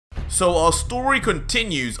So our story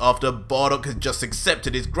continues after Bardock has just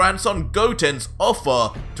accepted his grandson Goten's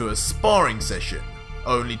offer to a sparring session,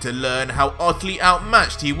 only to learn how utterly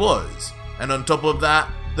outmatched he was, and on top of that,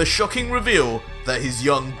 the shocking reveal that his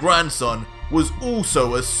young grandson was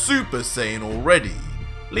also a Super Saiyan already,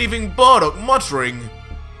 leaving Bardock muttering,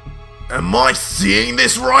 "Am I seeing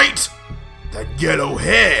this right? That yellow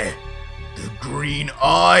hair, the green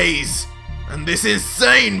eyes, and this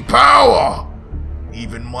insane power!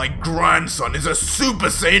 Even my grandson is a Super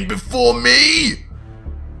Saiyan before me!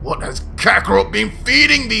 What has Kakarot been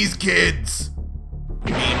feeding these kids?"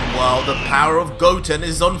 Meanwhile, the power of Goten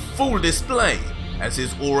is on full display as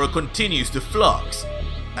his aura continues to flux,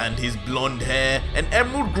 and his blonde hair and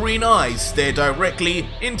emerald green eyes stare directly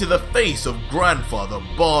into the face of Grandfather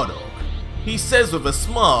Bardock. He says with a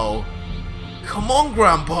smile, "Come on,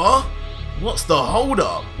 Grandpa, what's the hold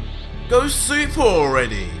up? Go super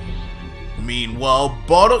already." Meanwhile,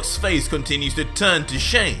 Bardock's face continues to turn to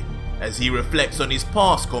shame as he reflects on his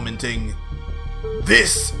past, commenting,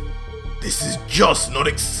 This is just not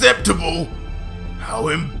acceptable! How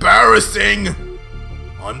embarrassing!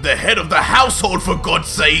 I'm the head of the household, for God's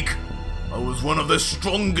sake! I was one of the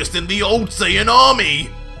strongest in the old Saiyan army!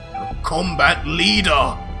 A combat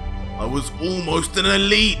leader! I was almost an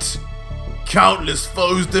elite! Countless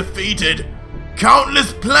foes defeated!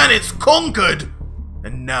 Countless planets conquered!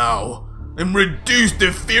 And now, I'm reduced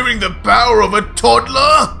to fearing the power of a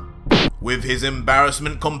toddler? With his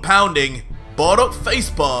embarrassment compounding, Bardock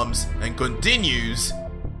facepalms and continues,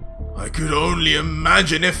 I could only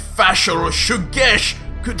imagine if Fasha or Shugesh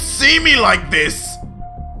could see me like this.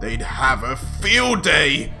 They'd have a field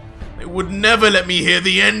day. They would never let me hear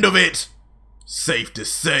the end of it. Safe to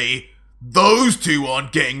say, those two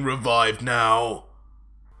aren't getting revived now.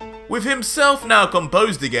 With himself now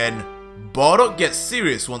composed again, Bardock gets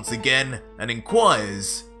serious once again and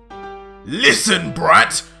inquires, Listen,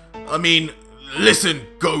 brat! Listen,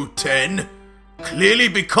 Goten! Clearly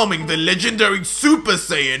becoming the legendary Super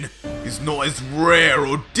Saiyan is not as rare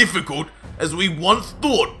or difficult as we once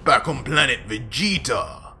thought back on planet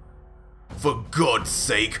Vegeta. For God's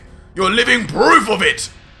sake, you're living proof of it!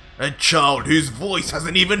 A child whose voice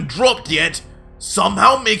hasn't even dropped yet,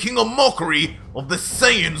 somehow making a mockery of the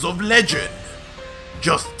Saiyans of legend.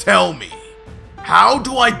 Just tell me, how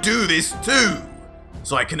do I do this too?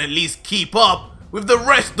 So I can at least keep up with the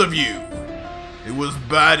rest of you. It was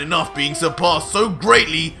bad enough being surpassed so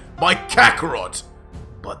greatly by Kakarot,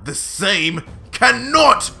 but the same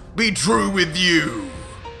cannot be true with you.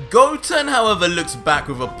 Goten, however, looks back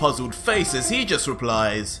with a puzzled face as he just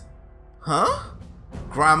replies, Huh?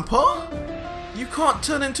 Grandpa? You can't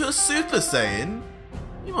turn into a Super Saiyan?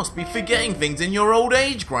 You must be forgetting things in your old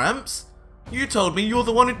age, Gramps. You told me you're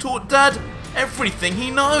the one who taught Dad everything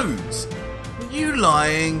he knows. Are you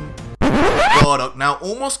lying? Bardock, now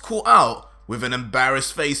almost caught out, with an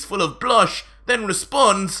embarrassed face full of blush, then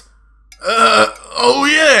responds, oh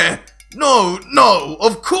yeah! No,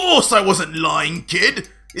 of course I wasn't lying, kid!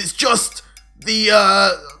 It's just,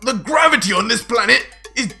 the gravity on this planet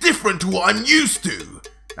is different to what I'm used to.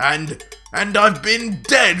 And I've been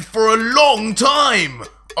dead for a long time!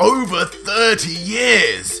 Over 30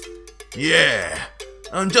 years! Yeah,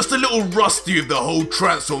 I'm just a little rusty with the whole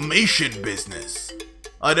transformation business.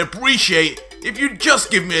 I'd appreciate if you'd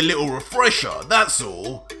just give me a little refresher, that's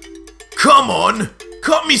all. Come on,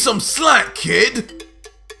 cut me some slack, kid!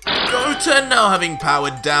 Goten, now having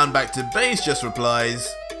powered down back to base, just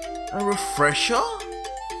replies, A refresher?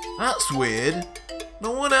 That's weird.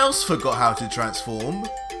 No one else forgot how to transform.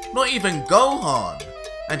 Not even Gohan.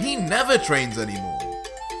 And he never trains anymore.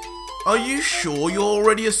 Are you sure you're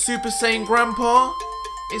already a Super Saiyan, Grandpa?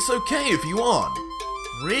 It's okay if you aren't.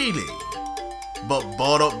 Really? But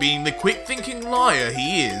Bardock, being the quick-thinking liar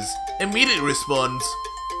he is, immediately responds,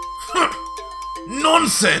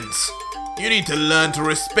 Nonsense! You need to learn to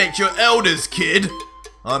respect your elders, kid.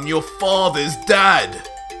 I'm your father's dad.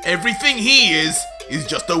 Everything he is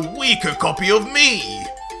just a weaker copy of me.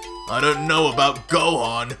 I don't know about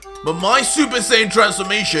Gohan, but my Super Saiyan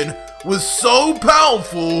transformation was so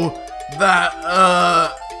powerful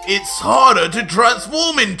that, it's harder to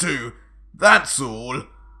transform into. That's all.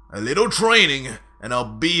 A little training, and I'll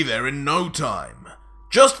be there in no time.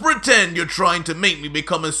 Just pretend you're trying to make me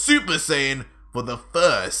become a Super Saiyan for the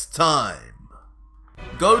first time.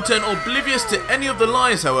 Goten, oblivious to any of the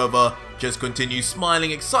lies, however, just continues smiling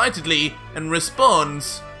excitedly and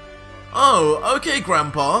responds, Oh, okay,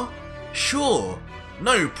 Grandpa. Sure,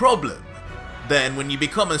 no problem. Then when you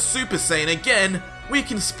become a Super Saiyan again, we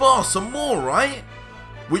can spar some more, right?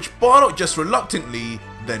 Which Bardock just reluctantly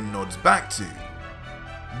then nods back to.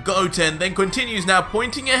 Goten then continues, now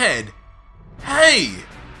pointing ahead. Hey,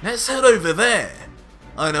 let's head over there.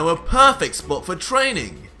 I know a perfect spot for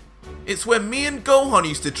training. It's where me and Gohan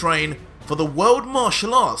used to train for the World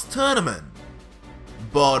Martial Arts Tournament.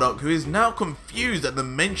 Bardock, who is now confused at the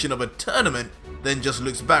mention of a tournament, then just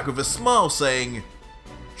looks back with a smile saying,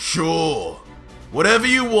 Sure, whatever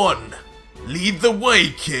you want. Lead the way,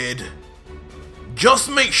 kid. Just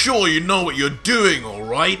make sure you know what you're doing,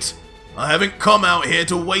 alright? I haven't come out here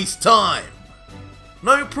to waste time.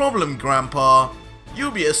 No problem, Grandpa.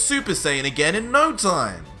 You'll be a Super Saiyan again in no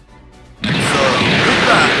time. So, with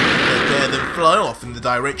that, the pair then fly off in the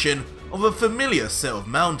direction of a familiar set of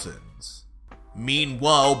mountains.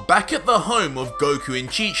 Meanwhile, back at the home of Goku and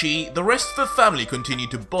Chi-Chi, the rest of the family continue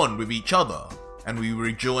to bond with each other, and we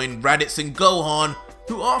rejoin Raditz and Gohan,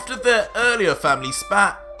 who after their earlier family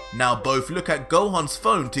spat, now both look at Gohan's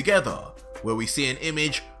phone together, where we see an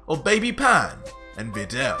image of baby Pan and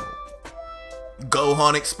Videl.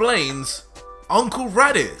 Gohan explains, Uncle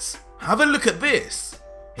Raditz, have a look at this.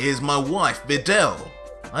 Here's my wife Videl.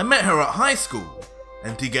 I met her at high school,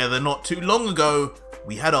 and together not too long ago,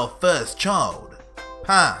 we had our first child,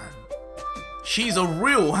 Pan. She's a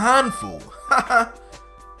real handful, haha.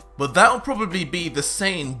 But that'll probably be the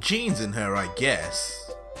Saiyan genes in her, I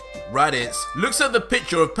guess. Raditz looks at the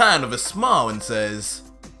picture of Pan with a smile and says,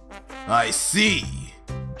 I see.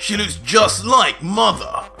 She looks just like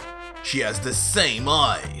Mother. She has the same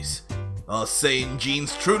eyes. Our Saiyan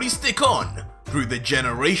genes truly stick on through the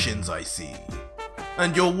generations, I see.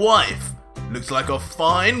 And your wife looks like a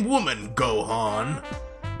fine woman, Gohan.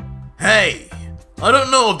 Hey, I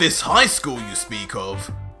don't know of this high school you speak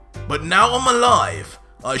of, but now I'm alive,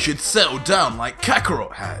 I should settle down like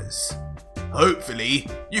Kakarot has. Hopefully,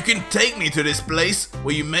 you can take me to this place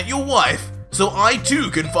where you met your wife, so I too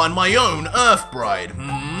can find my own Earth Bride,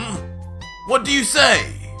 What do you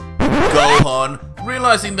say? Gohan,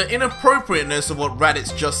 realizing the inappropriateness of what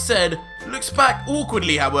Raditz just said, looks back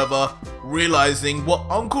awkwardly, however, realizing what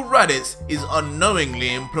Uncle Raditz is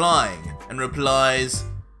unknowingly implying, and replies,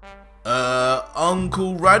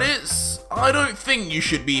 Uncle Raditz? I don't think you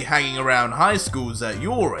should be hanging around high schools at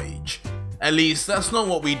your age. At least that's not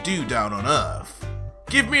what we do down on Earth.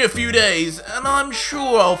 Give me a few days and I'm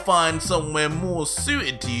sure I'll find somewhere more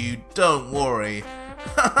suited to you, don't worry.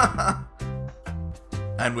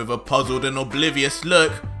 And with a puzzled and oblivious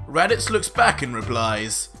look, Raditz looks back and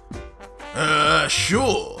replies,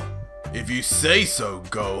 sure, if you say so,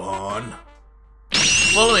 Gohan.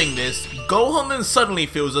 Following this, Gohan then suddenly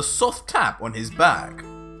feels a soft tap on his back.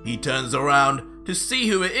 He turns around to see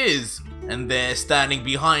who it is, and there standing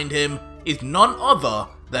behind him is none other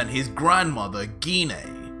than his grandmother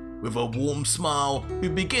Gine, with a warm smile, who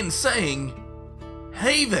begins saying,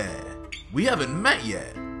 Hey there, we haven't met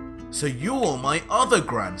yet, so you're my other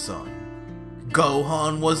grandson.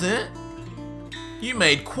 Gohan, was it? You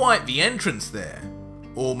made quite the entrance there,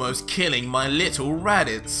 almost killing my little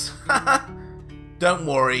Raditz. Don't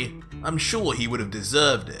worry, I'm sure he would have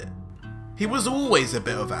deserved it. He was always a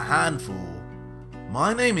bit of a handful.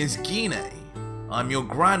 My name is Gine, I'm your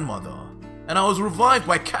grandmother, and I was revived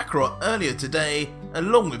by Kakarot earlier today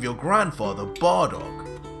along with your grandfather Bardock.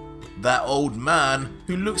 That old man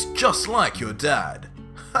who looks just like your dad.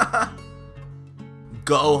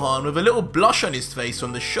 Gohan, with a little blush on his face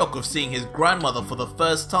from the shock of seeing his grandmother for the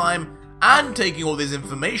first time and taking all this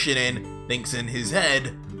information in, thinks in his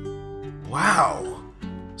head, Wow,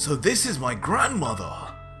 so this is my grandmother.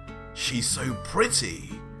 She's so pretty.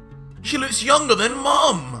 She looks younger than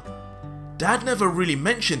Mum. Dad never really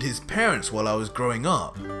mentioned his parents while I was growing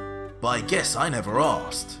up, but I guess I never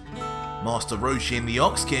asked. Master Roshi and the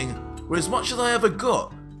Ox King were as much as I ever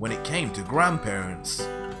got when it came to grandparents.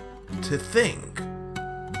 To think,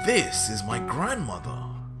 this is my grandmother.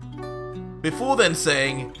 Before then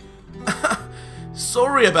saying,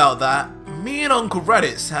 sorry about that, me and Uncle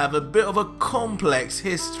Raditz have a bit of a complex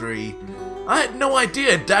history. I had no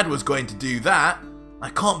idea Dad was going to do that. I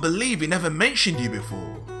can't believe he never mentioned you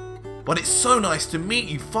before. But it's so nice to meet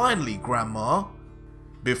you finally, Grandma.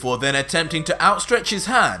 Before then attempting to outstretch his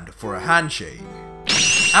hand for a handshake.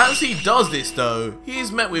 As he does this though, he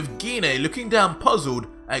is met with Gine looking down puzzled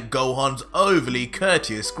at Gohan's overly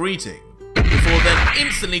courteous greeting. Before then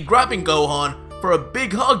instantly grabbing Gohan for a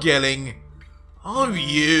big hug, yelling, Oh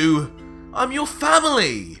you, I'm your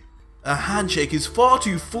family. A handshake is far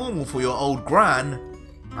too formal for your old gran.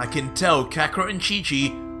 I can tell Kakarot and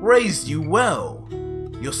Chi-Chi raised you well.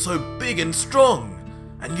 You're so big and strong,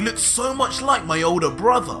 and you look so much like my older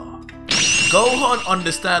brother. Gohan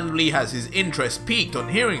understandably has his interest piqued on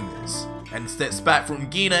hearing this, and steps back from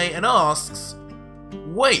Gine and asks,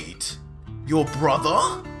 Wait, your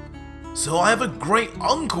brother? so I have a great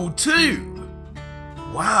uncle too.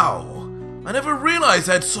 Wow, I never realized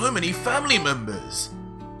I had so many family members.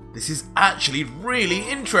 This is actually really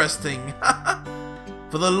interesting.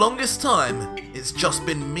 For the longest time, it's just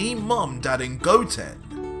been me, Mum, Dad and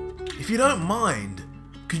Goten. If you don't mind,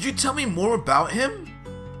 could you tell me more about him?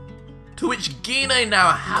 To which Gine,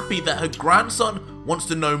 now happy that her grandson wants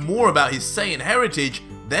to know more about his Saiyan heritage,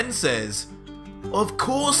 then says, "Of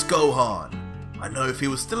course, Gohan. I know if he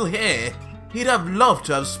was still here, he'd have loved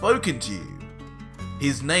to have spoken to you.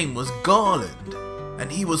 His name was Garland,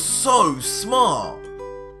 and he was so smart.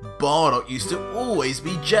 Bardock used to always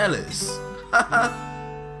be jealous."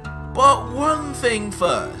 But one thing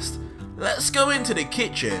first, let's go into the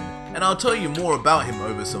kitchen and I'll tell you more about him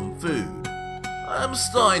over some food. I'm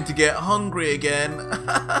starting to get hungry again.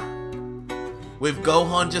 With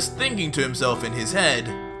Gohan just thinking to himself in his head,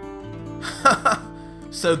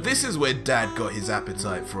 so this is where Dad got his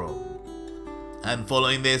appetite from. And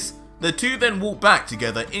following this, the two then walk back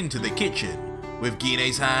together into the kitchen, with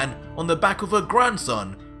Gine's hand on the back of her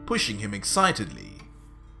grandson, pushing him excitedly.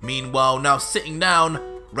 Meanwhile, now sitting down,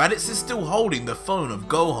 Raditz is still holding the phone of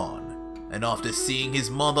Gohan, and after seeing his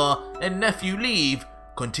mother and nephew leave,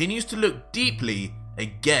 continues to look deeply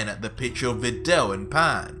again at the picture of Videl and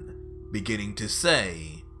Pan, beginning to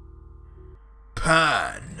say,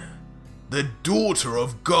 "Pan, the daughter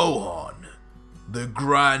of Gohan, the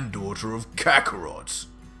granddaughter of Kakarot,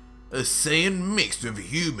 a Saiyan mixed with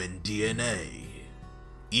human DNA.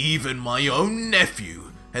 Even my own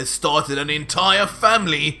nephew has started an entire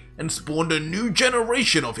family and spawned a new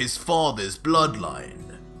generation of his father's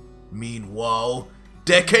bloodline. Meanwhile,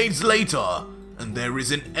 decades later, and there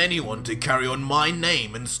isn't anyone to carry on my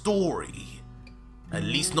name and story. At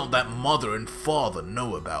least not that mother and father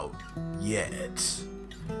know about yet."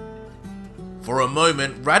 For a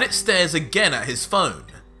moment, Raditz stares again at his phone,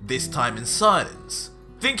 this time in silence,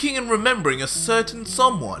 thinking and remembering a certain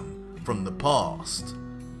someone from the past,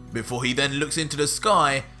 before he then looks into the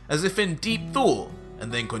sky as if in deep thought,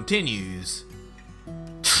 and then continues,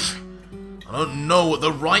 "I don't know what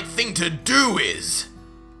the right thing to do is.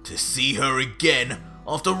 To see her again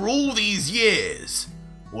after all these years,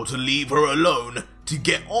 or to leave her alone to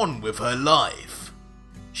get on with her life.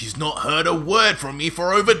 She's not heard a word from me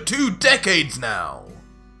for over 2 decades now.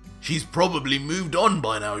 She's probably moved on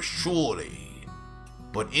by now, surely.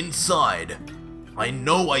 But inside, I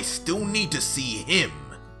know I still need to see him,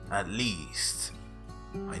 at least.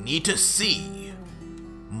 I need to see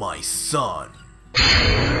my son."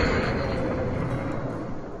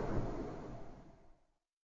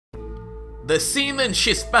 The scene then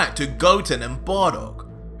shifts back to Goten and Bardock,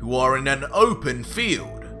 who are in an open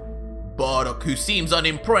field. Bardock, who seems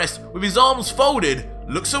unimpressed with his arms folded,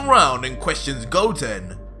 looks around and questions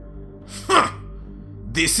Goten.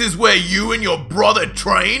 "This is where you and your brother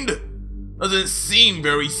trained? Doesn't seem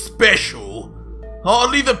very special.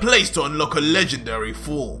 Hardly the place to unlock a legendary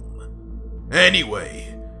form.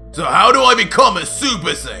 Anyway, so how do I become a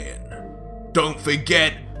Super Saiyan? Don't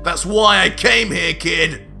forget, that's why I came here,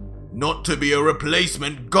 kid. Not to be a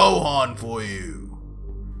replacement Gohan for you."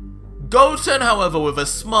 Goten, however, with a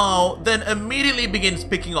smile, then immediately begins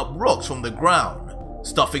picking up rocks from the ground,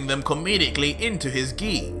 stuffing them comedically into his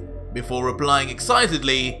gi, before replying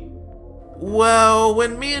excitedly, "Well,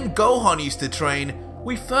 when me and Gohan used to train,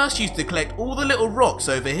 we first used to collect all the little rocks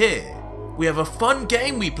over here. We have a fun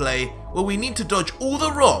game we play where we need to dodge all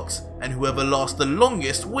the rocks and whoever lasts the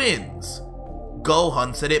longest wins.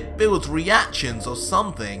 Gohan said it builds reactions or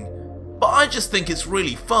something, but I just think it's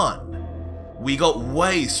really fun. We got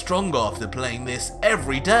way stronger after playing this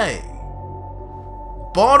every day."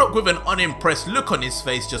 Bardock, with an unimpressed look on his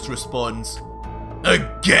face, just responds, "A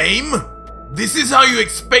game? This is how you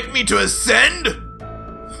expect me to ascend?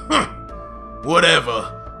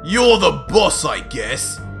 Whatever, you're the boss, I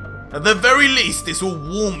guess. At the very least, this will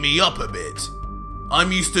warm me up a bit.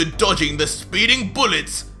 I'm used to dodging the speeding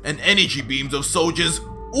bullets and energy beams of soldiers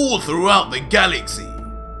all throughout the galaxy.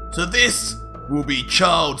 So this will be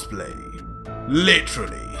child's play.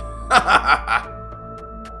 Literally."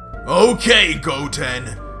 "Okay,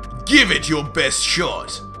 Goten, give it your best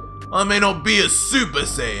shot. I may not be a Super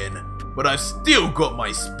Saiyan, but I've still got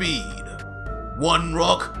my speed. 1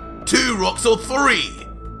 rock, 2 rocks or 3.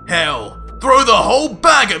 Hell, throw the whole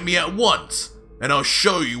bag at me at once, and I'll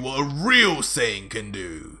show you what a real Saiyan can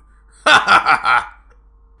do."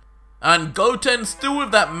 And Goten, still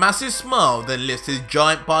with that massive smile, then lifts his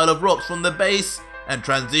giant pile of rocks from the base and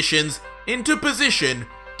transitions into position,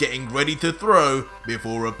 getting ready to throw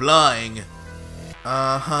before replying,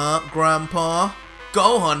 Grandpa.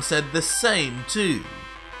 Gohan said the same too,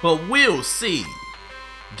 but we'll see."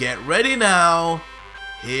 get ready now.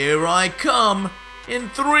 Here I come in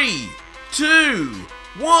 3, 2,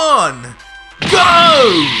 1,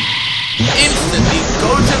 go! Instantly,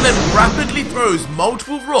 Goten then rapidly throws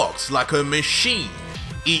multiple rocks like a machine,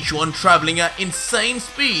 each one traveling at insane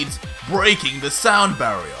speeds, breaking the sound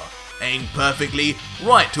barrier, aimed perfectly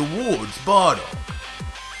right towards Bardock.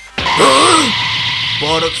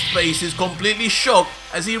 Bardock's face is completely shocked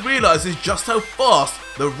as he realizes just how fast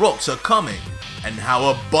the rocks are coming, and how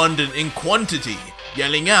abundant in quantity,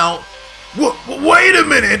 yelling out, "Wait a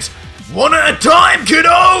minute! One at a time,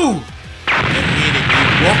 kiddo!" Immediately,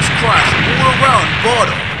 rocks crash all around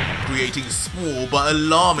Bardock, creating small but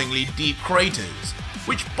alarmingly deep craters,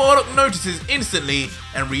 which Bardock notices instantly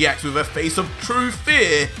and reacts with a face of true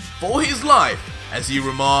fear for his life as he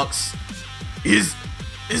remarks, Is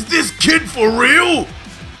this kid for real?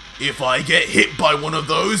 If I get hit by one of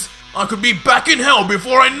those, I could be back in hell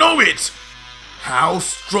before I know it! How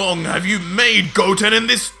strong have you made Goten in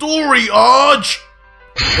this story, Arj?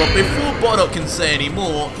 But before Bardock can say any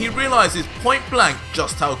more, he realizes point blank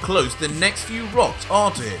just how close the next few rocks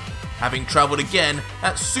are to him, having traveled again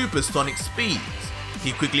at supersonic speeds.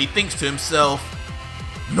 He quickly thinks to himself,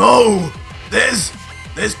 "No! There's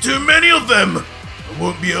too many of them! I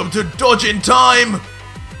won't be able to dodge in time!"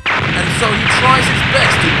 And so he tries his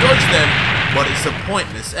best to dodge them, but it's a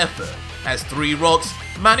pointless effort, as 3 rocks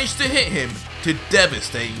manage to hit him to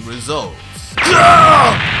devastating results.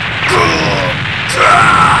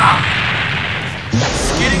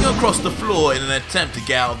 Skidding across the floor in an attempt to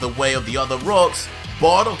get out of the way of the other rocks,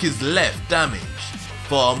 Bardock is left damaged,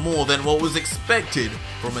 far more than what was expected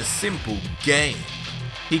from a simple game.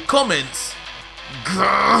 He comments,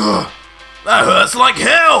 "Grr, that hurts like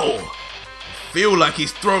hell! I feel like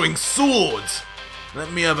he's throwing swords.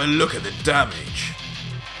 Let me have a look at the damage.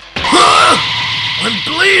 I'm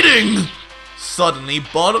bleeding!" Suddenly,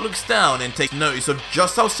 Bardock looks down and takes notice of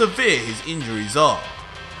just how severe his injuries are.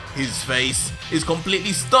 His face is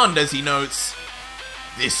completely stunned as he notes,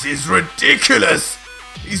 "This is ridiculous!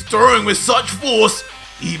 He's throwing with such force,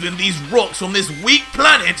 even these rocks from this weak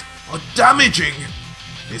planet are damaging.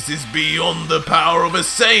 This is beyond the power of a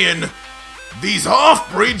Saiyan. These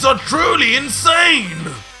half-breeds are truly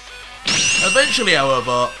insane!" Eventually,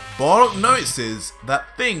 however, Bardock notices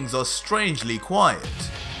that things are strangely quiet.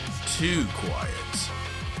 Too quiet.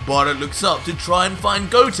 Bardock looks up to try and find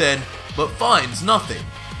Goten, but finds nothing.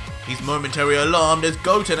 He's momentarily alarmed as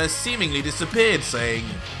Goten has seemingly disappeared, saying,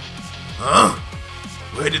 "Huh?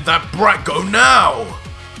 Where did that brat go now?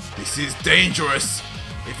 This is dangerous.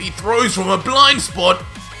 If he throws from a blind spot,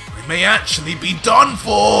 we may actually be done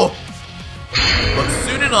for." But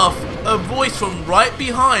soon enough, a voice from right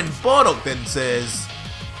behind Bardock then says,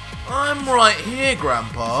 "I'm right here,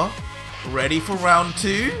 Grandpa. Ready for round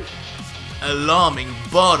 2? Alarming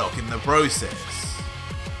Bardock in the process.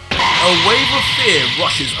 A wave of fear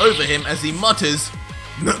rushes over him as he mutters,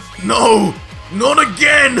 No, not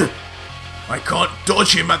again! I can't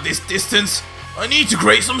dodge him at this distance. I need to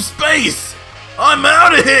create some space. I'm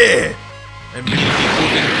out of here!" Immediately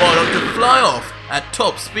causing Bardock to fly off at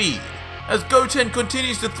top speed, as Goten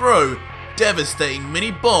continues to throw devastating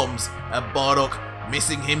mini bombs at Bardock,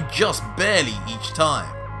 missing him just barely each time.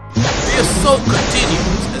 The assault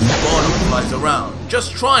continues as Bardock flies around,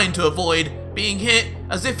 just trying to avoid being hit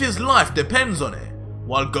as if his life depends on it,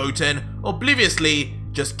 while Goten, obliviously,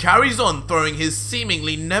 just carries on throwing his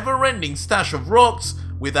seemingly never-ending stash of rocks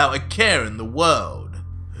without a care in the world.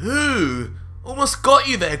 "Ooh, almost got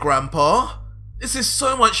you there, Grandpa. This is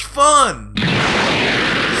so much fun."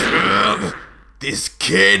 "This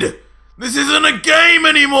kid, this isn't a game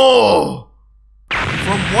anymore!"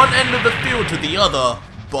 From one end of the field to the other,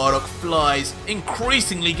 Bardock flies,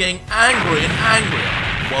 increasingly getting angrier and angrier,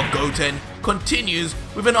 while Goten continues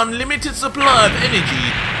with an unlimited supply of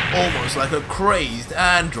energy, almost like a crazed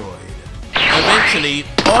android. Eventually,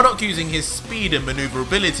 Bardock, using his speed and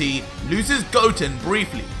maneuverability, loses Goten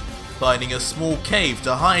briefly, finding a small cave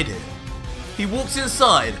to hide in. He walks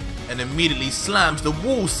inside and immediately slams the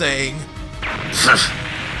wall, saying,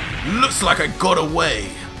 "Looks like I got away.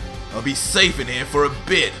 I'll be safe in here for a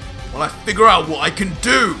bit while I figure out what I can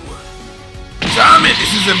do. Damn it,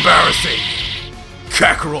 this is embarrassing.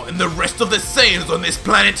 Kakarot and the rest of the Saiyans on this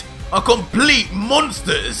planet are complete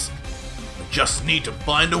monsters. I just need to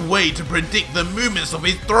find a way to predict the movements of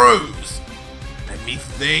his throws. Let me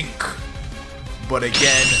think." But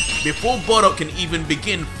again, before Bardock can even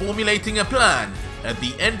begin formulating a plan, at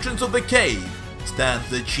the entrance of the cave stands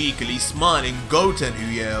the cheekily smiling Goten, who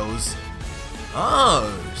yells,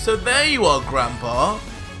 "Oh, so there you are, Grandpa.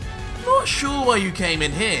 Not sure why you came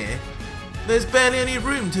in here. There's barely any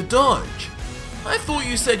room to dodge. I thought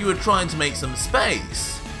you said you were trying to make some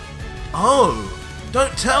space. Oh,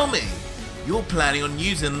 don't tell me. You're planning on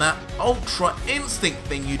using that ultra instinct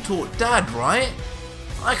thing you taught Dad, right?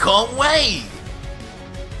 I can't wait!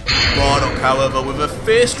 Bardock, however, with a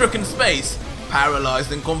fear-stricken face,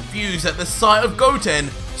 paralysed and confused at the sight of Goten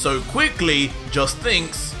so quickly, just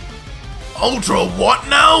thinks, Ultra what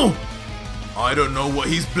now? I don't know what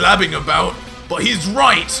he's blabbing about, but he's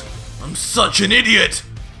right! I'm such an idiot!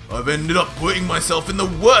 I've ended up putting myself in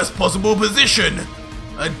the worst possible position!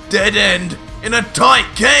 A dead end in a tight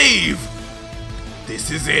cave! This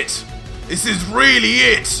is it! This is really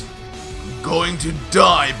it! I'm going to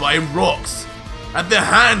die by rocks at the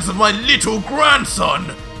hands of my little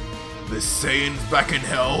grandson! The Saiyans back in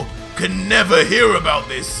hell can never hear about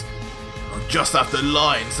this! I'll just have to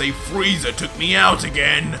lie and say Frieza took me out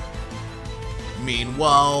again!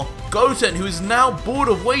 Meanwhile, Goten, who is now bored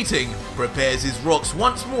of waiting, prepares his rocks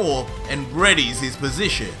once more and readies his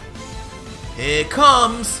position. Here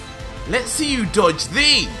comes! Let's see you dodge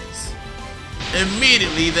these!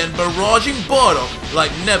 Immediately then barraging Bardock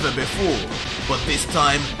like never before, but this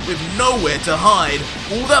time with nowhere to hide.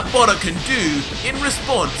 All that Bardock can do in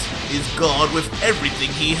response is guard with everything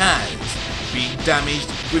he has, being damaged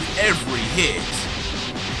with every hit.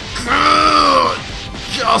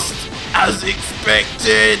 Just as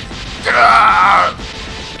expected.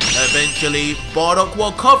 Eventually, Bardock,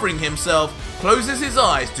 while covering himself, closes his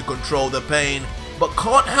eyes to control the pain, but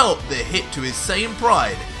can't help the hit to his Saiyan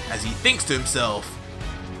pride as he thinks to himself,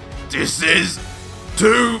 this is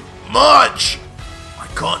too much! I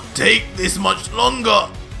can't take this much longer!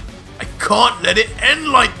 I can't let it end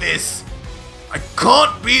like this! I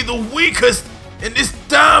can't be the weakest in this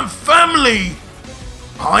damn family!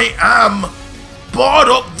 I am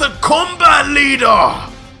Bardock the combat leader!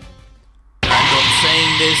 And on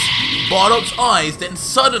saying this, Bardock's eyes then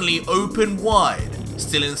suddenly open wide,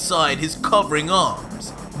 still inside his covering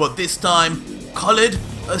arms, but this time coloured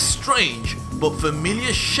a strange but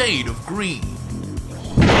familiar shade of green.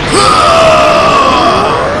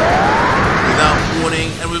 Without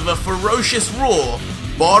warning and with a ferocious roar,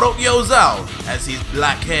 Bardock yells out as his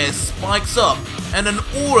black hair spikes up and an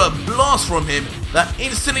aura blasts from him that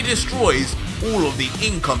instantly destroys all of the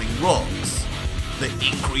incoming rocks. The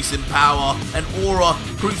increase in power and aura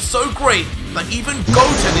proves so great that even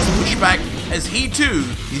Goten is pushed back as he too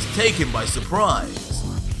is taken by surprise.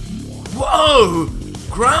 Whoa!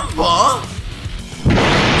 Grandpa? With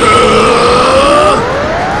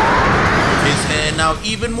his hair now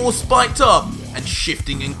even more spiked up and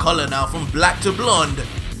shifting in colour now from black to blonde,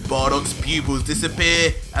 Bardock's pupils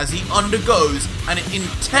disappear as he undergoes an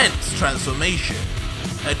intense transformation.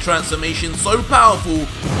 A transformation so powerful,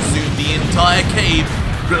 soon the entire cave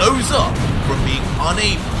blows up from being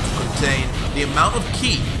unable to contain the amount of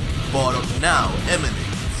ki Bardock now emanates.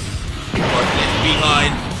 But left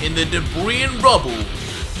behind in the debris and rubble,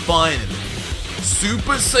 finally,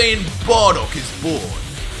 Super Saiyan Bardock is born,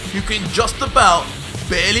 who can just about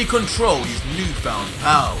barely control his newfound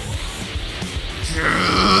power.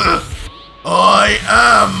 I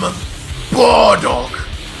am Bardock,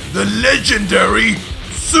 the legendary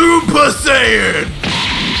Super Saiyan!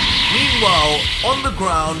 Meanwhile, on the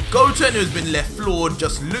ground, Goten, who has been left floored,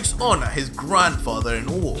 just looks on at his grandfather in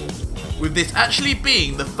awe, with this actually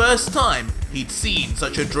being the first time he'd seen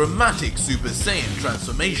such a dramatic Super Saiyan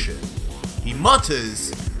transformation. He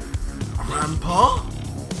mutters, Grandpa?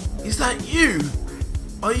 Is that you?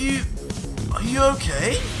 Are you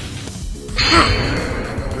okay?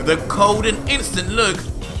 With a cold and instant look,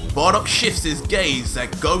 Bardock shifts his gaze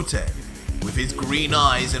at Goten with his green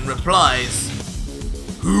eyes and replies,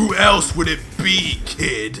 who else would it be,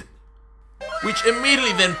 kid? Which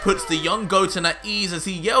immediately then puts the young Goten at ease as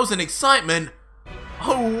he yells in excitement,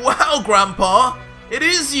 oh wow, Grandpa! It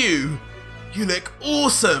is you! You look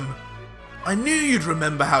awesome! I knew you'd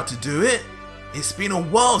remember how to do it. It's been a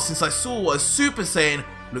while since I saw what a Super Saiyan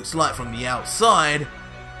looks like from the outside.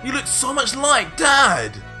 You look so much like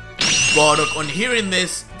Dad! Bardock, on hearing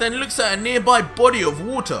this, then looks at a nearby body of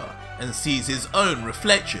water and sees his own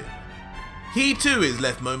reflection. He too is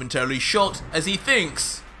left momentarily shocked as he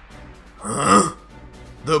thinks, huh?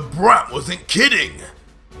 The brat wasn't kidding!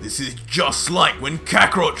 This is just like when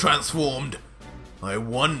Kakarot transformed. I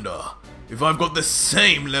wonder if I've got the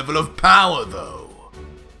same level of power though.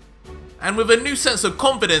 And with a new sense of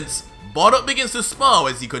confidence, Bardock begins to smile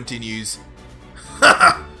as he continues,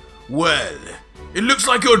 haha! Well, it looks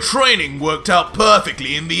like your training worked out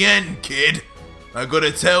perfectly in the end, kid. I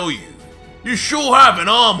gotta tell you, you sure have an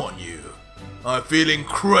arm on you. I feel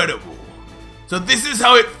incredible. So this is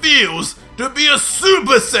how it feels to be a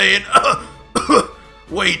Super Saiyan.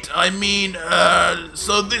 Wait, I mean,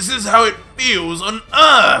 so this is how it feels on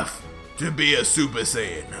Earth to be a Super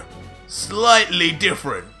Saiyan. Slightly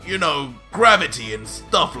different, you know, gravity and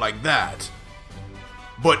stuff like that.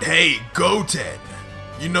 But hey, Goten,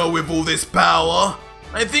 you know, with all this power,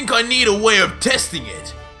 I think I need a way of testing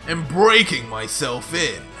it and breaking myself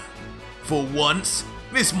in. For once,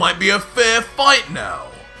 this might be a fair fight now.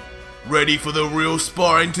 Ready for the real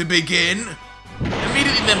sparring to begin?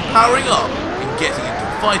 Immediately then powering up and getting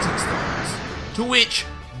into fighting styles, to which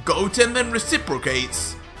Goten then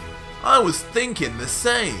reciprocates. I was thinking the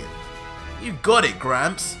same. You got it,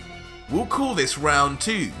 Gramps. We'll call this round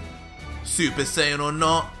 2. Super Saiyan or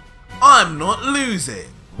not, I'm not losing.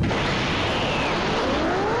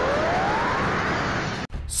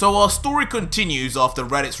 So our story continues after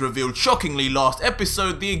Raditz revealed shockingly last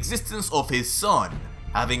episode the existence of his son.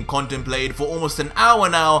 Having contemplated for almost an hour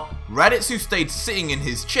now, Raditz, who stayed sitting in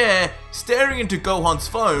his chair, staring into Gohan's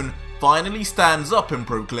phone, finally stands up and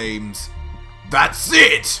proclaims, "That's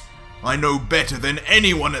it! I know better than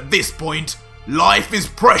anyone at this point. Life is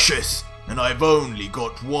precious, and I've only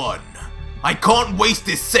got one. I can't waste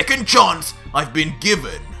this second chance I've been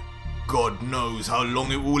given. God knows how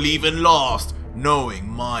long it will even last, knowing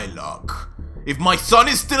my luck. If my son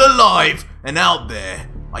is still alive and out there,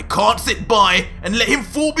 I can't sit by and let him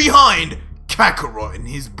fall behind, Kakarot and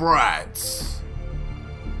his brats.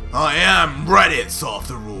 I am Raditz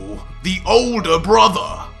after all, the older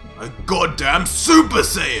brother, a goddamn Super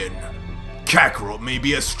Saiyan. Kakarot may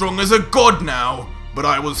be as strong as a god now, but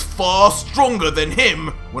I was far stronger than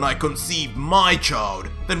him when I conceived my child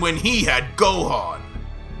than when he had Gohan.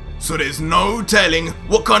 So there's no telling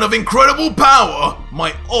what kind of incredible power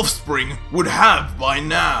my offspring would have by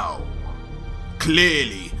now.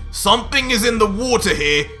 Clearly, something is in the water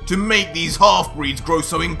here to make these half-breeds grow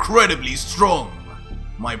so incredibly strong.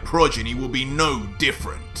 My progeny will be no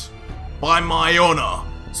different. By my honor,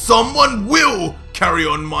 someone will carry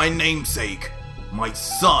on my namesake, my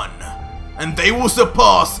son, and they will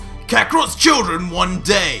surpass Kakarot's children one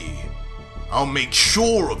day. I'll make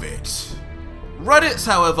sure of it." Raditz,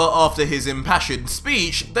 however, after his impassioned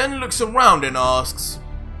speech, then looks around and asks,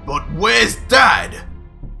 "But where's Dad?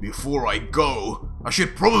 Before I go, I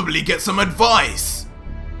should probably get some advice.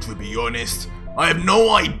 To be honest, I have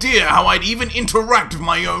no idea how I'd even interact with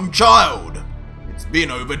my own child. It's been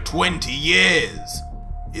over 20 years.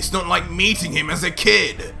 It's not like meeting him as a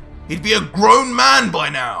kid. He'd be a grown man by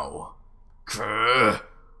now.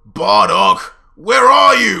 Bardock, where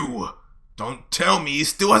are you? Don't tell me he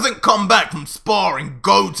still hasn't come back from sparring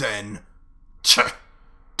Goten.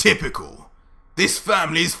 Typical. This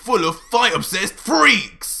family is full of fight-obsessed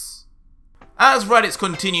freaks." As Raditz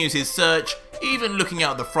continues his search, even looking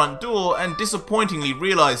out the front door and disappointingly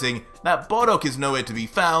realizing that Bardock is nowhere to be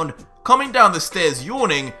found, coming down the stairs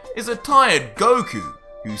yawning is a tired Goku,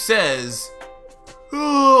 who says,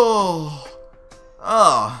 a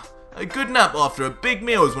good nap after a big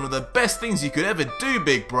meal is one of the best things you could ever do,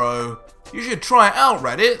 big bro. You should try it out,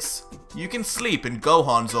 Raditz. You can sleep in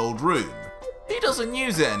Gohan's old room. He doesn't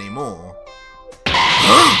use it anymore."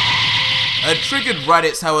 A triggered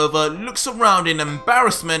Raditz, however, looks around in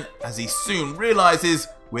embarrassment as he soon realizes,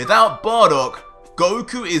 without Bardock,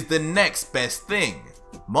 Goku is the next best thing,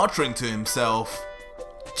 muttering to himself,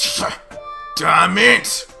 "Damn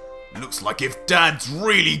it! Looks like if Dad's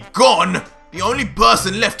really gone, the only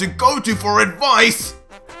person left to go to for advice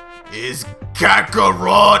is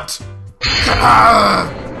Kakarot!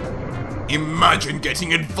 Imagine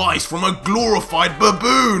getting advice from a glorified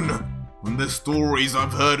baboon! From the stories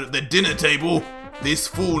I've heard at the dinner table, this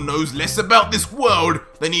fool knows less about this world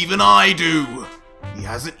than even I do. He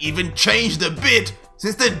hasn't even changed a bit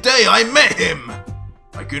since the day I met him.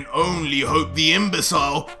 I can only hope the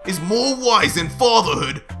imbecile is more wise in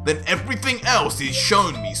fatherhood than everything else he's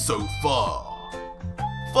shown me so far."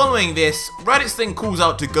 Following this, Raditz then calls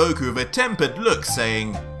out to Goku with a tempered look,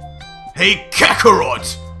 saying, "Hey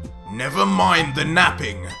Kakarot! Never mind the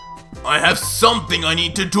napping. I have something I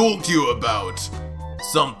need to talk to you about.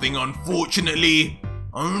 Something, unfortunately,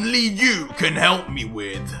 only you can help me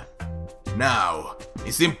with. Now,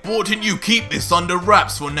 it's important you keep this under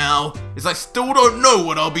wraps for now, as I still don't know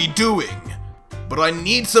what I'll be doing. But I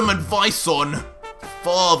need some advice on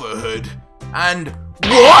fatherhood and..."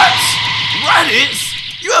 What? Raditz?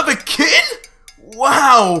 You have a kid?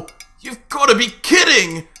 Wow! You've gotta be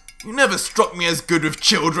kidding! You never struck me as good with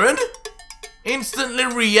children. Instantly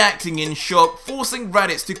reacting in shock, forcing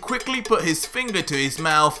Raditz to quickly put his finger to his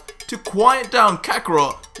mouth to quiet down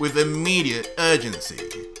Kakarot with immediate urgency.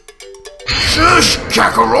 "Shush,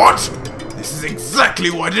 Kakarot! This is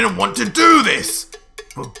exactly why I didn't want to do this!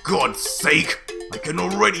 For God's sake, I can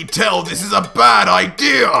already tell this is a bad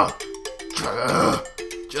idea!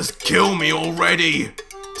 Just kill me already!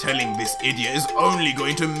 Telling this idiot is only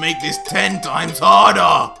going to make this 10 times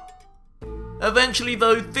harder! Eventually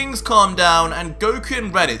though, things calm down and Goku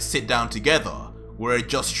and Raditz sit down together, where a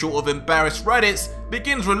just short of embarrassed Raditz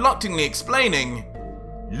begins reluctantly explaining,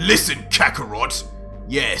 "Listen, Kakarot,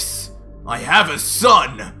 yes, I have a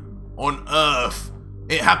son on Earth.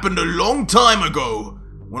 It happened a long time ago,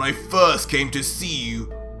 when I first came to see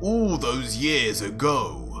you all those years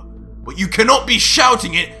ago. But you cannot be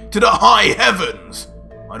shouting it to the high heavens.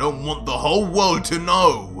 I don't want the whole world to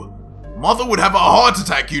know. Mother would have a heart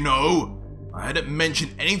attack, you know. I hadn't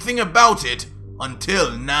mentioned anything about it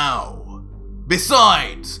until now.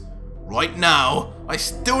 Besides, right now, I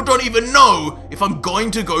still don't even know if I'm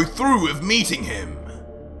going to go through with meeting him."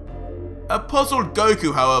 A puzzled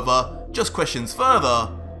Goku, however, just questions further.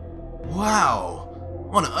 "Wow,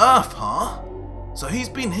 on Earth, huh? So he's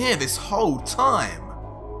been here this whole time.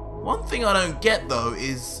 One thing I don't get though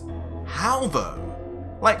is, how though?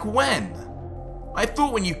 Like when? I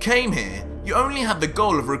thought when you came here, you only had the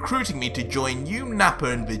goal of recruiting me to join you, Nappa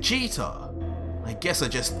and Vegeta. I guess I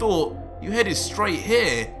just thought you headed straight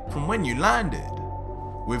here from when you landed."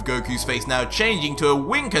 With Goku's face now changing to a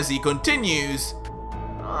wink as he continues,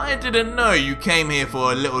 "I didn't know you came here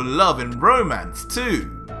for a little love and romance too.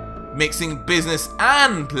 Mixing business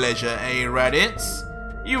and pleasure, eh, Raditz?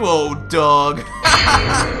 You old dog."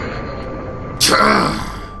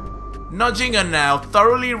 Nudging a now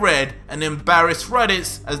thoroughly red and embarrassed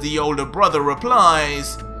Raditz as the older brother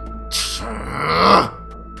replies,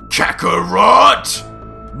 "Kakarot!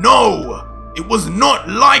 No! It was not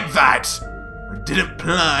like that! I didn't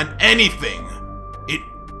plan anything.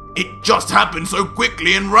 It just happened so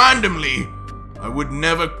quickly and randomly. I would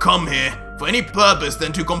never come here for any purpose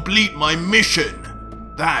than to complete my mission.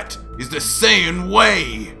 That is the Saiyan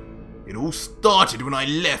way. It all started when I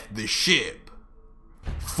left the ship.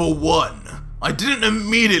 For one, I didn't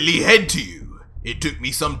immediately head to you. It took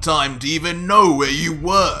me some time to even know where you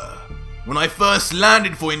were. When I first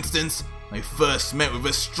landed, for instance, I first met with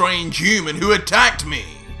a strange human who attacked me.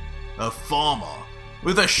 A farmer,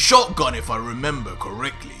 with a shotgun if I remember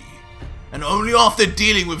correctly. And only after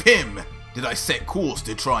dealing with him did I set course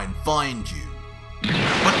to try and find you.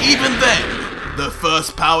 But even then, the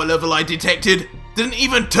first power level I detected didn't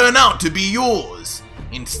even turn out to be yours.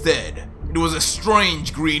 Instead, it was a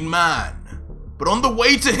strange green man. But on the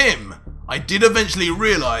way to him, I did eventually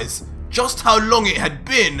realize just how long it had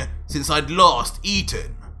been since I'd last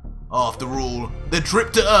eaten. After all, the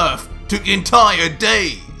trip to Earth took entire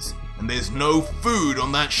days, and there's no food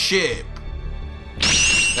on that ship.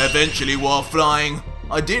 Eventually, while flying,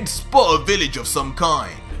 I did spot a village of some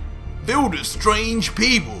kind, filled with strange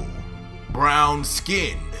people,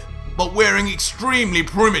 brown-skinned, but wearing extremely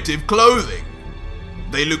primitive clothing.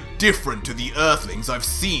 They looked different to the Earthlings I've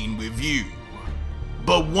seen with you.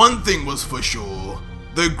 But one thing was for sure,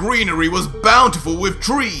 the greenery was bountiful with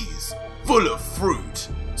trees, full of fruit,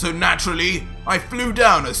 so naturally, I flew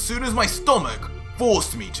down as soon as my stomach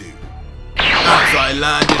forced me to. As I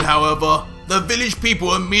landed, however, the village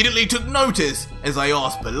people immediately took notice as I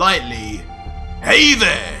asked politely, "Hey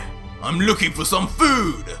there, I'm looking for some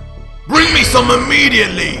food. Bring me some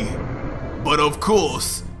immediately." But of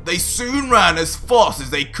course, they soon ran as fast as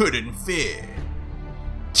they could in fear.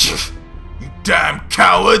 You damn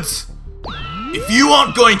cowards! If you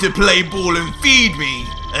aren't going to play ball and feed me,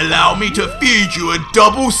 allow me to feed you a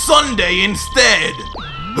double sundae instead.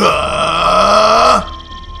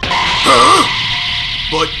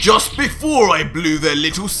 But just before I blew their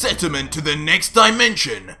little settlement to the next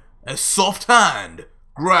dimension, a soft hand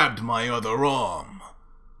grabbed my other arm.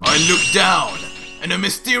 I looked down, and a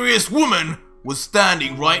mysterious woman was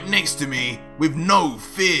standing right next to me with no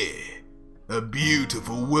fear. A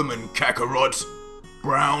beautiful woman, Kakarot,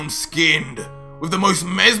 brown-skinned, with the most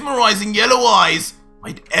mesmerizing yellow eyes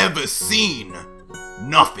I'd ever seen.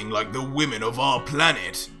 Nothing like the women of our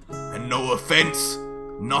planet, and no offense,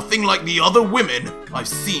 nothing like the other women I've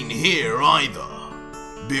seen here either.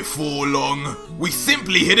 Before long, we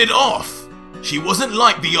simply hit it off. She wasn't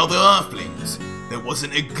like the other Earthlings. There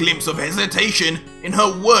wasn't a glimpse of hesitation in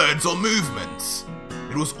her words or movements.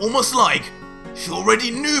 It was almost like she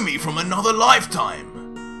already knew me from another lifetime.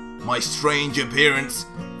 My strange appearance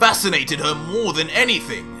fascinated her more than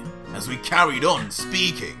anything as we carried on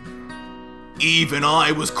speaking. Even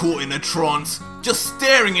I was caught in a trance, just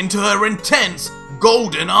staring into her intense,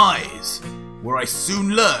 golden eyes, where I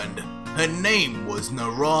soon learned her name was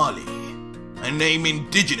Narali, a name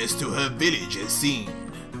indigenous to her village it seemed.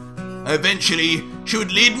 Eventually, she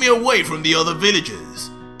would lead me away from the other villagers,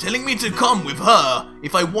 telling me to come with her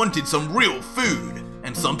if I wanted some real food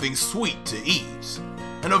and something sweet to eat.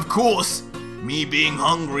 And of course, me being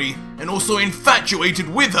hungry and also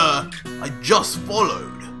infatuated with her, I just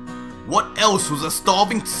followed. What else was a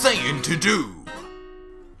starving Saiyan to do?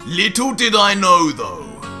 Little did I know though,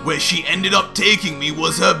 where she ended up taking me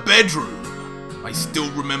was her bedroom. I still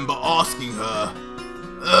remember asking her,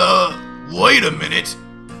 wait a minute,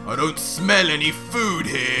 I don't smell any food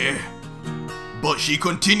here. But she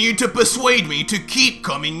continued to persuade me to keep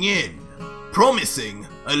coming in, promising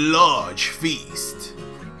a large feast.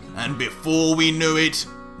 And before we knew it,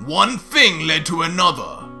 one thing led to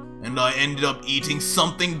another, and I ended up eating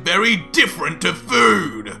something very different to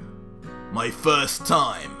food. My first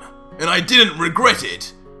time, and I didn't regret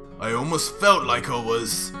it. I almost felt like I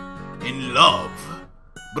was in love.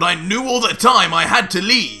 But I knew all the time I had to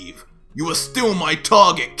leave. You were still my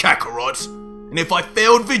target, Kakarot. And if I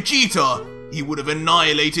failed Vegeta, he would have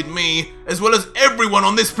annihilated me as well as everyone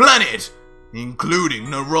on this planet, including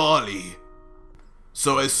Narali.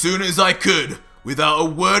 So as soon as I could, without a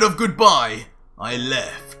word of goodbye, I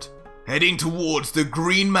left, heading towards the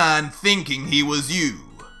green man thinking he was you.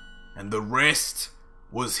 And the rest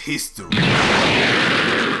was history.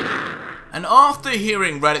 And after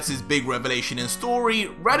hearing Raditz's big revelation and story,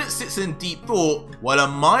 Raditz sits in deep thought while a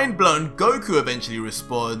mind-blown Goku eventually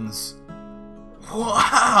responds,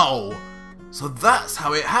 "Wow! So that's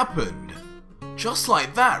how it happened. Just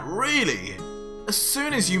like that, really? As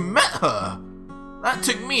soon as you met her? That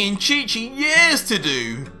took me and Chi-Chi years to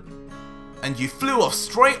do. And you flew off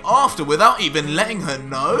straight after without even letting her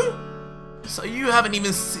know? So you haven't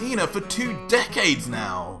even seen her for 2 decades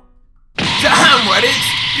now. Damn,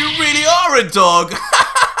 Raditz, you really are a dog!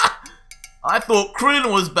 I thought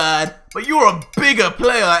Krillin was bad, but you're a bigger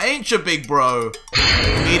player, ain't you, big bro?"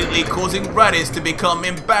 Immediately causing Raditz to become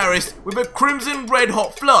embarrassed with a crimson red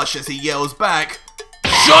hot flush as he yells back,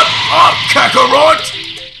 "Shut up,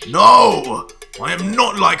 Kakarot! No, I am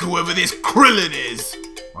not like whoever this Krillin is.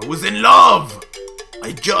 I was in love.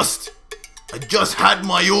 I just had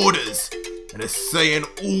my orders, and a Saiyan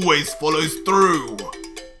always follows through."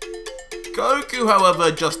 Goku, however,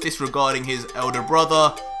 just disregarding his elder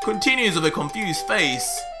brother, continues with a confused face.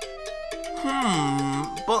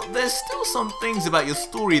 But there's still some things about your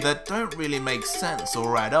story that don't really make sense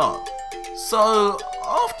or add up. So,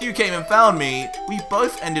 after you came and found me, we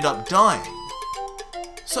both ended up dying.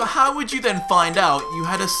 So how would you then find out you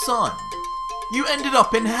had a son? You ended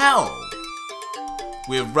up in hell.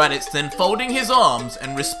 With Raditz then folding his arms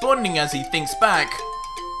and responding as he thinks back,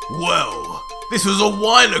 "Well, this was a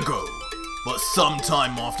while ago. But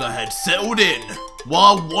sometime after I had settled in,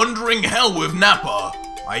 while wandering hell with Nappa,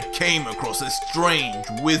 I came across a strange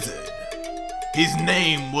wizard. His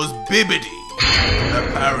name was Bibbidi.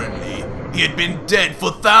 Apparently, he had been dead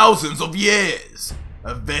for thousands of years,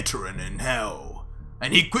 a veteran in hell,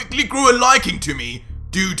 and he quickly grew a liking to me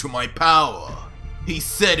due to my power. He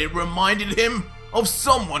said it reminded him of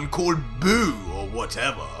someone called Boo or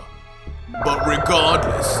whatever. But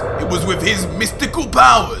regardless, it was with his mystical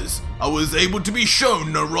powers I was able to be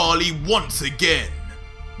shown Narali once again.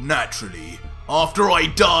 Naturally, after I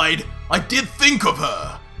died, I did think of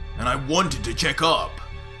her, and I wanted to check up.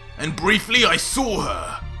 And briefly I saw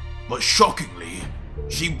her, but shockingly,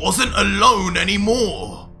 she wasn't alone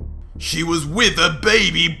anymore. She was with a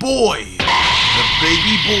baby boy. A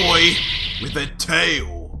baby boy with a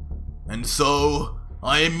tail. And so,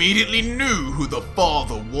 I immediately knew who the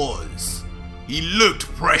father was. He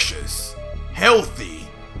looked precious, healthy,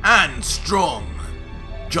 and strong,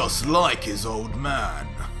 just like his old man.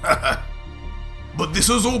 But this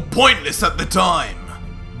was all pointless at the time.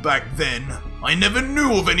 Back then, I never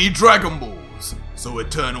knew of any Dragon Balls, so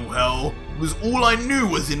eternal hell was all I knew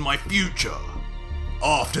was in my future.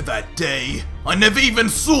 After that day, I never even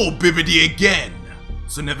saw Bibbidi again,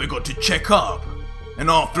 so never got to check up. And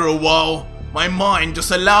after a while, my mind just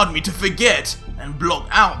allowed me to forget and block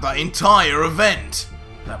out that entire event,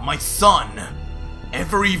 that my son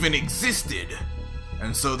ever even existed.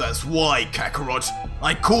 And so that's why, Kakarot,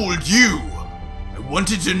 I called you. I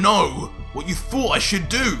wanted to know what you thought I should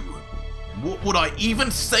do. What would I even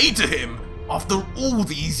say to him after all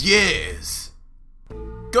these years?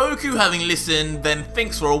 Goku, having listened, then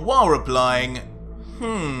thinks for a while, replying,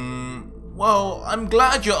 well, I'm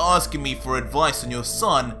glad you're asking me for advice on your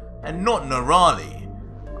son and not Narali.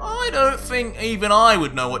 I don't think even I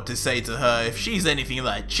would know what to say to her if she's anything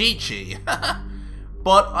like Chi-Chi.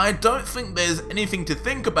 But I don't think there's anything to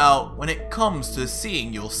think about when it comes to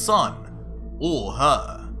seeing your son, or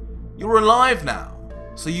her. You're alive now,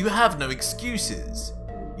 so you have no excuses.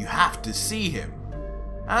 You have to see him.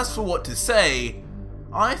 As for what to say,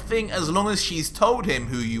 I think as long as she's told him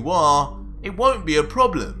who you are, it won't be a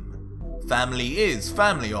problem. Family is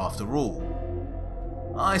family after all.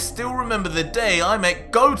 I still remember the day I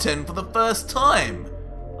met Goten for the first time.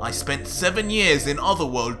 I spent 7 years in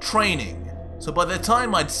Otherworld training, so by the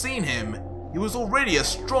time I'd seen him, he was already a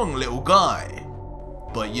strong little guy.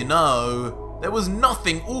 But you know, there was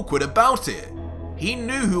nothing awkward about it. He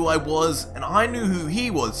knew who I was and I knew who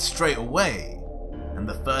he was straight away. And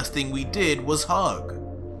the first thing we did was hug.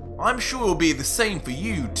 I'm sure it'll be the same for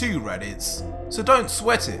you too, Raditz, so don't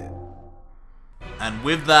sweat it. And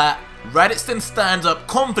with that, Raditz then stands up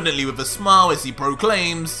confidently with a smile as he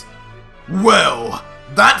proclaims, "Well,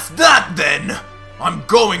 that's that then! I'm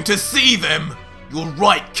going to see them! You're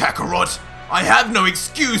right, Kakarot, I have no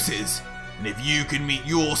excuses! And if you can meet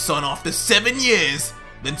your son after 7 years,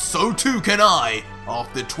 then so too can I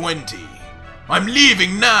after 20. I'm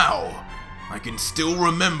leaving now! I can still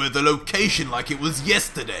remember the location like it was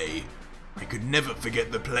yesterday. I could never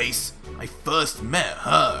forget the place I first met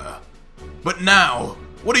her. But now,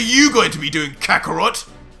 what are you going to be doing, Kakarot?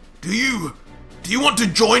 Do you want to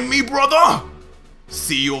join me, brother?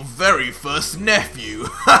 See your very first nephew."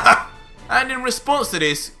 And in response to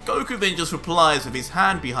this, Goku then just replies with his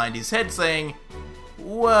hand behind his head saying,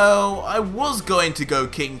 "Well, I was going to go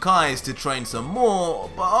King Kai's to train some more,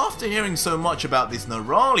 but after hearing so much about this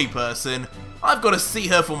Narali person, I've got to see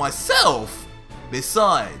her for myself.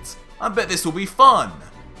 Besides, I bet this will be fun.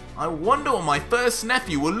 I wonder what my first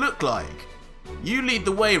nephew will look like. You lead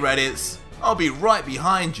the way, Raditz. I'll be right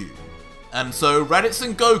behind you." And so Raditz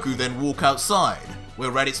and Goku then walk outside,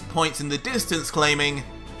 where Raditz points in the distance claiming,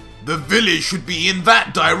 "The village should be in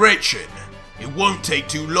that direction. It won't take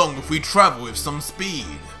too long if we travel with some speed.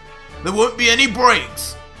 There won't be any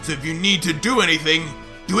breaks, so if you need to do anything,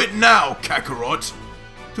 do it now, Kakarot."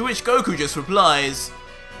 To which Goku just replies,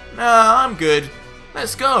 "Nah, I'm good.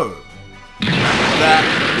 Let's go." And with that,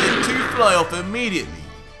 the two fly off immediately,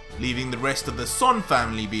 leaving the rest of the Son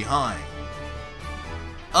family behind.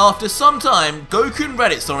 After some time, Goku and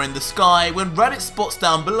Raditz are in the sky when Raditz spots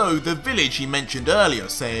down below the village he mentioned earlier,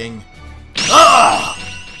 saying, "Ah!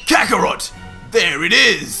 Kakarot! There it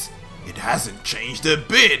is! It hasn't changed a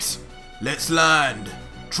bit! Let's land.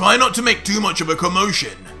 Try not to make too much of a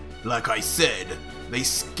commotion. Like I said, they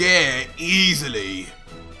scare easily."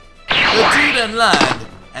 The two then land,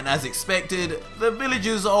 and as expected, the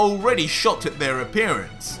villagers are already shocked at their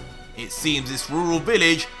appearance. It seems this rural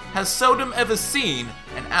village has seldom ever seen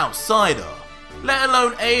an outsider, let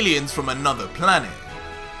alone aliens from another planet.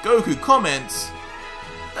 Goku comments,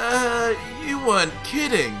 "You weren't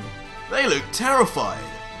kidding. They look terrified."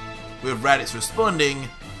 With Raditz responding,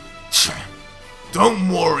 "Don't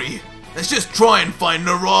worry, let's just try and find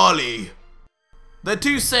Narali." The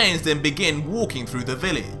two Saiyans then begin walking through the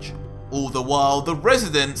village. All the while, the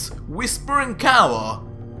residents whisper and cower,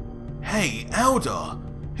 "Hey, Elder,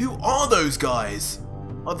 who are those guys?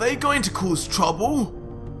 Are they going to cause trouble?"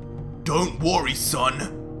 "Don't worry,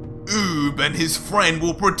 son. Oob and his friend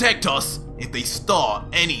will protect us if they start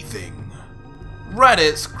anything."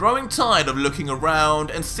 Raditz, growing tired of looking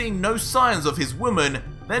around and seeing no signs of his woman,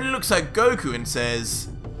 then looks at Goku and says,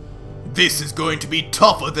 "This is going to be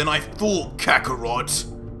tougher than I thought, Kakarot.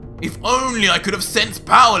 If only I could have sensed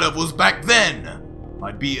power levels back then,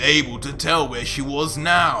 I'd be able to tell where she was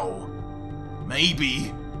now.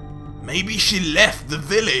 Maybe she left the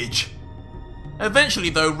village." Eventually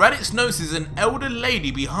though, Raditz notices an elder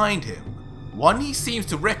lady behind him, one he seems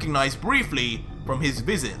to recognize briefly from his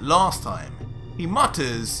visit last time. He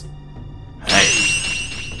mutters,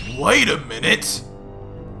 "Hey, wait a minute."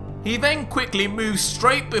 He then quickly moves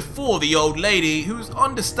straight before the old lady, who's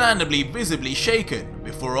understandably visibly shaken,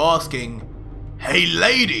 before asking, "Hey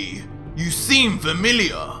lady, you seem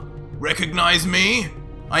familiar. Recognize me?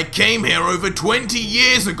 I came here over 20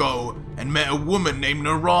 years ago and met a woman named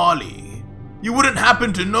Narali. You wouldn't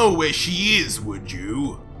happen to know where she is, would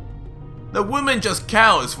you?" The woman just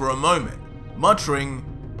cowers for a moment, muttering,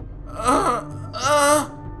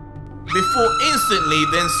 before instantly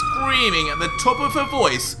then screaming at the top of her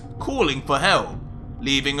voice, calling for help,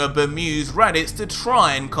 leaving a bemused Raditz to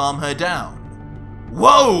try and calm her down.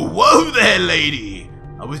 Whoa there, lady!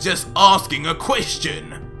 I was just asking a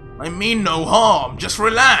question. I mean no harm, just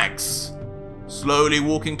relax." Slowly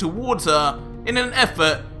walking towards her in an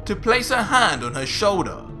effort to place a hand on her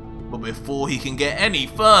shoulder, but before he can get any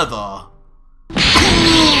further,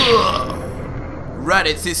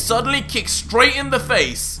 Raditz is suddenly kicked straight in the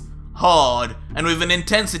face, hard and with an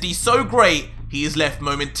intensity so great he is left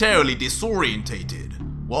momentarily disorientated,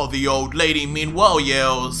 while the old lady meanwhile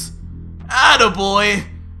yells, "Attaboy!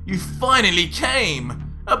 You finally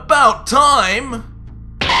came! About time!"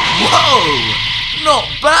 Whoa! Not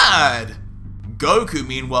bad! Goku,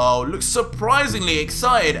 meanwhile, looks surprisingly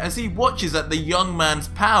excited as he watches at the young man's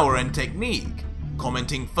power and technique,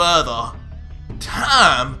 commenting further,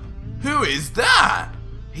 "Damn! Who is that?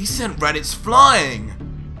 He sent Raditz flying.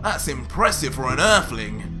 That's impressive for an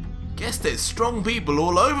Earthling. Guess there's strong people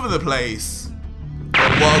all over the place."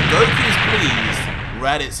 But while Goku is pleased,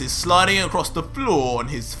 Raditz is sliding across the floor on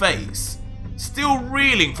his face, still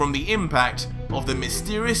reeling from the impact of the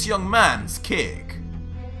mysterious young man's kick.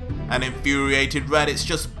 An infuriated Raditz,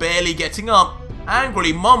 just barely getting up,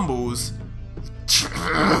 angrily mumbles,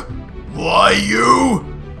 "Why you?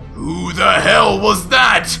 Who the hell was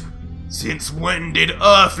that? Since when did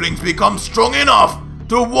Earthlings become strong enough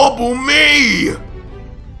to wobble me?"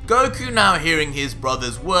 Goku, now hearing his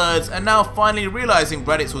brother's words and now finally realizing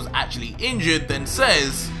Raditz was actually injured, then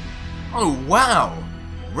says, "Oh wow,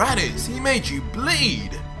 Raditz, he made you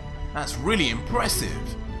bleed. That's really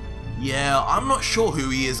impressive. Yeah, I'm not sure who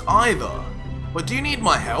he is either, but do you need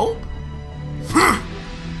my help?"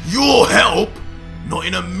 "Your help? Not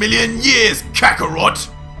in a million years, Kakarot!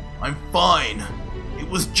 I'm fine. It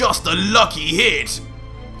was just a lucky hit.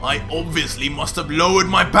 I obviously must have lowered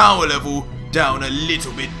my power level down a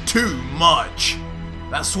little bit too much.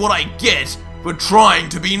 That's what I get for trying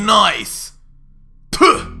to be nice."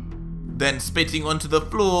 Then spitting onto the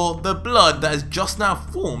floor the blood that has just now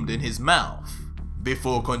formed in his mouth,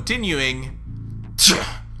 before continuing,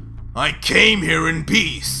 "I came here in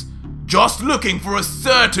peace, just looking for a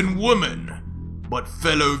certain woman. But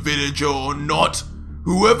fellow villager or not,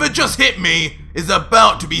 whoever just hit me is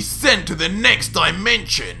about to be sent to the next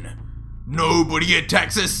dimension. Nobody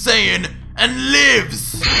attacks a Saiyan and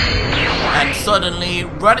lives." And suddenly,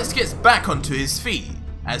 Raditz gets back onto his feet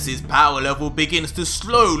as his power level begins to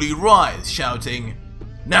slowly rise, shouting,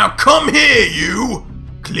 "Now come here, you!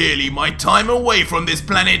 Clearly my time away from this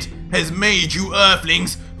planet has made you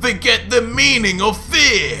Earthlings forget the meaning of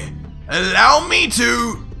fear. Allow me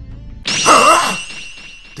to..."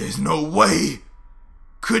 There's no way.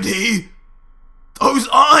 Could he? Those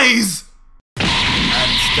eyes!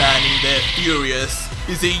 And standing there furious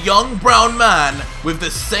is a young brown man with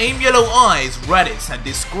the same yellow eyes Raditz had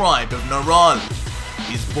described of Narali.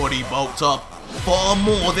 His body bulked up far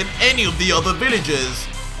more than any of the other villagers,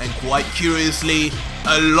 and quite curiously,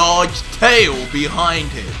 a large tail behind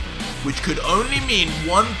him, which could only mean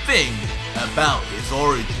one thing about his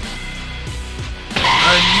origin.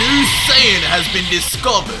 A new Saiyan has been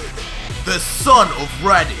discovered, the son of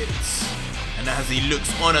Raditz, and as he looks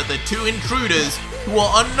on at the two intruders who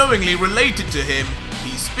are unknowingly related to him,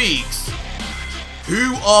 he speaks,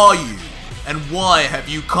 "Who are you, and why have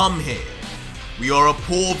you come here? We are a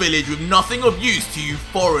poor village with nothing of use to you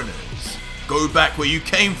foreigners. Go back where you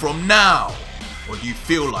came from now, or do you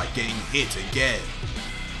feel like getting hit again?"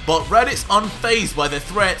 But Raditz, unfazed by the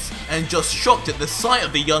threats and just shocked at the sight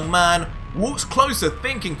of the young man, walks closer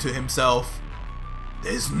thinking to himself,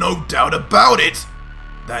 "There's no doubt about it.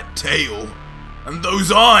 That tail, and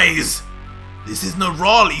those eyes. This is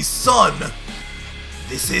Narali's son.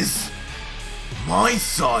 This is my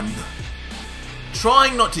son."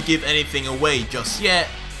 Trying not to give anything away just yet,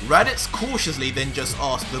 Raditz cautiously then just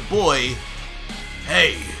asks the boy,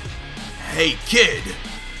 Hey kid,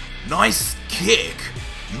 nice kick.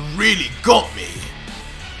 You really got me.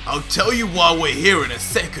 I'll tell you why we're here in a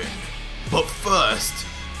second, but first,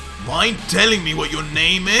 mind telling me what your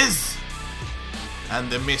name is?" And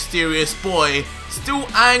the mysterious boy, still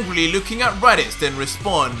angrily looking at Raditz, then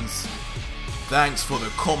responds, "Thanks for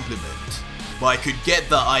the compliment, but I could get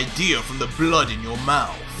that idea from the blood in your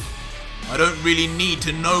mouth. I don't really need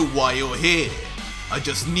to know why you're here. I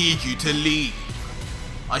just need you to leave.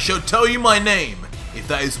 I shall tell you my name if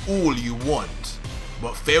that is all you want,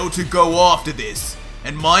 but fail to go after this,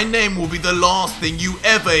 and my name will be the last thing you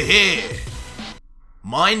ever hear.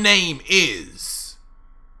 My name is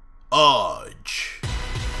Arj."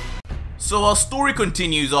 So our story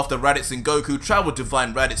continues after Raditz and Goku traveled to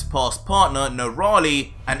find Raditz's past partner,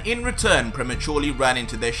 Narali, and in return prematurely ran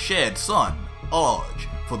into their shared son, Arj,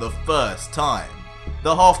 for the first time.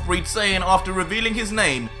 The half-breed Saiyan, after revealing his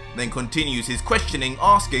name, then continues his questioning,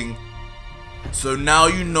 asking, "So now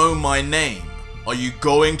you know my name. Are you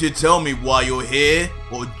going to tell me why you're here,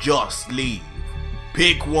 or just leave?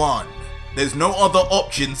 Pick one. There's no other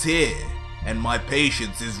options here, and my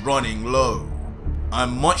patience is running low.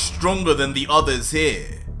 I'm much stronger than the others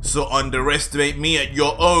here, so underestimate me at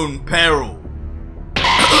your own peril."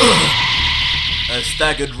 A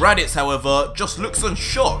staggered Raditz, however, just looks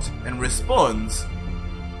unshocked and responds,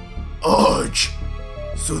 "Arj,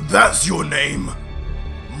 so that's your name?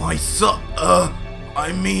 My son,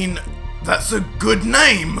 I mean, that's a good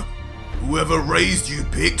name. Whoever raised you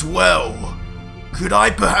picked well. Could I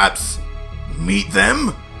perhaps meet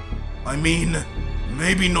them? I mean,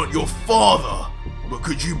 maybe not your father, but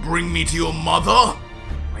could you bring me to your mother?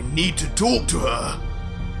 I need to talk to her.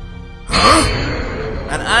 Huh?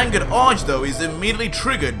 An angered Arj though is immediately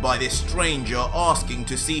triggered by this stranger asking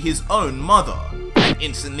to see his own mother, and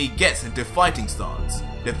instantly gets into fighting stance,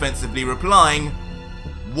 defensively replying,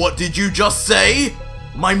 "What did you just say?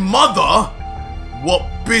 My mother?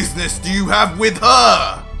 What business do you have with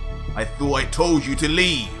her? I thought I told you to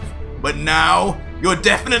leave, but now you're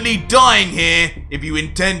definitely dying here if you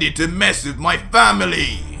intended to mess with my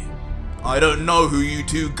family. I don't know who you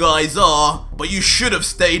two guys are, but you should have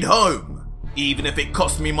stayed home. Even if it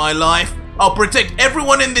cost me my life, I'll protect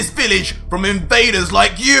everyone in this village from invaders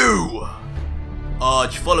like you."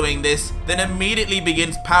 Arj, following this, then immediately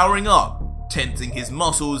begins powering up, tensing his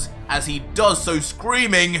muscles as he does so,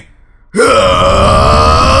 screaming,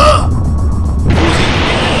 "Ah!"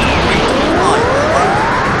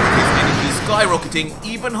 His energy skyrocketing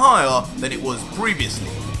even higher than it was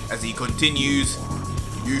previously, as he continues,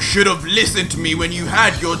 "You should have listened to me when you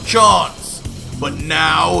had your chance, but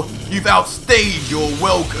now you've outstayed your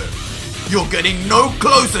welcome. You're getting no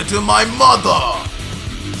closer to my mother."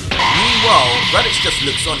 Meanwhile, Raditz just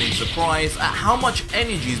looks on in surprise at how much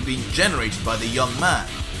energy is being generated by the young man,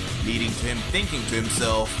 leading to him thinking to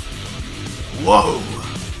himself, "Whoa,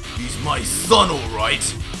 he's my son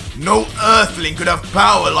alright. No earthling could have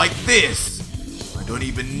power like this. I don't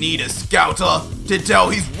even need a scouter to tell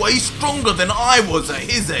he's way stronger than I was at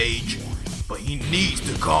his age. But he needs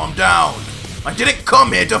to calm down. I didn't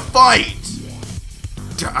come here to fight.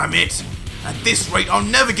 Damn it, at this rate I'll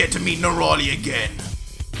never get to meet Nerali again.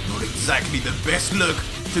 Not exactly the best look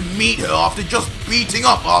to meet her after just beating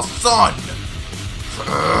up our son.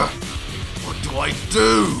 What do I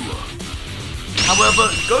do?" However,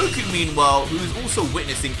 Goku meanwhile, who is also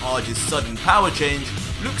witnessing Arj's sudden power change,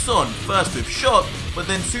 looks on first with shock, but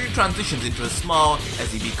then soon transitions into a smile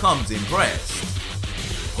as he becomes impressed.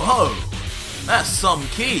 Whoa, that's some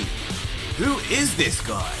key. Who is this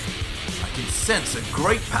guy? I can sense a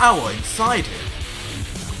great power inside him.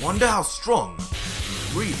 I wonder how strong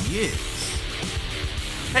he really is.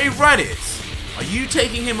 Hey Raditz, are you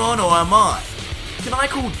taking him on or am I? Can I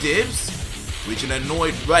call dibs? Which an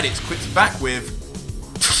annoyed Raditz quits back with,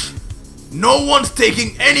 "No one's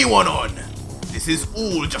taking anyone on. This is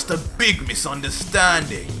all just a big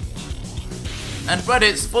misunderstanding." And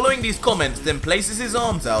Raditz, following these comments, then places his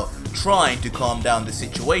arms out, trying to calm down the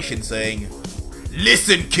situation, saying,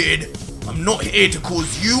 "Listen kid, I'm not here to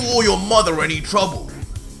cause you or your mother any trouble.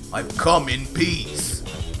 I've come in peace.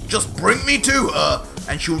 Just bring me to her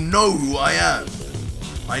and she'll know who I am.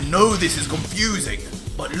 I know this is confusing,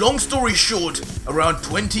 but long story short, around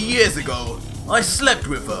 20 years ago, I slept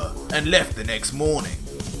with her and left the next morning."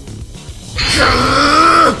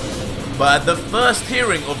 But at the first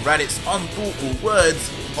hearing of Raditz's unthoughtful words,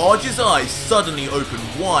 Arj's eyes suddenly open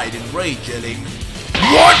wide in rage, yelling,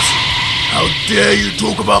 "What? How dare you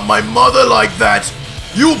talk about my mother like that?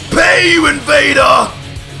 You'll pay, you invader!"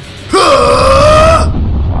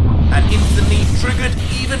 And instantly triggered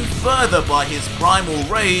even further by his primal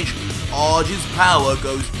rage, Arj's power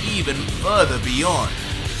goes even further beyond.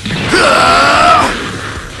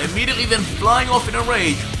 Immediately then flying off in a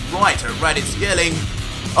rage, right at Raditz, yelling,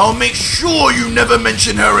 "I'll make sure you never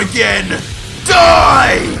mention her again!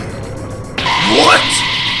 Die!" What?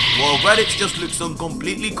 While Raditz just looks on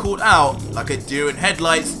completely caught out, like a deer in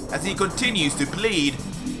headlights, as he continues to plead,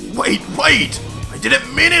 Wait! I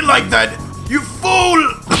didn't mean it like that! You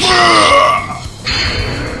fool!"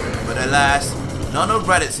 But alas, none of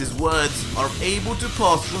Raditz's words are able to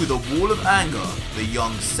pass through the wall of anger the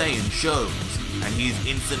young Saiyan shows, and he is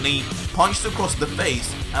instantly punched across the face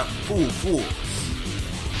at full force.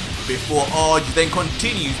 Before Arj then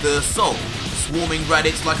continues the assault, swarming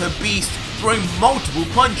Raditz like a beast, throwing multiple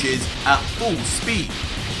punches at full speed.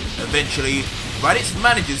 Eventually, Raditz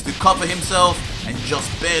manages to cover himself and just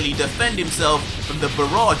barely defend himself from the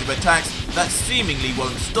barrage of attacks that seemingly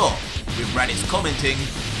won't stop, with Raditz commenting,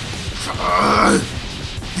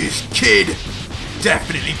 "This kid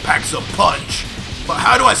definitely packs a punch, but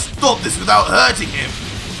how do I stop this without hurting him?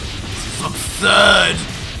 This is absurd."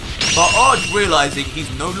 But Arj, realizing he's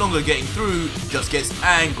no longer getting through, just gets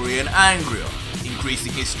angry and angrier,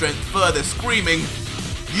 increasing his strength further, screaming,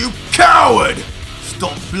 "You coward!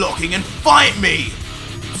 Stop blocking and fight me!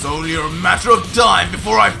 It's only a matter of time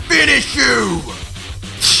before I finish you!"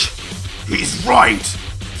 He's right!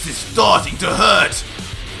 This is starting to hurt!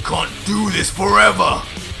 Can't do this forever!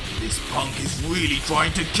 This punk is really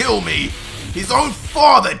trying to kill me! His own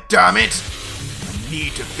father, damn it!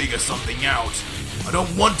 need to figure something out. I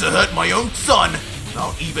don't want to hurt my own son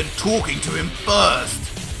without even talking to him first.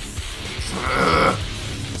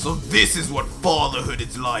 So this is what fatherhood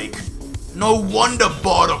is like. No wonder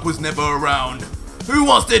Bardock was never around. Who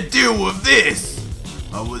wants to deal with this?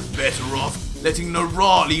 I was better off letting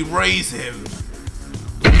Narali raise him.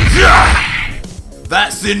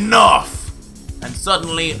 That's enough! And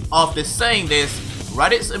suddenly, after saying this,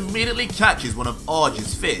 Raditz immediately catches one of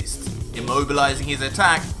Arj's fists, immobilizing his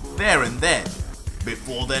attack there and then,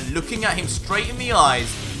 before then looking at him straight in the eyes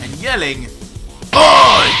and yelling,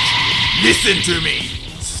 "Arj! Listen to me!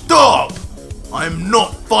 Stop! I'm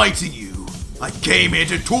not fighting you. I came here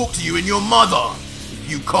to talk to you and your mother. If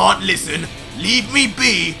you can't listen, leave me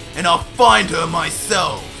be and I'll find her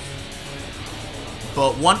myself."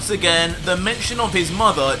 But once again, the mention of his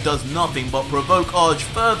mother does nothing but provoke Arj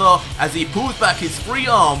further as he pulls back his free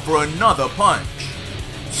arm for another punch.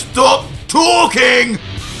 Stop talking!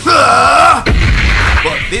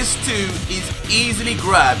 But this too is easily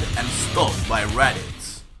grabbed and stopped by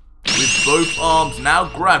Raditz. With both arms now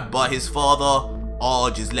grabbed by his father,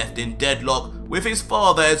 Arj is left in deadlock with his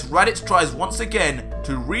father as Raditz tries once again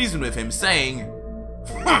to reason with him, saying,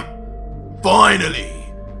 "Finally!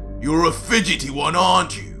 You're a fidgety one,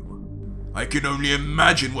 aren't you? I can only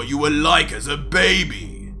imagine what you were like as a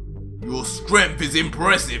baby. Your strength is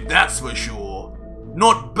impressive, that's for sure.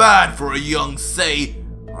 Not bad for a young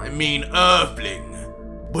Earthling.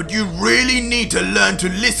 But you really need to learn to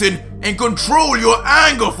listen and control your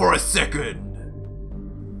anger for a second.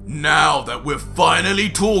 Now that we're finally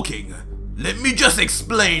talking, let me just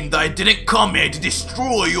explain that I didn't come here to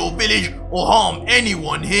destroy your village or harm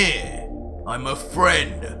anyone here. I'm a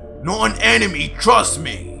friend, not an enemy, trust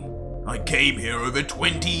me. I came here over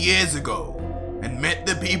 20 years ago and met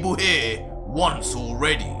the people here once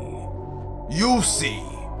already. You'll see,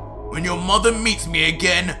 when your mother meets me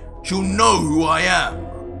again, she'll know who I am.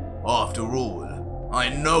 After all, I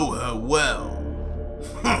know her well.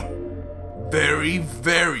 Very,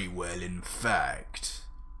 very well, in fact."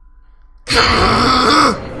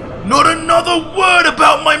 Not another word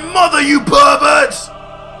about my mother, you pervert!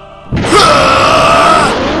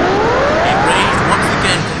 Enraged once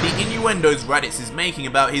again from the innuendos Raditz is making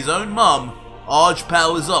about his own mum, Arj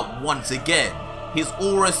powers up once again, his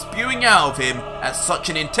aura spewing out of him at such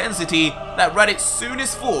an intensity that Raditz soon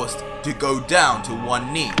is forced to go down to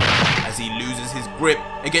one knee, as he loses his grip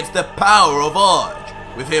against the power of Arj,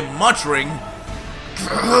 with him muttering,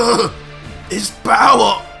 "His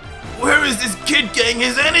power! Where is this kid getting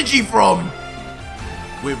his energy from?"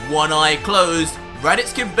 With one eye closed,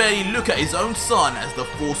 Raditz can barely look at his own son as the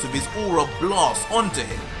force of his aura blasts onto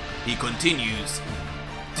him. He continues,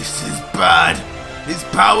 "This is bad. His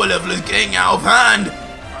power level is getting out of hand.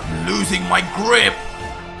 I'm losing my grip."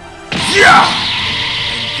 Yeah!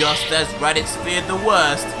 And just as Raditz feared the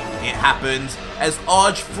worst, it happens as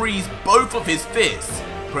Arj frees both of his fists,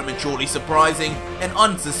 prematurely surprising and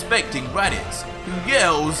unsuspecting Raditz, who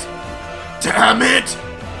yells, "Damn it!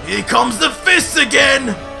 Here comes the fists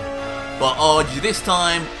again!" But Arj this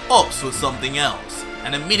time opts for something else,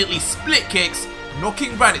 and immediately split kicks,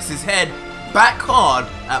 knocking Raditz's head back hard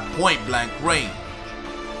at point blank range.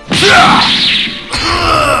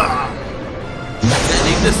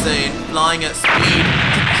 Sending the Saiyan flying at speed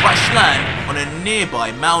to crash land on a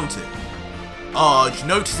nearby mountain. Arj,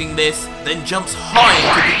 noticing this, then jumps high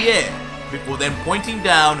into the air, before then pointing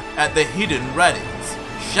down at the hidden Raditz,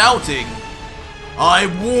 shouting, "I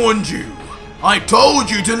warned you! I told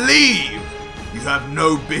you to leave! You have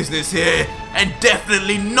no business here, and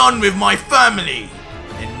definitely none with my family!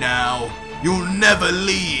 And now, you'll never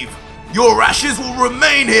leave! Your ashes will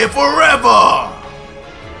remain here forever!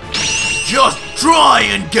 Just try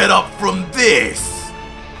and get up from this!"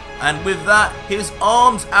 And with that, his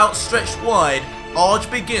arms outstretched wide, Arj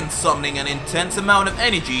begins summoning an intense amount of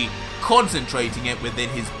energy, concentrating it within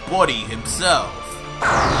his body himself.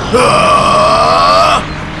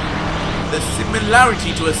 The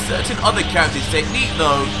similarity to a certain other character's technique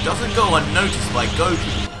though doesn't go unnoticed by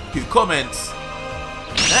Goku, who comments,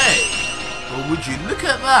 "Hey, well would you look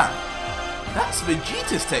at that? That's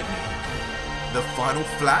Vegeta's technique. The final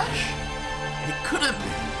flash? It couldn't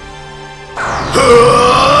be."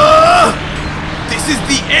 This is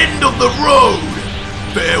the end of the road!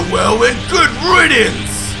 Farewell and good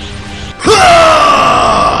riddance!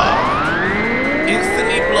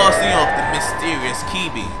 Instantly blasting off the mysterious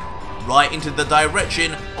Kibi, right into the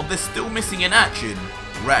direction of the still missing in action,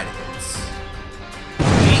 Raditz.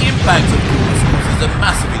 The impact of course causes a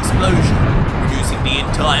massive explosion, reducing the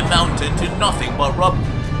entire mountain to nothing but rubble.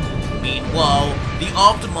 Meanwhile, the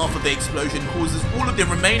aftermath of the explosion causes all of the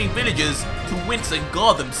remaining villagers to wince and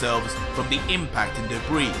guard themselves from the impact and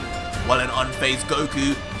debris, while an unfazed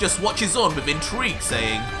Goku just watches on with intrigue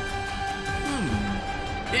saying,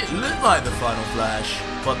 it looked like the final flash,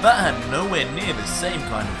 but that had nowhere near the same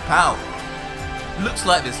kind of power. Looks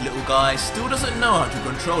like this little guy still doesn't know how to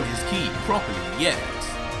control his ki properly yet.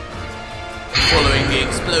 Following the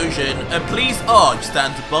explosion, a pleased Arj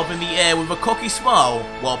stands above in the air with a cocky smile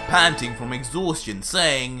while panting from exhaustion,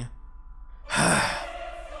 saying,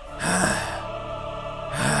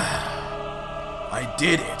 I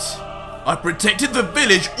did it. I protected the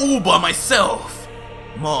village all by myself.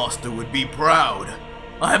 Master would be proud.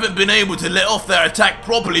 I haven't been able to let off their attack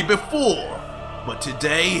properly before, but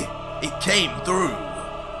today it came through.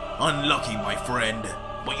 Unlucky, my friend,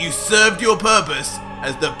 but you served your purpose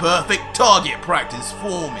as the perfect target practice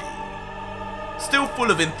for me. Still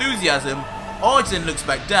full of enthusiasm, Arj then looks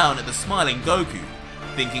back down at the smiling Goku,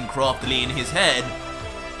 thinking craftily in his head,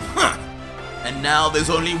 and now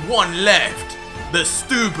there's only one left, the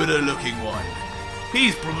stupider looking one.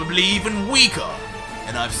 He's probably even weaker,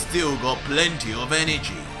 and I've still got plenty of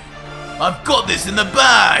energy. I've got this in the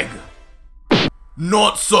bag!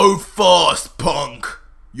 Not so fast, punk!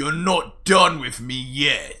 You're not done with me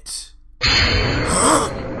yet.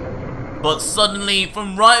 But suddenly,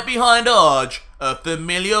 from right behind Arj, a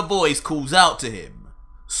familiar voice calls out to him.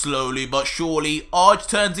 Slowly but surely, Arj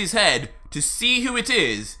turns his head to see who it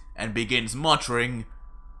is and begins muttering,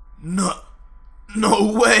 No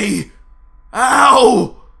way!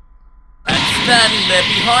 Ow! And standing there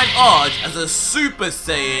behind Arj as a Super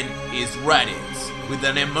Saiyan is Raditz. With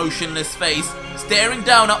an emotionless face, staring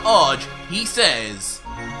down at Arj, he says,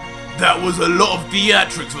 That was a lot of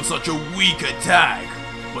theatrics for such a weak attack,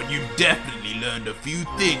 but you've definitely learned a few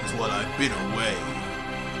things while I've been away.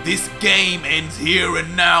 This game ends here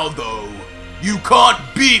and now though. You can't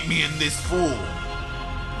beat me in this form.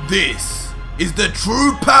 This is the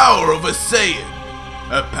true power of a Saiyan.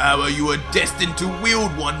 A power you are destined to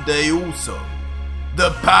wield one day also.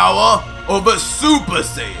 The power of a Super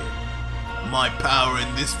Saiyan. My power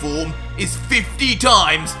in this form is 50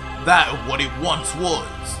 times that of what it once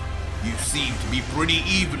was. You seemed to be pretty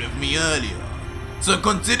even with me earlier. So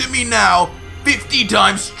consider me now 50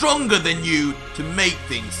 times stronger than you to make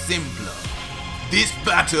things simpler. This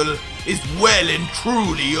battle is well and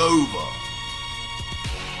truly over.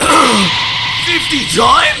 50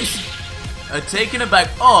 times? A taken aback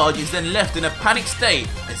Arj is then left in a panicked state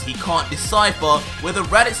as he can't decipher whether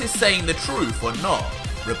Raditz is saying the truth or not,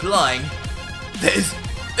 replying, There's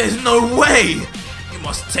no way! You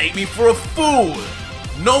must take me for a fool!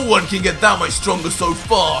 No one can get that much stronger so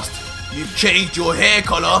fast! You've changed your hair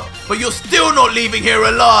color, but you're still not leaving here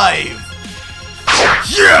alive!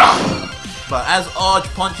 Yeah! But as Arj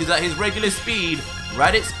punches at his regular speed,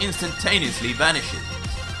 Raditz instantaneously vanishes.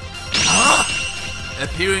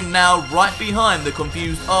 Appearing now right behind the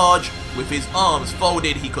confused Arj, with his arms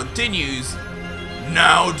folded, he continues,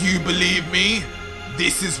 Now do you believe me?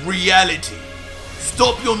 This is reality.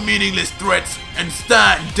 Stop your meaningless threats and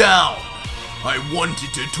stand down. I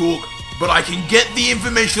wanted to talk, but I can get the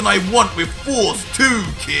information I want with force too,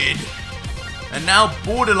 kid. And now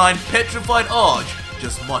borderline petrified Arj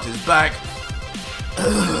just mutters back,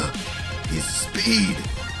 His speed.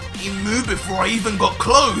 He moved before I even got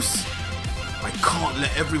close. I can't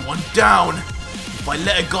let everyone down. If I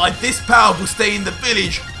let a guy this powerful stay in the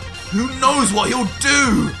village, who knows what he'll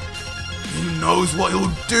do? Who knows what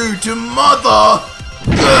he'll do to Mother?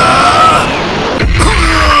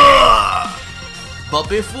 But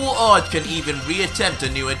before Arj can even re-attempt a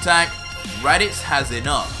new attack, Raditz has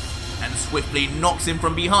enough and swiftly knocks him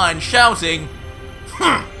from behind, shouting,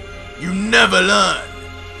 You never learn.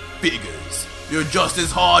 Figures, you're just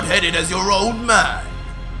as hard-headed as your old man.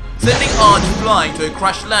 Sending Arj flying to a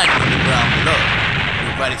crash landing on the ground below.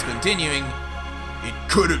 With Raditz continuing, It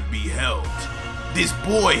couldn't be helped. This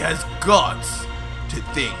boy has guts. To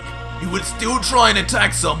think he would still try and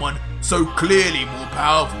attack someone so clearly more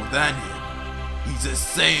powerful than him. He's a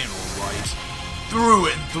Saiyan alright, through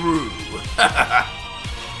and through.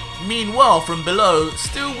 Meanwhile, from below,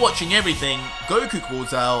 still watching everything, Goku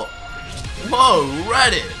calls out, Whoa,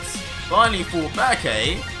 Raditz! Finally fought back,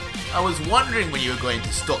 eh? I was wondering when you were going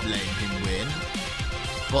to stop letting him win.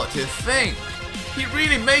 But to think, he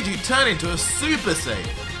really made you turn into a Super Saiyan.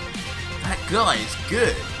 That guy is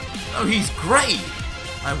good. Oh, he's great.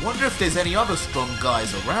 I wonder if there's any other strong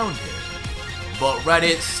guys around here. But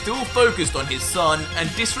Raditz, still focused on his son and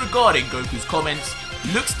disregarding Goku's comments,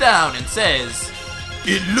 looks down and says,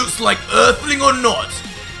 It looks like Earthling or not,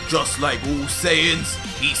 Just like all Saiyans,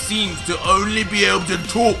 he seems to only be able to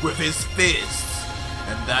talk with his fists.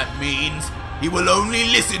 And that means he will only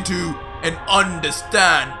listen to and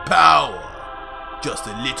understand power. Just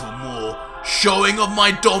a little more showing of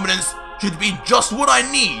my dominance should be just what I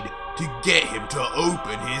need to get him to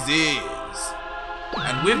open his ears.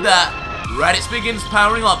 And with that, Raditz begins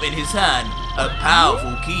powering up in his hand a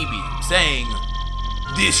powerful key beam, saying,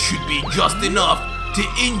 "This should be just enough to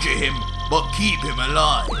injure him but keep him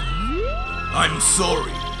alive. I'm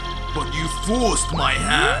sorry, but you forced my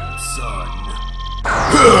hand, son."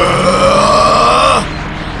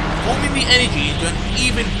 Forming the energy into an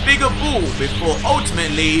even bigger ball before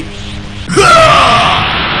ultimately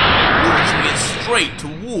launching it straight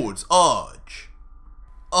towards Arj.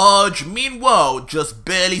 Arj, meanwhile, just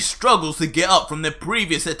barely struggles to get up from the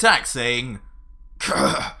previous attack, saying,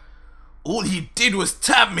 "All he did was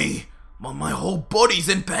tap me, but my whole body's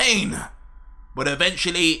in pain." But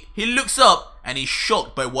eventually, he looks up and is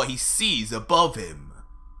shocked by what he sees above him.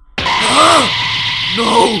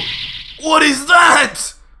 No! What is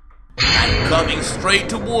that? And coming straight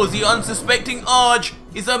towards the unsuspecting Arj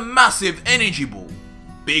is a massive energy ball,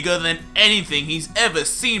 bigger than anything he's ever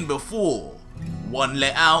seen before, one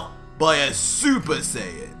let out by a Super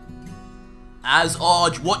Saiyan. As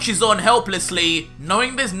Arj watches on helplessly,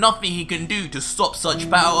 knowing there's nothing he can do to stop such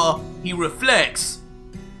power, he reflects,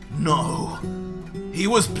 "No, he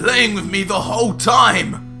was playing with me the whole time.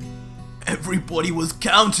 Everybody was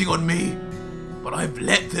counting on me, but I've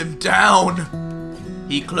let them down."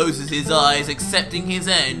 He closes his eyes, accepting his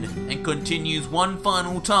end, and continues one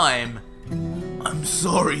final time, "I'm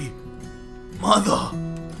sorry, Mother.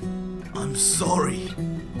 I'm sorry,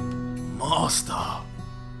 Master."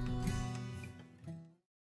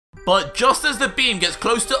 But just as the beam gets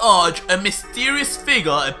close to Arj, a mysterious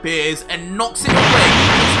figure appears and knocks it away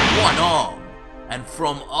with just one arm. And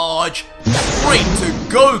from Arj, straight to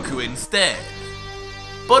Goku instead.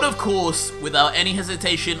 But of course, without any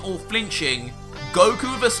hesitation or flinching,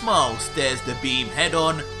 Goku with a smile stares the beam head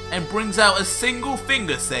on and brings out a single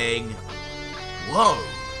finger saying, "Whoa,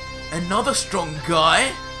 another strong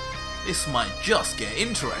guy? This might just get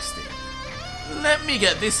interesting. Let me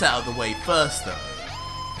get this out of the way first though."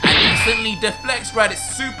 And instantly deflects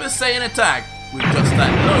Raditz's Super Saiyan attack with just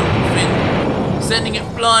that low finger, sending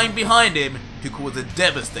it flying behind him to cause a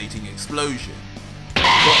devastating explosion.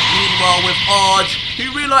 But meanwhile with Arj,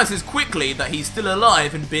 who realizes quickly that he's still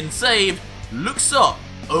alive and been saved, looks up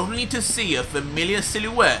only to see a familiar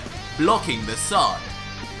silhouette blocking the sun,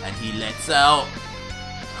 and he lets out,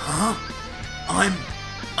 "Huh?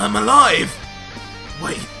 I'm alive!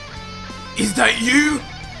 Wait, is that you?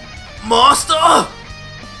 Master?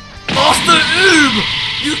 Master Oob!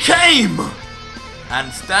 You came!"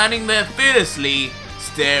 And standing there fearlessly,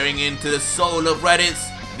 staring into the soul of Raditz,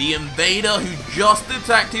 the invader who just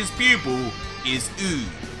attacked his pupil is Oob,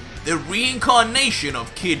 the reincarnation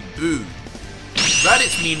of Kid Buu.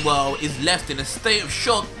 Raditz meanwhile is left in a state of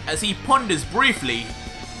shock as he ponders briefly,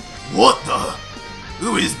 "What the?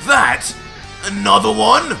 Who is that? Another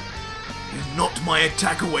one? He knocked my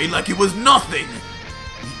attack away like it was nothing.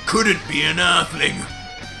 He couldn't be an Earthling.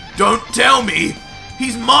 Don't tell me!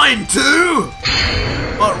 He's mine too!"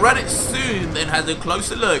 But Raditz soon then has a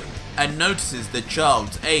closer look and notices the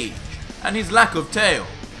child's age and his lack of tail,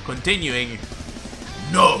 continuing,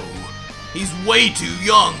 "No, he's way too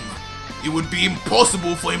young. It would be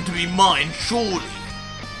impossible for him to be mine, surely.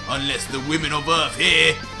 Unless the women of Earth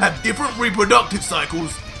here have different reproductive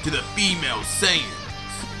cycles to the female Saiyans.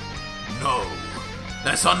 No,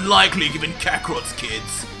 that's unlikely given Kakarot's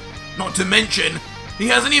kids. Not to mention, he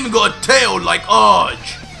hasn't even got a tail like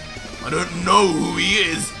Arj. I don't know who he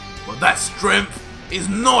is, but that strength is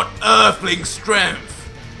not Earthling strength.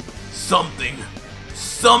 Something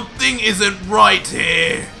isn't right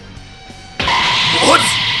here." "What?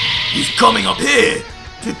 He's coming up here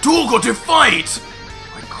to talk or to fight?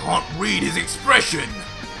 I can't read his expression."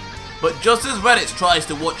 But just as Raditz tries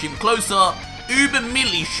to watch him closer, Oob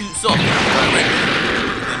immediately shoots off in a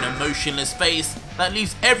direction with an emotionless face that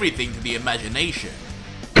leaves everything to the imagination.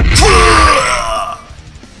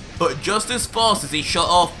 But just as fast as he shot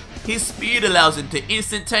off, his speed allows him to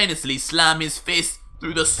instantaneously slam his fist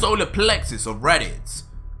through the solar plexus of Raditz,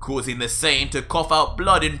 causing the Saiyan to cough out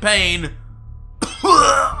blood in pain.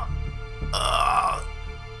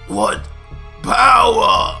 What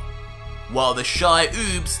power? While the shy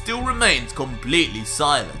Oob still remains completely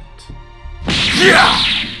silent.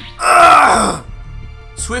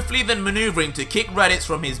 Swiftly then maneuvering to kick Raditz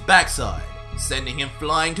from his backside, sending him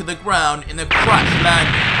flying to the ground in a crash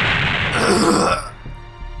landing.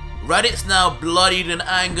 Raditz, now bloodied and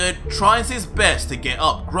angered, tries his best to get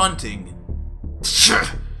up, grunting.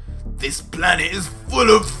 This planet is full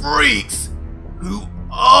of freaks! Who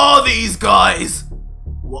are these guys?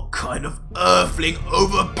 What kind of earthling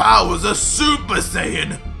overpowers a Super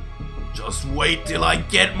Saiyan? Just wait till I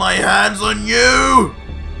get my hands on you!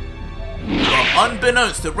 But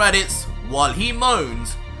unbeknownst to Raditz, while he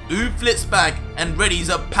moans, Oob flips back and readies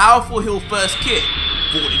a powerful heel first kick,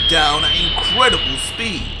 falling down at incredible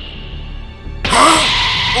speed.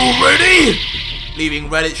 Huh? Already? Leaving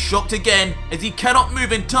Raditz shocked again as he cannot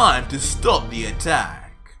move in time to stop the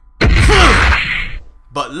attack.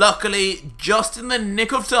 But luckily, just in the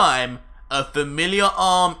nick of time, a familiar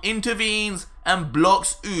arm intervenes and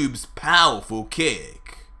blocks Oob's powerful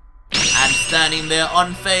kick. And standing there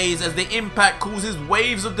unfazed as the impact causes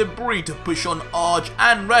waves of debris to push on Arj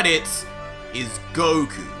and Raditz is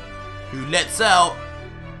Goku, who lets out,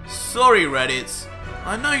 "Sorry Raditz,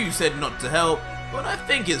 I know you said not to help, but I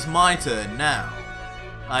think it's my turn now.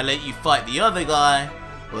 I let you fight the other guy,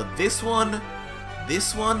 but this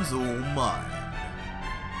one's all mine."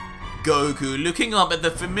 Goku, looking up at the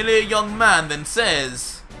familiar young man, then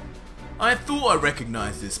says, "I thought I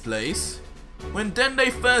recognized this place. When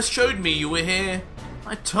Dende first showed me you were here,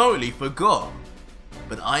 I totally forgot.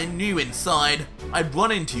 But I knew inside I'd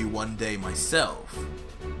run into you one day myself.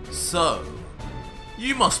 So,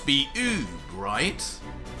 you must be Oob, right?"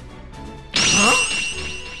 Huh?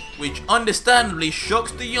 Which understandably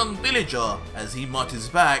shocks the young villager as he mutters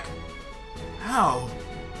back, How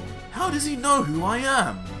does he know who I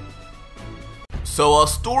am?" So our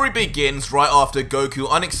story begins right after Goku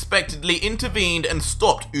unexpectedly intervened and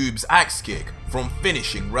stopped Oob's axe kick from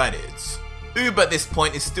finishing Raditz. Oob at this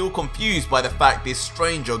point is still confused by the fact this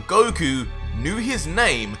stranger Goku knew his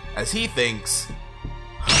name as he thinks,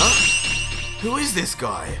 "Huh? Who is this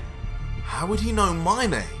guy? How would he know my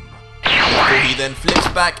name?" Before he then flips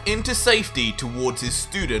back into safety towards his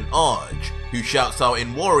student Arj, who shouts out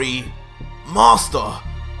in worry, "Master,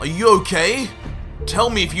 are you okay? Tell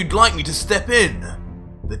me if you'd like me to step in.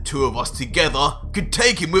 The two of us together could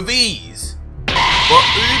take him with ease." But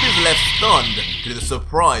Oob is left stunned to the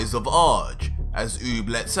surprise of Arj, as Oob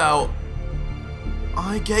lets out,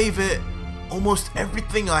 "I gave it almost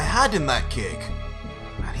everything I had in that kick,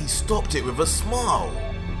 and he stopped it with a smile.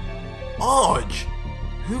 Arj,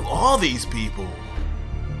 who are these people?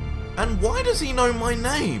 And why does he know my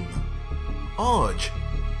name? Arj,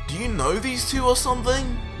 do you know these two or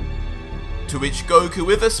something?" To which Goku,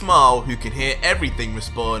 with a smile, who can hear everything,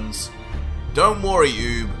 responds, "Don't worry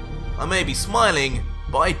Oob, I may be smiling,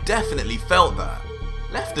 but I definitely felt that.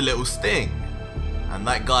 Left a little sting. And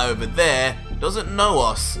that guy over there doesn't know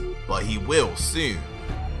us, but he will soon.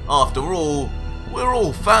 After all, we're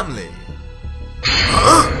all family."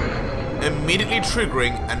 Immediately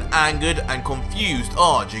triggering an angered and confused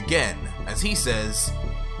Arj again, as he says,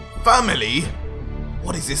 "Family?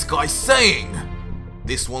 What is this guy saying?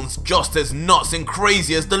 This one's just as nuts and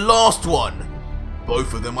crazy as the last one.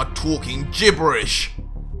 Both of them are talking gibberish.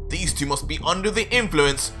 These two must be under the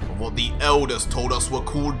influence of what the elders told us were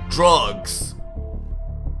called drugs.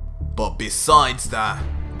 But besides that,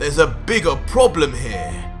 there's a bigger problem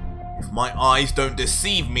here. If my eyes don't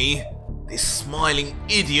deceive me, this smiling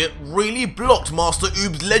idiot really blocked Master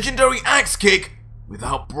Oob's legendary axe kick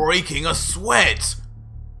without breaking a sweat.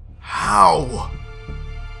 How?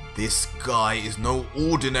 This guy is no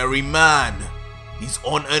ordinary man. He's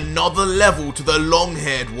on another level to the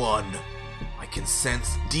long-haired one. I can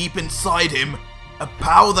sense deep inside him a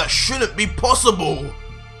power that shouldn't be possible.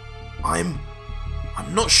 I'm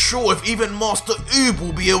not sure if even Master Oob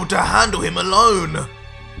will be able to handle him alone."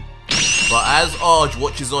 But as Arj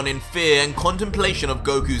watches on in fear and contemplation of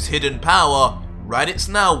Goku's hidden power, Raditz,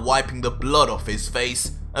 now wiping the blood off his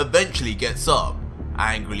face, eventually gets up,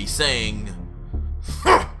 angrily saying,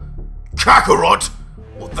 "Kakarot,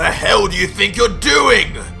 what the hell do you think you're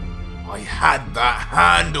doing? I had that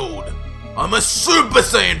handled. I'm a Super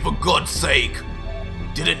Saiyan, for God's sake.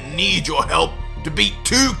 Didn't need your help to beat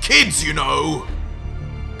two kids, you know."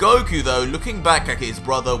 Goku, though, looking back at his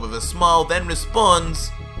brother with a smile, then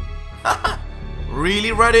responds, "Haha,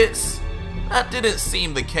 really Raditz? That didn't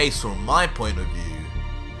seem the case from my point of view.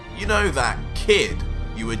 You know, that kid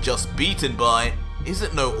you were just beaten by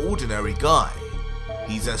isn't no ordinary guy.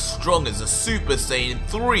 He's as strong as a Super Saiyan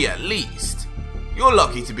 3 at least. You're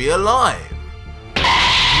lucky to be alive."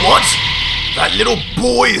 "What? That little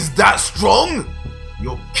boy is that strong?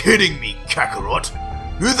 You're kidding me, Kakarot.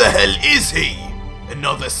 Who the hell is he?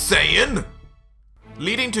 Another Saiyan?"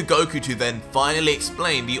 Leading to Goku to then finally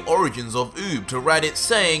explain the origins of Oob to Raditz,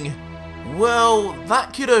 saying, Well,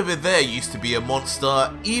 that kid over there used to be a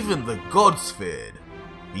monster even the gods feared.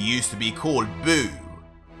 He used to be called Boo,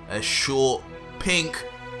 a short, pink,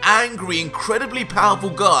 angry, incredibly powerful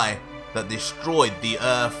guy that destroyed the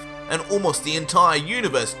Earth and almost the entire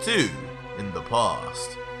universe too in the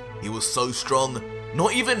past. He was so strong,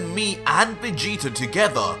 not even me and Vegeta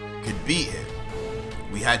together could beat him.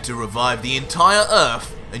 We had to revive the entire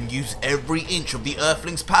Earth and use every inch of the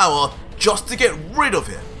Earthling's power just to get rid of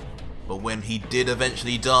him. But when he did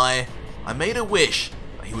eventually die, I made a wish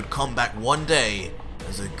that he would come back one day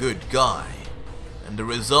as a good guy. And the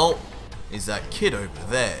result is that kid over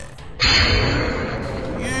there.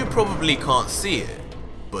 You probably can't see it,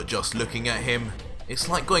 but just looking at him, it's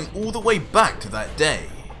like going all the way back to that day.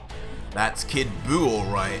 That's Kid Boo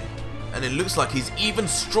alright, and it looks like he's even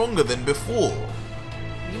stronger than before.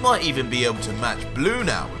 He might even be able to match Blue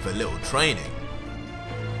now with a little training.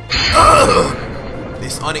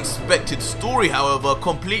 This unexpected story, however,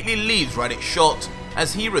 completely leaves Raditz shocked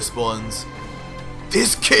as he responds,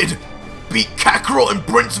 "This kid beat Kakarot and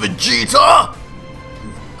Prince Vegeta?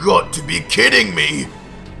 You've got to be kidding me!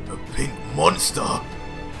 A pink monster?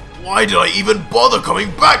 Why did I even bother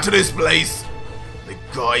coming back to this place? The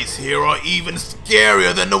guys here are even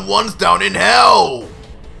scarier than the ones down in hell!"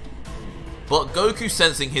 But Goku,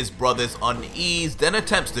 sensing his brother's unease, then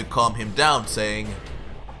attempts to calm him down, saying,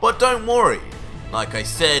 "But don't worry, like I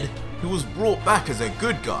said, he was brought back as a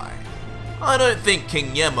good guy. I don't think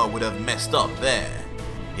King Yemma would have messed up there.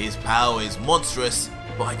 His power is monstrous,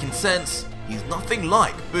 but I can sense he's nothing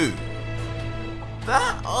like Boo.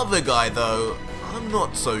 That other guy though, I'm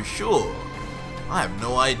not so sure. I have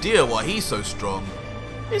no idea why he's so strong.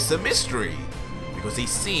 It's a mystery, because he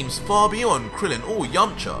seems far beyond Krillin or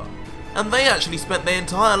Yamcha, and they actually spent their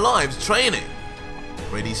entire lives training.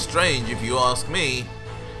 Pretty strange if you ask me,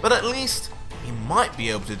 but at least he might be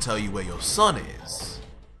able to tell you where your son is."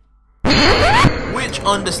 Which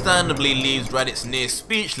understandably leaves Raditz near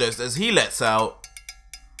speechless as he lets out,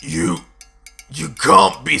 You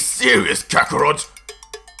can't be serious, Kakarot!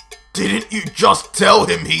 Didn't you just tell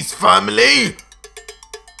him he's family?"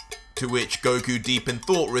 To which Goku, deep in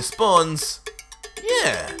thought, responds,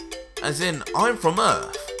 "Yeah, as in I'm from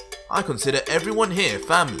Earth. I consider everyone here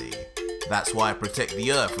family. That's why I protect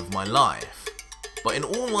the Earth with my life. But in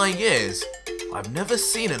all my years, I've never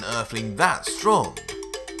seen an Earthling that strong.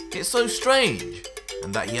 It's so strange,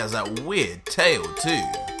 and that he has that weird tail too.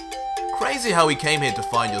 Crazy how he came here to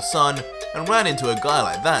find your son and ran into a guy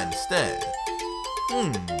like that instead.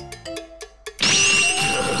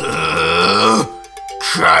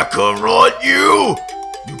 Kakarot, you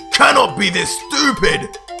cannot be this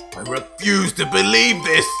stupid! I refuse to believe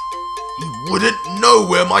this! He wouldn't know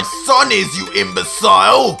where my son is, you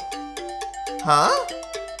imbecile! Huh?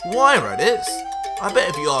 Why, Raditz? I bet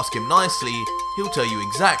if you ask him nicely, he'll tell you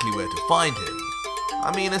exactly where to find him.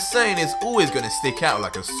 I mean, a Saiyan is always going to stick out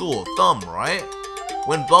like a sore thumb, right?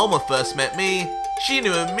 When Bulma first met me, she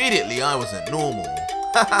knew immediately I wasn't normal.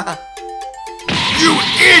 You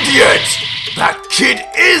idiot! That kid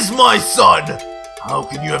is my son! How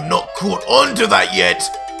can you have not caught on to that yet?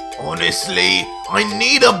 Honestly, I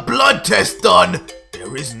need a blood test done.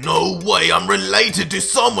 There is no way I'm related to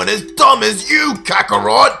someone as dumb as you,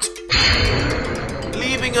 Kakarot!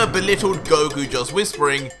 Leaving a belittled Goku just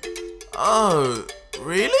whispering, "Oh,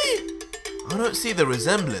 really? I don't see the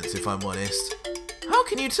resemblance, if I'm honest. How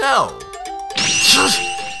can you tell?"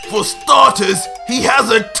 For starters, he has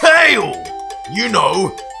a tail! You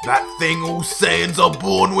know, that thing all Saiyans are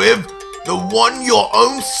born with? The one your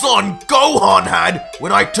own son Gohan had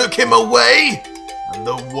when I took him away? And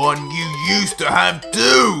the one you used to have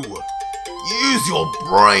too? Use your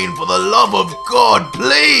brain for the love of God,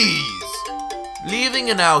 please! Leaving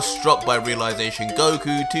a now struck by realization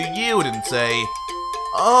Goku to yield and say,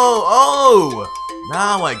 Oh,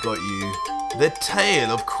 now I got you. The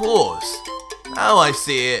tail, of course. Now I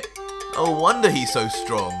see it. No wonder he's so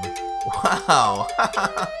strong. Wow.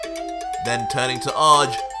 Then turning to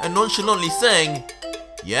Arj and nonchalantly saying,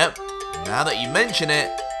 "Yep, now that you mention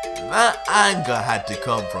it, that anger had to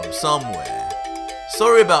come from somewhere.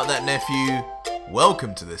 Sorry about that, nephew.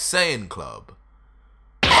 Welcome to the Saiyan Club."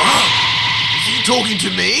 Is he talking to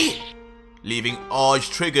me? Leaving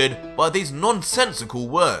Arj triggered by these nonsensical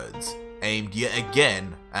words, aimed yet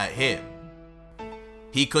again at him.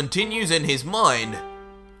 He continues in his mind,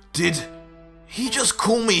 "Did he just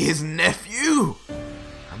call me his nephew?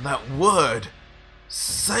 And that word,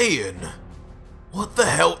 Saiyan, what the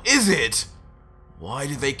hell is it? Why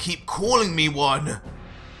do they keep calling me one?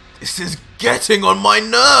 This is getting on my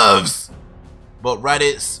nerves!" But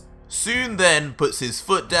Raditz soon then puts his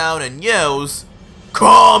foot down and yells,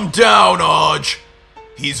 Calm down, Arj.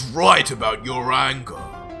 He's right about your anger.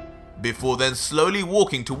 Before then slowly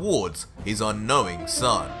walking towards his unknowing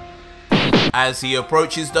son. As he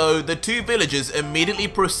approaches though, the two villagers immediately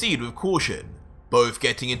proceed with caution, both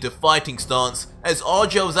getting into fighting stance as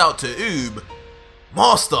Arj yells out to Oob,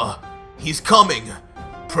 Master, he's coming.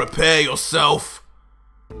 Prepare yourself.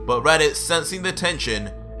 But Raditz, sensing the tension,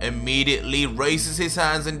 immediately raises his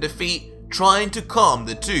hands in defeat, trying to calm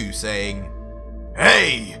the two, saying,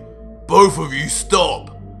 Hey, both of you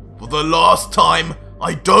stop. For the last time,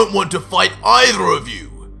 I don't want to fight either of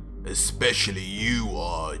you, especially you,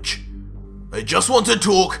 Arj. I just want to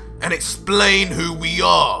talk and explain who we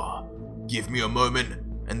are. Give me a moment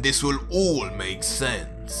and this will all make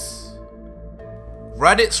sense.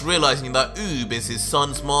 Raditz, realizing that Oob is his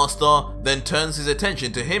son's master, then turns his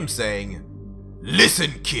attention to him, saying,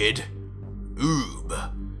 Listen, kid.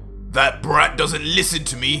 Oob, that brat doesn't listen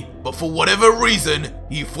to me, but for whatever reason,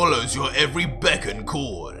 he follows your every beck and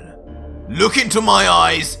call. Look into my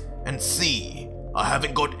eyes and see, I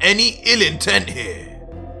haven't got any ill intent here.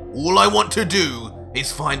 All I want to do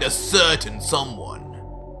is find a certain someone,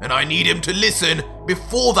 and I need him to listen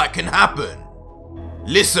before that can happen.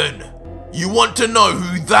 Listen, you want to know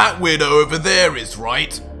who that weirdo over there is,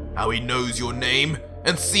 right? How he knows your name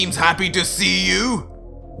and seems happy to see you?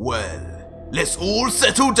 Well, let's all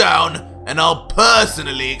settle down and I'll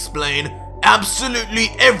personally explain absolutely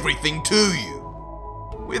everything to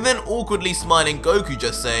you. With an awkwardly smiling Goku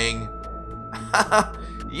just saying, Haha,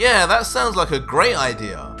 yeah, that sounds like a great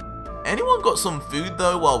idea. Anyone got some food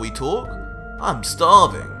though while we talk? I'm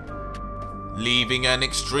starving. Leaving an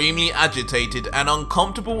extremely agitated and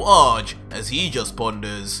uncomfortable Arj as he just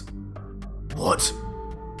ponders, What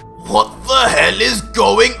the hell is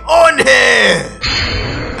going on here?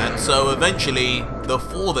 And so eventually, the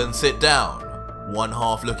four then sit down, one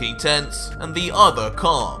half looking tense and the other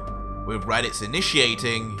calm, with Raditz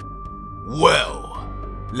initiating, Well,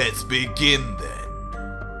 let's begin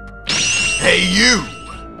then. Hey you!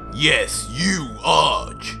 Yes, you,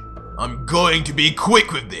 Arj. I'm going to be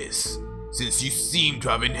quick with this, since you seem to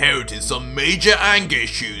have inherited some major anger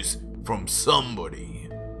issues from somebody.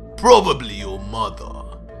 Probably your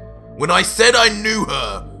mother. When I said I knew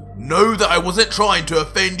her, know that I wasn't trying to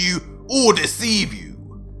offend you or deceive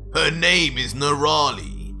you. Her name is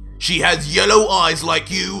Nerali. She has yellow eyes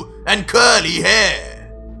like you and curly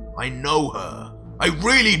hair. I know her. I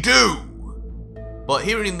really do. But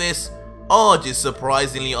hearing this, Arj is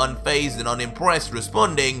surprisingly unfazed and unimpressed,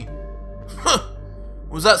 responding,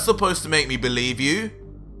 Was that supposed to make me believe you?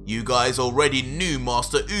 You guys already knew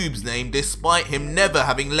Master Oob's name despite him never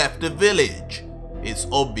having left the village. It's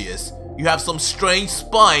obvious you have some strange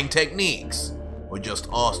spying techniques, or just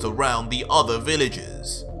asked around the other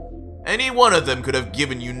villagers. Any one of them could have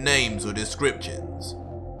given you names or descriptions.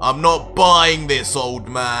 I'm not buying this, old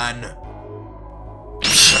man.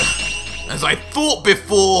 As I thought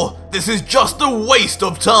before, this is just a waste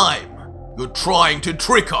of time. You're trying to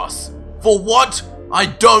trick us. For what? I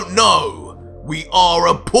don't know. We are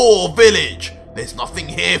a poor village. There's nothing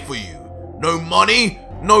here for you. No money,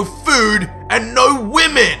 no food, and no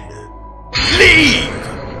women. Leave!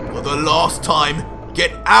 For the last time,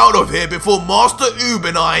 get out of here before Master Oob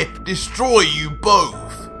and I destroy you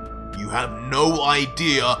both. You have no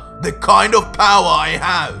idea the kind of power I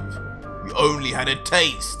have. You only had a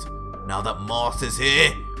taste. Now that Master's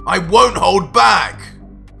here, I won't hold back.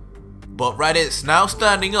 But Raditz, now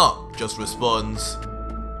standing up, just responds,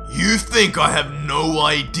 You think I have no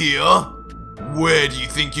idea? Where do you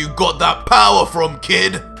think you got that power from,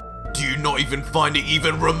 kid? Do you not even find it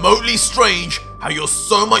even remotely strange how you're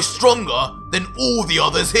so much stronger than all the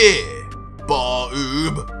others here? Bar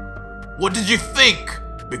Oob. What did you think?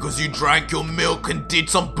 Because you drank your milk and did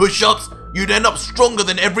some push-ups, you'd end up stronger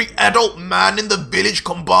than every adult man in the village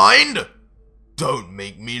combined? Don't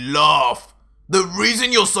make me laugh. The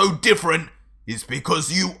reason you're so different is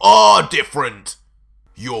because you are different.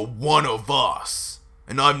 You're one of us,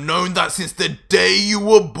 and I've known that since the day you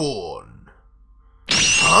were born.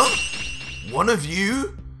 Huh? One of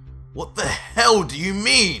you? What the hell do you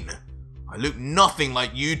mean? I look nothing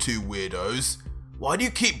like you two weirdos. Why do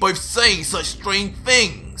you keep both saying such strange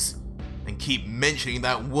things? And keep mentioning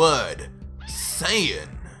that word, Saiyan?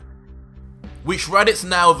 Which Raditz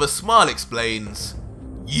now with a smile explains,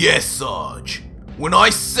 Yes, Sarge. When I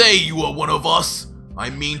say you are one of us, I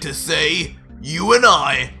mean to say you and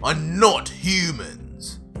I are not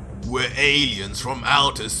humans. We're aliens from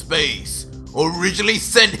outer space, originally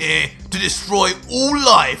sent here to destroy all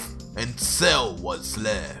life and sell what's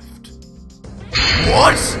left.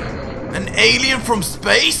 What? An alien from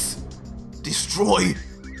space? Destroy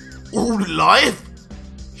all life?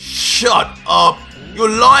 Shut up! You're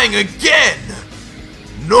lying again!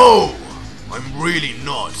 No! I'm really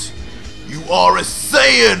not. You are a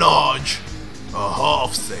CALLMEARJ! A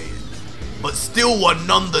half Saiyan, but still one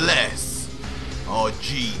nonetheless. Our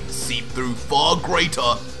genes seep through far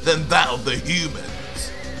greater than that of the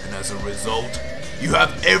humans, and as a result, you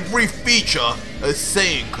have every feature a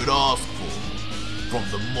Saiyan could ask for, from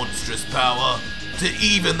the monstrous power to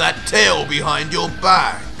even that tail behind your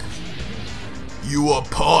back. You are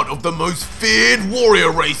part of the most feared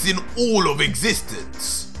warrior race in all of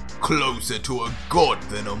existence, closer to a god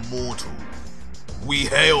than a mortal. We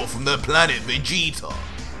hail from the planet Vegeta,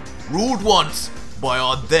 ruled once by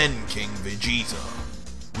our then King Vegeta.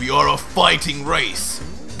 We are a fighting race,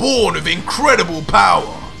 born of incredible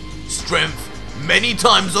power, strength many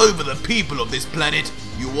times over the people of this planet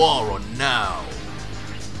you are on now.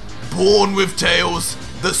 Born with tails,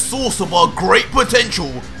 the source of our great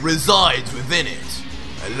potential resides within it,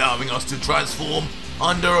 allowing us to transform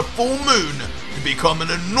under a full moon to become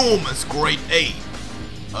an enormous great ape,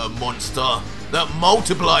 a monster that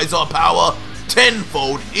multiplies our power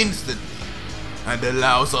tenfold instantly, and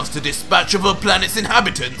allows us to dispatch of a planet's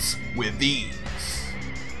inhabitants with ease.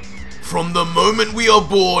 From the moment we are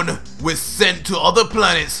born, we're sent to other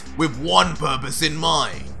planets with one purpose in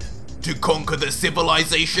mind: to conquer the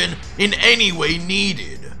civilization in any way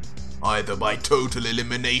needed, either by total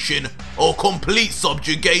elimination or complete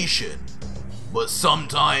subjugation. But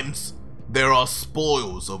sometimes, there are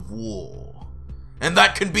spoils of war, and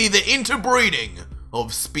that can be the interbreeding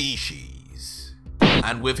of species.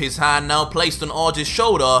 And with his hand now placed on Arj's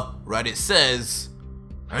shoulder, Raditz says,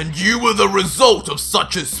 "And you were the result of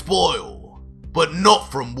such a spoil, but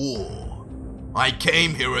not from war. I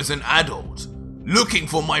came here as an adult, looking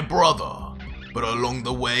for my brother, but along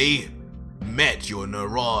the way, met your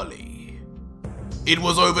Nerali. It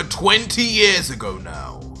was over 20 years ago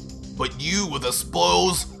now, but you were the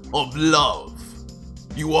spoils of love.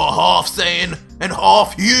 You are half Saiyan and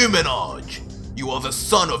half human, Arj. You are the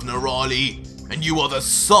son of Nerali, and you are the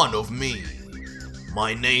son of me.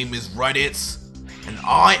 My name is Raditz, and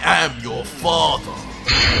I am your father."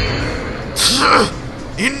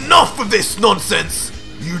 Enough of this nonsense!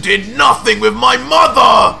 You did nothing with my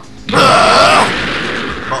mother!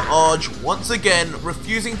 But Arj, once again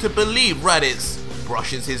refusing to believe Raditz,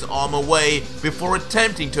 brushes his arm away before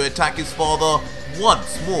attempting to attack his father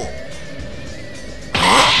once more.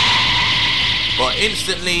 But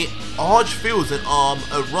instantly, Arj feels an arm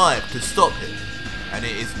arrive to stop him, and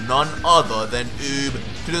it is none other than Oob,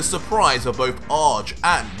 to the surprise of both Arj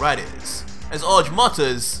and Raditz, as Arj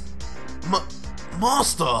mutters,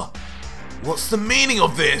 "Master, what's the meaning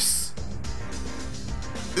of this?"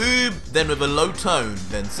 Oob then with a low tone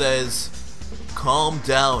then says, "Calm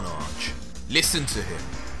down, Arj. Listen to him.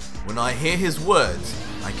 When I hear his words,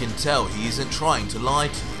 I can tell he isn't trying to lie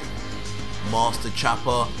to you. Master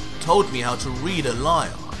Chapper told me how to read a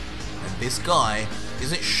liar, and this guy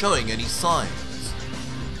isn't showing any signs.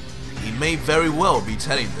 He may very well be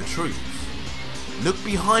telling the truth. Look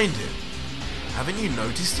behind him. Haven't you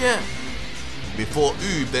noticed yet?" Before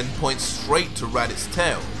Oob then points straight to Raditz's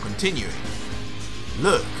tail, continuing,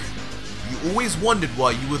 "Look, you always wondered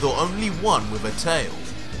why you were the only one with a tail.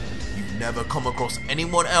 You've never come across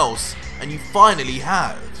anyone else, and you finally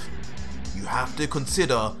have. You have to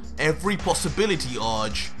consider every possibility,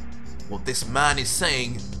 Arj. What this man is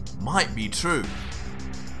saying might be true.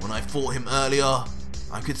 When I fought him earlier,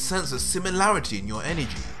 I could sense a similarity in your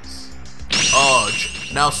energies."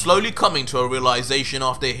 Arj, now slowly coming to a realization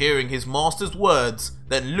after hearing his master's words,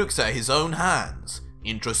 then looks at his own hands,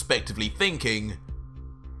 introspectively thinking,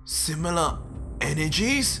 "Similar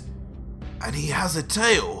energies? And he has a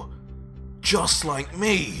tail, just like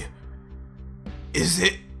me. Is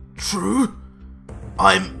it true?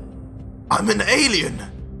 I'm an alien.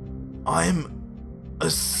 I'm a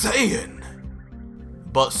Saiyan."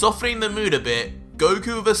 But softening the mood a bit,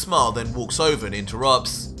 Goku with a smile then walks over and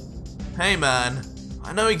interrupts, "Hey man,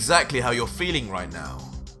 I know exactly how you're feeling right now.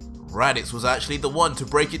 Raditz was actually the one to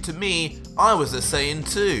break it to me I was a Saiyan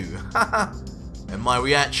too. And my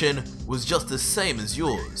reaction was just the same as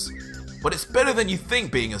yours. But it's better than you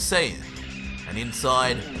think being a Saiyan. And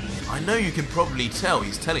inside, I know you can probably tell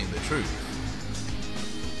he's telling the truth.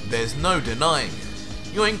 There's no denying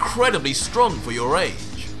it. You're incredibly strong for your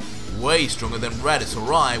age. Way stronger than Raditz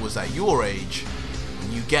or I was at your age.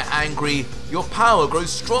 When you get angry, your power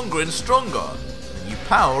grows stronger and stronger, and you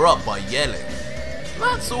power up by yelling.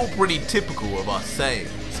 That's all pretty typical of us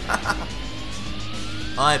Saiyans.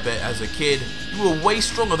 I bet as a kid, you were way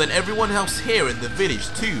stronger than everyone else here in the village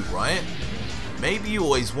too, right? Maybe you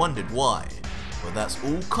always wondered why, but that's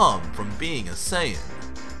all come from being a Saiyan.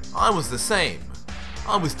 I was the same.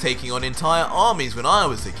 I was taking on entire armies when I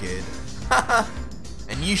was a kid.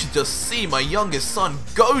 And you should just see my youngest son,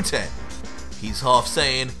 Goten. He's half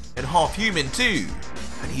Saiyan and half human too.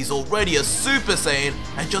 And he's already a Super Saiyan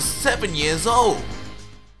at just 7 years old.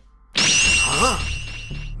 Huh?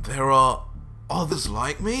 There are others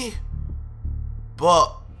like me?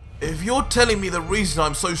 But if you're telling me the reason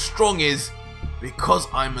I'm so strong is because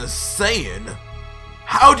I'm a Saiyan,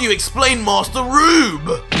 how do you explain Master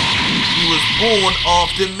Rube? He was born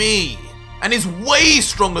after me and is way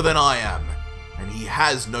stronger than I am, and he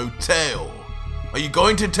has no tail. Are you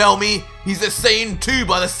going to tell me he's a Saiyan too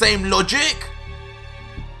by the same logic?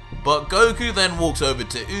 But Goku then walks over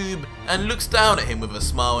to Oob and looks down at him with a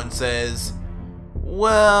smile and says,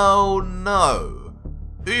 well, no.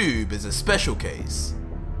 Oob is a special case.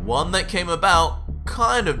 One that came about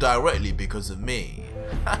kind of directly because of me.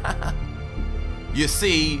 You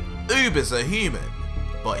see, Oob is a human,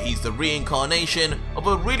 but he's the reincarnation of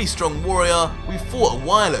a really strong warrior we fought a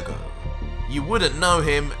while ago. You wouldn't know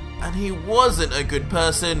him, and he wasn't a good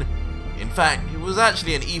person. In fact, he was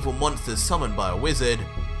actually an evil monster summoned by a wizard.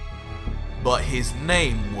 But his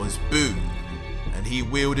name was Boo, and he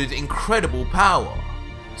wielded incredible power.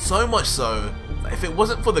 So much so that if it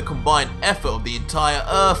wasn't for the combined effort of the entire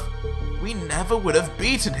Earth, we never would have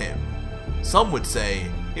beaten him. Some would say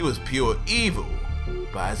he was pure evil,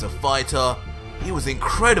 but as a fighter, he was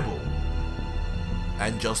incredible.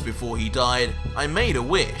 And just before he died, I made a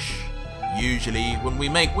wish. Usually, when we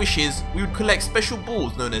make wishes, we would collect special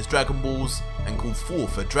balls known as Dragon Balls and call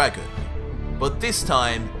forth a dragon. But this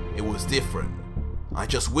time, it was different. I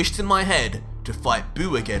just wished in my head to fight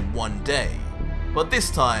Boo again one day, but this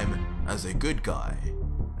time as a good guy.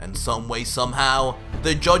 And some way somehow,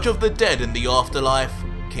 the judge of the dead in the afterlife,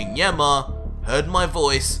 King Yema, heard my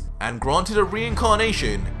voice and granted a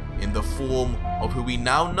reincarnation in the form of who we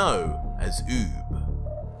now know as Oob.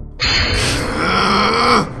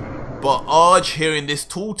 But Arj, hearing this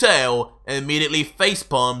tall tale, immediately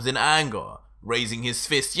facepalms in anger, raising his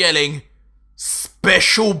fist yelling,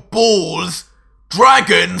 "Special balls,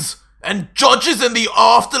 dragons, and judges in the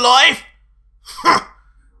afterlife?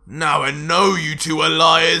 Now I know you two are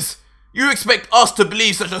liars. You expect us to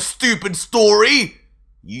believe such a stupid story?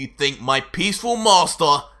 You think my peaceful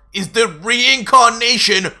master is the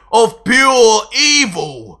reincarnation of pure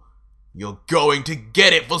evil? You're going to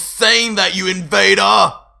get it for saying that, you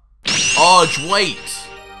invader!" Arj, wait.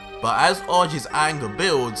 But as Arj's anger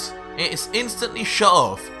builds, it is instantly shut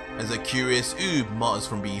off as a curious Oob mutters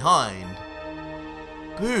from behind,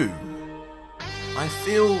 "Boo, I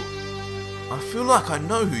feel like I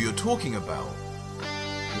know who you're talking about.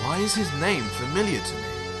 Why is his name familiar to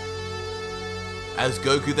me?" As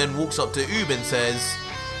Goku then walks up to Oob and says,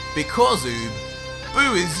 "Because Oob,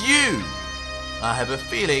 Boo is you. I have a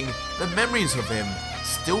feeling the memories of him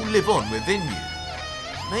still live on within you.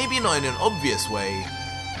 Maybe not in an obvious way,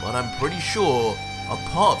 but I'm pretty sure a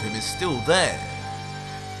part of him is still there.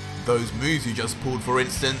 Those moves you just pulled, for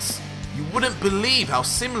instance, you wouldn't believe how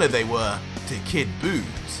similar they were to Kid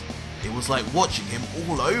Boo's. It was like watching him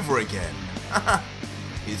all over again.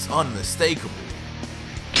 It's unmistakable.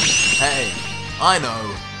 Hey, I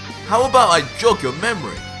know. How about I jog your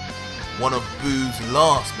memory? One of Boo's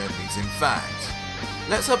last memories, in fact.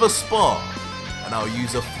 Let's have a spar, and I'll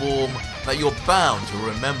use a form that you're bound to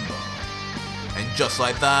remember." And just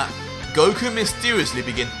like that, Goku mysteriously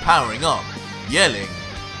begins powering up, yelling,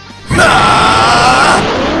 "Ah!"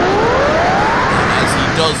 And as he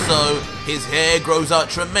does so, his hair grows out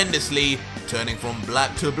tremendously, turning from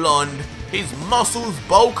black to blonde, his muscles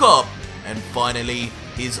bulk up, and finally,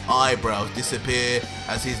 his eyebrows disappear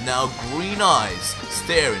as his now green eyes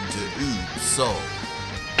stare into Oob's soul.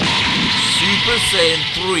 Super Saiyan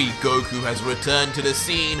 3 Goku has returned to the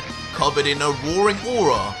scene, covered in a roaring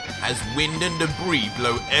aura as wind and debris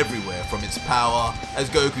blow everywhere from its power, as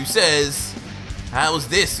Goku says, "How's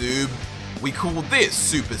this, Oob? We call this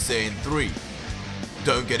Super Saiyan 3.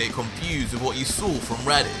 Don't get it confused with what you saw from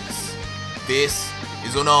Raditz. This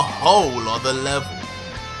is on a whole other level.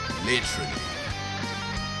 Literally."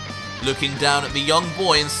 Looking down at the young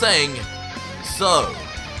boy and saying, "So,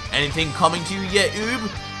 anything coming to you yet, Oob?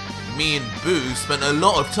 Me and Boo spent a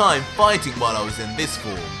lot of time fighting while I was in this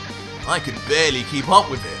form. I could barely keep up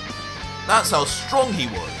with him. That's how strong he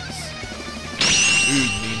was."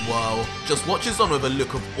 Oob, meanwhile, just watches on with a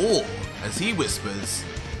look of awe as he whispers,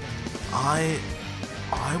 I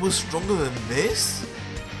was stronger than this?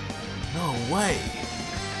 No way.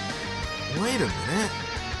 Wait a minute."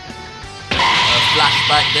 A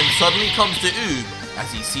flashback then suddenly comes to Oob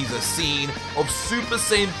as he sees a scene of Super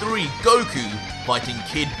Saiyan 3 Goku fighting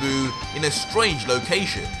Kid Buu in a strange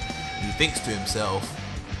location. He thinks to himself,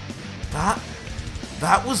 that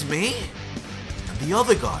was me? And the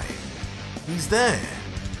other guy, he's there.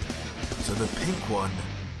 So the pink one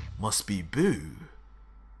must be Buu.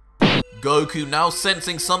 Goku, now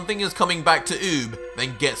sensing something is coming back to Oob,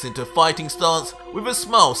 then gets into fighting stance with a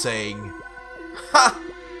smile saying, "Ha!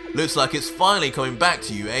 Looks like it's finally coming back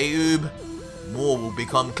to you, eh, Oob? More will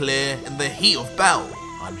become clear in the heat of battle,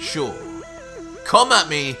 I'm sure. Come at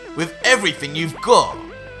me with everything you've got."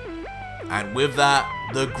 And with that,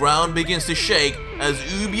 the ground begins to shake as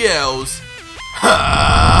Oob yells,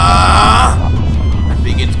 "Ha!" and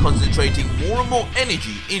begins concentrating more and more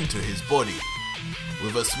energy into his body.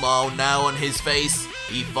 With a smile now on his face,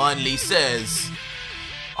 he finally says,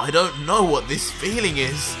 "I don't know what this feeling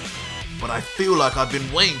is, but I feel like I've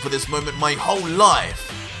been waiting for this moment my whole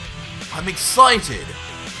life. I'm excited.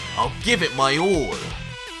 I'll give it my all.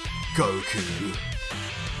 Goku."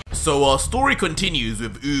 So our story continues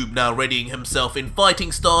with Oob now readying himself in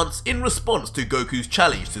fighting stance in response to Goku's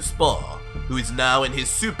challenge to spar, who is now in his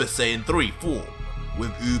Super Saiyan 3 form,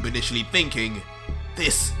 with Oob initially thinking,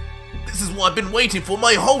 This is what I've been waiting for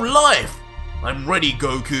my whole life! I'm ready,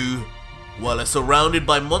 Goku." While surrounded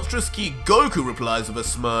by monstrous ki, Goku replies with a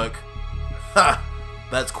smirk, "Ha!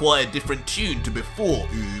 That's quite a different tune to before,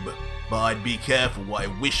 Oob, but I'd be careful what I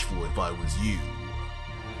wish for if I was you."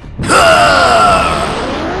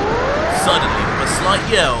 Suddenly, with a slight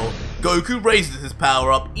yell, Goku raises his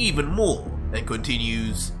power up even more and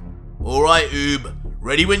continues, "Alright, Oob,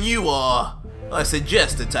 ready when you are. I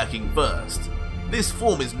suggest attacking first. This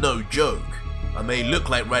form is no joke. I may look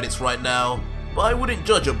like Raditz right now, but I wouldn't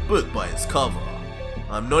judge a book by its cover.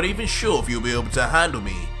 I'm not even sure if you'll be able to handle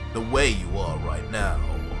me the way you are right now."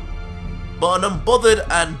 But an unbothered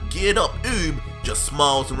and geared up Oob just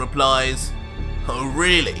smiles and replies, "Oh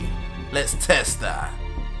really? Let's test that,"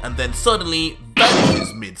 and then suddenly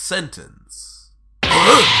vanishes mid-sentence.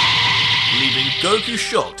 Leaving Goku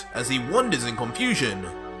shocked as he wonders in confusion.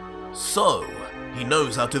 So, he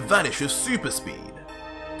knows how to vanish with super speed.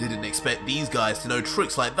 Didn't expect these guys to know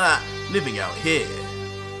tricks like that living out here.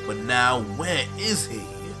 But now, where is he?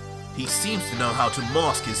 He seems to know how to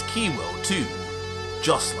mask his ki well too,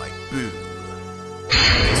 just like Buu.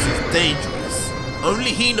 This is dangerous.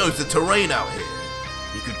 Only he knows the terrain out here.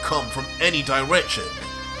 He could come from any direction.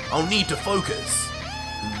 I'll need to focus.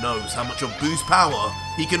 Who knows how much of Buu's power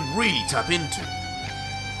he can really tap into.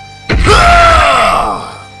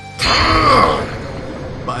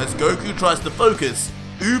 But as Goku tries to focus,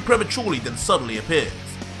 Oob prematurely then suddenly appears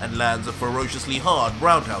and lands a ferociously hard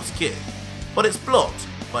roundhouse kick, but it's blocked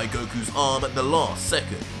by Goku's arm at the last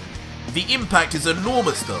second. The impact is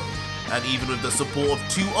enormous though, and even with the support of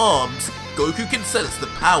two arms, Goku can sense the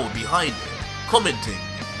power behind it, commenting,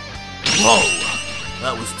 "Whoa,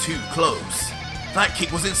 that was too close. That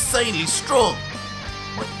kick was insanely strong.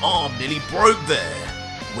 My arm nearly broke there.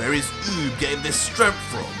 Where is Oob getting this strength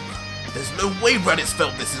from? There's no way Raditz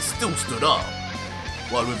felt this and still stood up."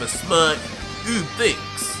 While with a smirk, Oob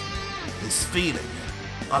thinks, "This feeling,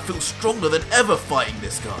 I feel stronger than ever fighting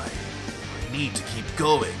this guy. I need to keep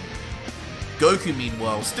going." Goku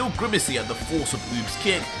meanwhile, still grimacing at the force of Oob's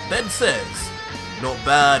kick, then says, "Not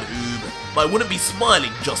bad, Oob, but I wouldn't be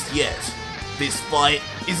smiling just yet. This fight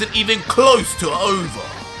isn't even close to over."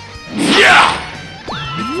 Yeah!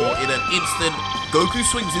 Before in an instant, Goku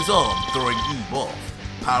swings his arm, throwing Oob off,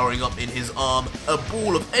 powering up in his arm a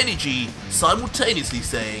ball of energy, simultaneously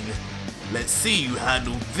saying, "Let's see you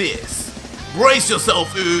handle this. Brace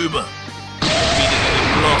yourself, Oob!" Immediately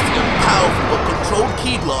blasting a powerful but controlled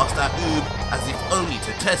ki blast at Oob as if only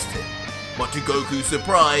to test him. But to Goku's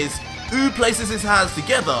surprise, Oob places his hands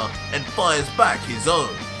together and fires back his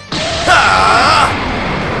own. Ha!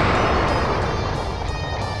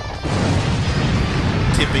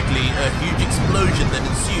 Typically, a huge explosion then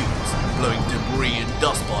ensues, blowing debris and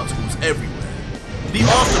dust particles everywhere. The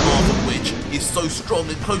aftermath of which is so strong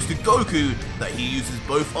and close to Goku that he uses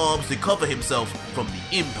both arms to cover himself from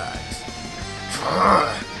the impact.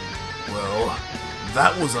 Well,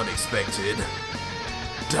 that was unexpected.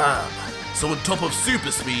 Damn, so on top of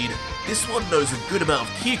super speed, this one knows a good amount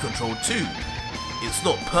of ki control too. It's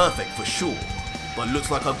not perfect for sure, but looks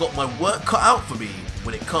like I've got my work cut out for me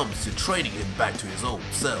when it comes to training him back to his old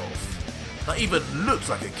self. That even looks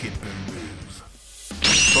like a Kid Buu move.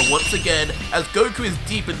 But once again, as Goku is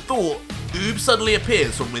deep in thought, Oob suddenly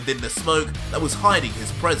appears from within the smoke that was hiding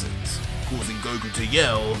his presence, causing Goku to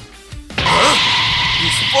yell, "Huh?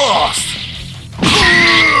 He's fast!"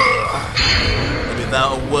 And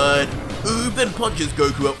without a word, Oob then punches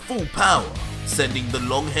Goku at full power, sending the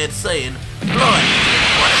long-haired Saiyan flying to a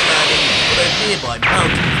crash landing on a nearby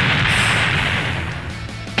mountain.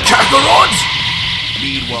 Kakarot!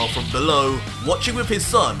 Meanwhile, from below, watching with his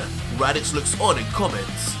son, Raditz looks on and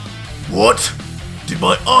comments, What? Did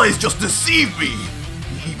my eyes just deceive me?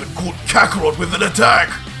 He even caught Kakarot with an attack!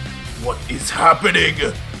 What is happening?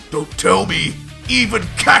 Don't tell me, even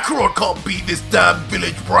Kakarot can't beat this damn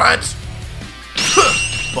village brat!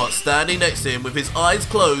 But standing next to him with his eyes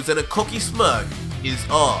closed and a cocky smirk is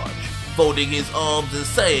Arj, folding his arms and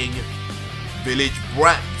saying, Village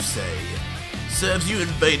brat, you say? Serves you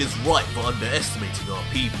invaders right for underestimating our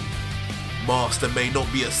people. Master may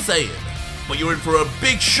not be a Saiyan, but you're in for a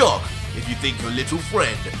big shock if you think your little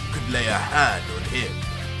friend could lay a hand on him.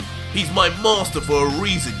 He's my master for a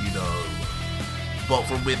reason, you know. But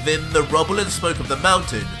from within the rubble and smoke of the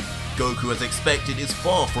mountain, Goku, as expected, is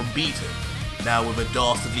far from beaten, now with a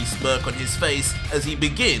dastardly smirk on his face as he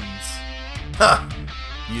begins. Ha!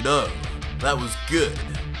 You know, that was good.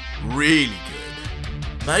 Really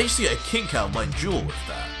good. Managed to get a kink out my jaw with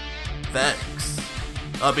that. Thanks.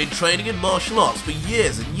 I've been training in martial arts for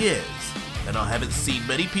years and years, and I haven't seen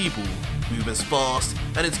many people move as fast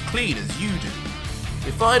and as clean as you do.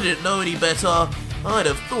 If I didn't know any better, I'd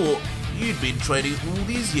have thought you'd been training all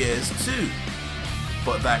these years too.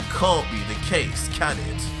 But that can't be the case, can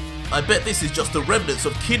it? I bet this is just the remnants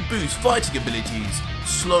of Kid Boo's fighting abilities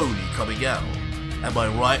slowly coming out. Am I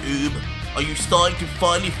right, Oob? Are you starting to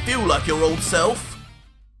finally feel like your old self?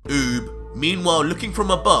 Oob, meanwhile looking from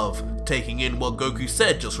above, taking in what Goku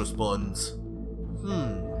said, just responds,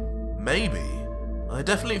 maybe. I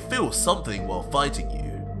definitely feel something while fighting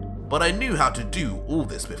you, but I knew how to do all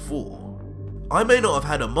this before. I may not have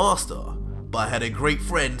had a master, but I had a great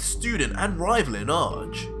friend, student and rival in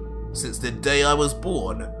Arj. Since the day I was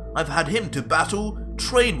born, I've had him to battle,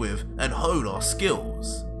 train with and hone our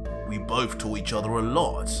skills. We both taught each other a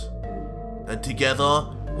lot. And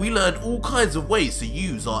together, we learned all kinds of ways to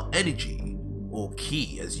use our energy, or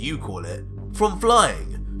ki as you call it, from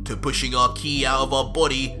flying to pushing our ki out of our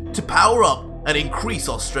body to power up and increase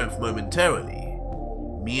our strength momentarily.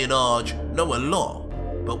 Me and Arj know a lot,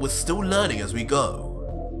 but we're still learning as we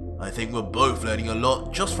go. I think we're both learning a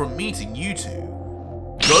lot just from meeting you two.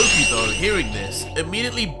 Goku though, hearing this,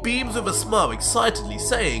 immediately beams with a smile excitedly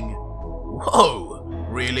saying, Whoa,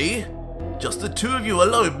 really? Just the two of you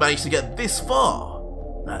alone managed to get this far?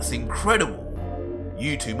 That's incredible.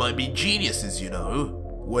 You two might be geniuses, you know.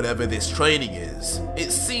 Whatever this training is,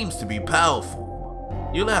 it seems to be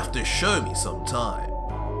powerful. You'll have to show me sometime.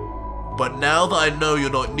 But now that I know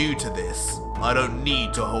you're not new to this, I don't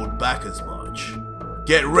need to hold back as much.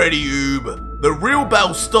 Get ready, Oob. The real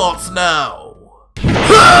battle starts now. With a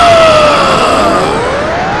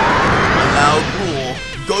loud roar,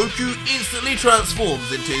 Goku instantly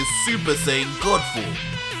transforms into his Super Saiyan God form,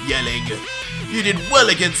 yelling, You did well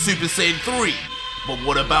against Super Saiyan 3, but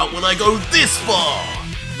what about when I go this far?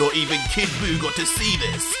 Not even Kid Buu got to see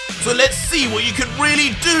this, so let's see what you can really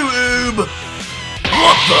do, Oob!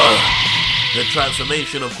 What the? The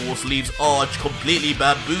transformation of course leaves Arj completely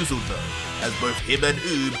bamboozled though, as both him and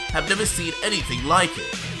Oob have never seen anything like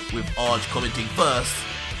it, with Arj commenting first,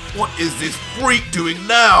 What is this freak doing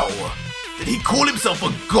now? Did he call himself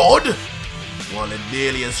a god? While a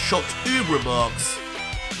nearly as shocked Oob remarks,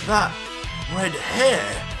 That red hair?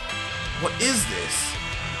 What is this?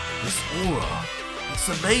 This aura, it's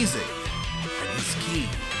amazing. And his ki,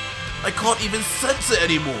 I can't even sense it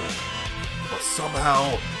anymore. But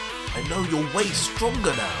somehow, I know you're way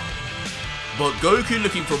stronger now. But Goku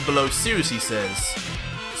looking from below seriously says,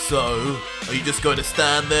 So, are you just going to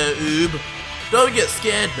stand there, Oob? Don't get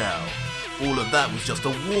scared now. All of that was just a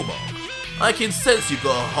warm-up. I can sense you've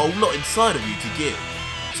got a whole lot inside of you to give.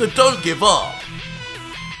 So don't give up.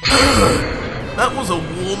 That was a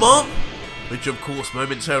warm-up? Which of course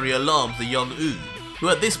momentarily alarms the young Oob, who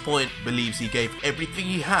at this point believes he gave everything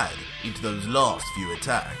he had into those last few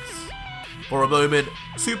attacks. For a moment,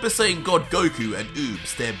 Super Saiyan God Goku and Oob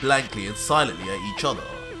stare blankly and silently at each other,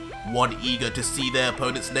 one eager to see their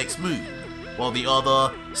opponent's next move, while the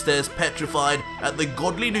other stares petrified at the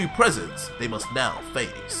godly new presence they must now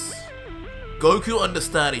face. Goku,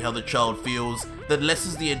 understanding how the child feels, then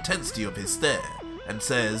lessens the intensity of his stare, and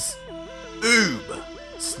says, Oob,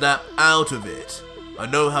 snap out of it. I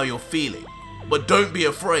know how you're feeling, but don't be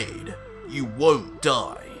afraid. You won't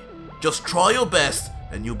die. Just try your best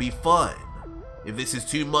and you'll be fine. If this is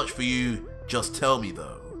too much for you, just tell me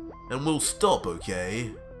though, and we'll stop,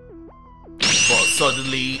 okay? But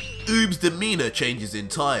suddenly, Oob's demeanor changes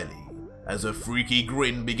entirely, as a freaky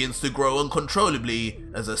grin begins to grow uncontrollably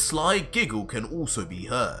as a sly giggle can also be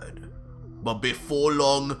heard. But before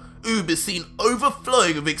long, Oob is seen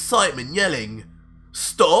overflowing with excitement, yelling,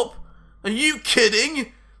 "Stop! Are you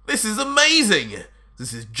kidding? This is amazing!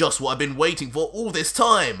 This is just what I've been waiting for all this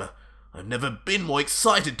time! I've never been more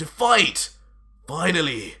excited to fight!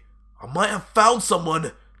 Finally, I might have found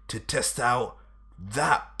someone to test out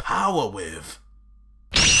that power with."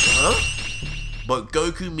 Huh? But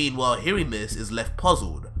Goku, meanwhile, hearing this, is left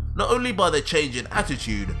puzzled, not only by the change in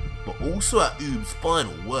attitude, but also at Oob's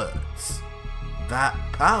final words. That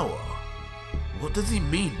power? What does he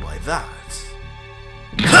mean by that?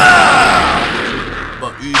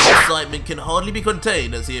 But Oob's excitement can hardly be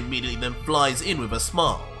contained as he immediately then flies in with a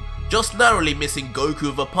smile, just narrowly missing Goku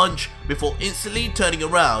with a punch before instantly turning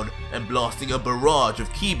around and blasting a barrage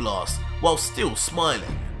of ki blasts while still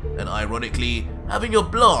smiling, and ironically having a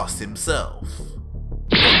blast himself.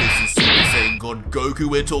 But this is Super Saiyan God Goku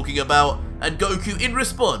we're talking about, and Goku in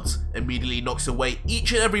response immediately knocks away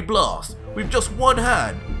each and every blast with just one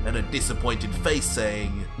hand and a disappointed face,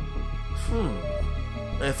 saying,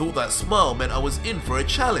 I thought that smile meant I was in for a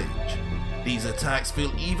challenge. These attacks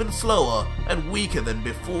feel even slower and weaker than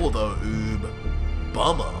before though, Oob.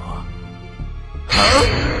 Bummer.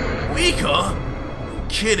 Huh? Weaker? You're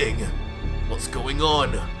kidding. What's going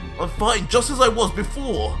on? I'm fighting just as I was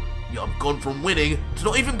before. Yeah, I've gone from winning to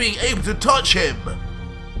not even being able to touch him.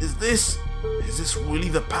 Is this really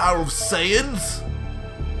the power of Saiyans?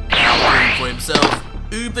 Waiting for himself,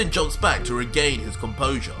 Oob then jumps back to regain his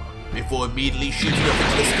composure, before immediately shooting up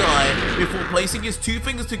into the sky, before placing his two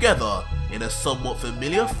fingers together in a somewhat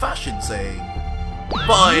familiar fashion, saying,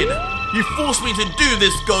 "Fine, you forced me to do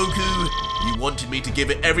this, Goku. You wanted me to give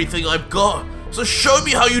it everything I've got, so show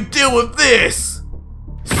me how you deal with this!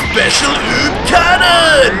 Special Oob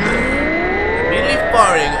Cannon!" Immediately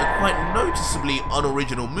firing a quite noticeably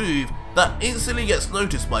unoriginal move that instantly gets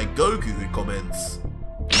noticed by Goku, who comments,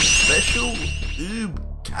 "Special Oob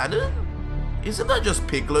Cannon? Isn't that just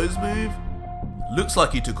Piccolo's move?" Looks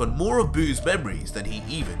like he took on more of Boo's memories than he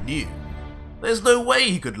even knew. There's no way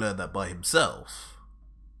he could learn that by himself.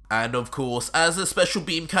 And of course, as the special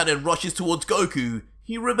beam cannon rushes towards Goku,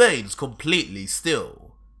 he remains completely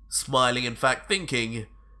still, smiling in fact thinking,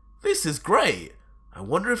 "This is great. I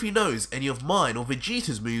wonder if he knows any of mine or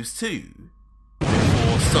Vegeta's moves too."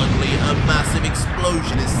 Before suddenly a massive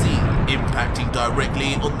explosion is seen, impacting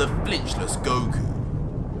directly on the flinchless Goku.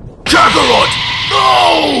 Kakarot!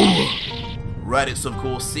 No! Raditz, of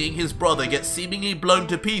course, seeing his brother get seemingly blown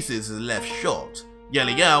to pieces, is left shocked,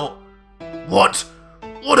 yelling out, What?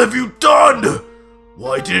 What have you done?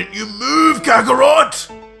 Why didn't you move, Kakarot?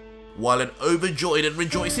 While an overjoyed and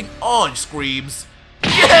rejoicing Arj screams,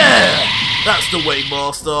 "Yeah! That's the way,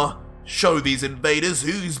 Master! Show these invaders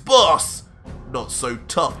who's boss! Not so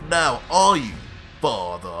tough now, are you,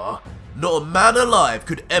 Father? Not a man alive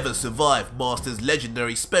could ever survive Master's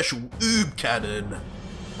legendary special Oob Cannon."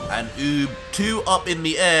 And Oob, too up in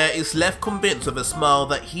the air, is left convinced with a smile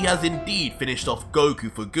that he has indeed finished off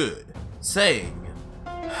Goku for good, saying,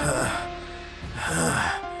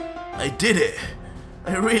 "I did it.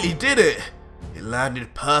 I really did it. It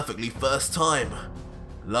landed perfectly first time.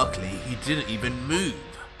 Luckily, he didn't even move.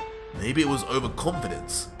 Maybe it was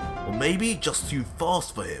overconfidence, or maybe just too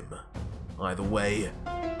fast for him. Either way,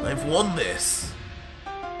 I've won this."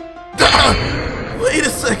 Wait a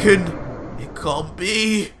second, it can't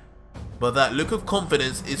be. But that look of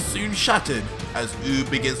confidence is soon shattered as Oob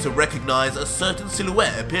begins to recognize a certain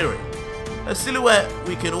silhouette appearing. A silhouette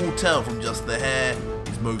we can all tell from just the hair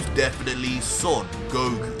is most definitely Son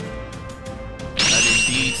Goku. And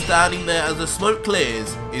indeed, standing there as the smoke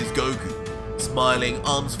clears is Goku, smiling,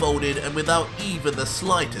 arms folded and without even the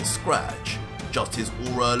slightest scratch. Just his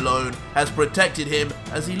aura alone has protected him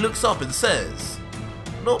as he looks up and says,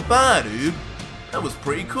 "Not bad, Oob. That was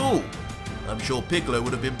pretty cool. I'm sure Piccolo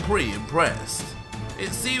would have been pretty impressed.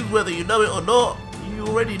 It seems whether you know it or not, you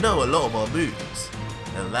already know a lot of our moves.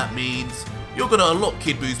 And that means you're gonna unlock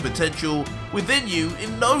Kid Boo's potential within you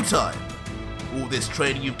in no time. All this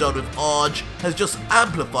training you've done with Arj has just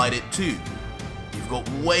amplified it too. You've got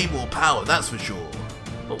way more power, that's for sure.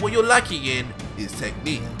 But what you're lacking in is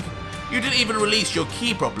technique. You didn't even release your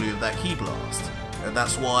ki properly with that ki blast, and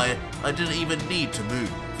that's why I didn't even need to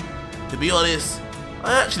move. To be honest,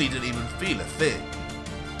 I actually didn't even feel a thing."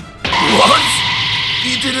 What?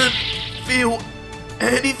 You didn't feel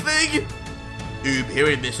anything? Oob,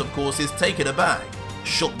 hearing this, of course, is taken aback,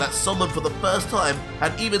 shocked that someone for the first time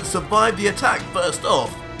had even survived the attack first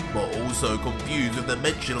off, but also confused with the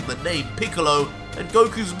mention of the name Piccolo and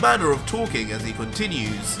Goku's manner of talking as he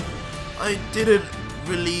continues, "I didn't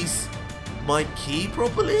release my ki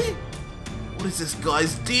properly? What is this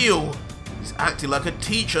guy's deal? He's acting like a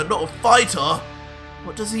teacher, not a fighter.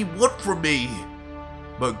 What does he want from me?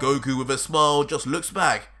 But Goku with a smile just looks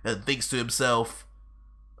back and thinks to himself,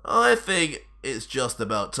 I think it's just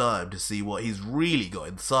about time to see what he's really got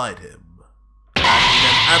inside him. In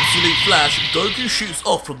an absolute flash, Goku shoots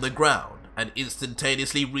off from the ground and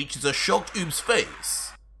instantaneously reaches a shocked Oob's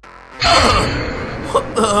face.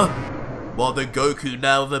 What the? While the Goku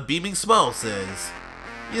now with a beaming smile says,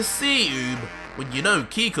 you see, Oob, when you know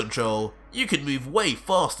ki control, you can move way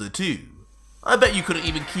faster too. I bet you couldn't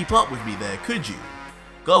even keep up with me there, could you?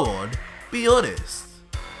 Go on, be honest.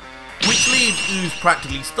 Which leaves Oob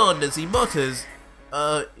practically stunned as he mutters,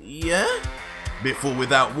 yeah? Before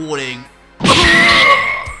without warning,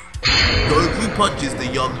 Goku punches the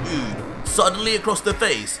young Oob suddenly across the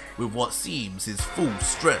face with what seems his full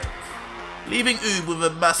strength, leaving Oob with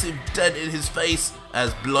a massive dent in his face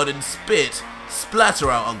as blood and spit splatter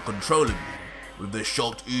out uncontrollably, with the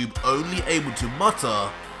shocked Oob only able to mutter,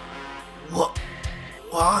 what?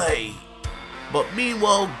 Why? But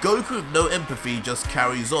meanwhile, Goku with no empathy just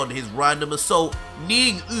carries on his random assault,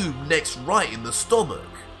 kneeing Oob next right in the stomach.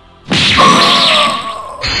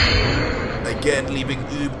 Again leaving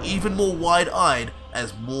Oob even more wide-eyed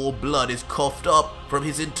as more blood is coughed up from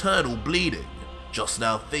his internal bleeding, just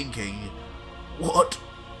now thinking, what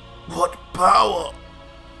power?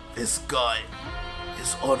 This guy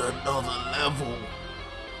is on another level.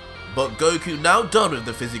 But Goku, now done with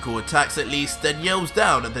the physical attacks at least, then yells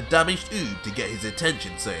down at the damaged Oob to get his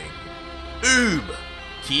attention, saying, Oob!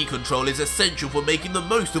 Ki control is essential for making the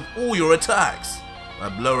most of all your attacks.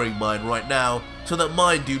 I'm lowering mine right now so that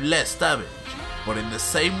mine do less damage, but in the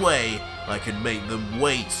same way, I can make them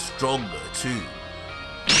way stronger too.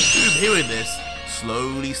 Oob, hearing this,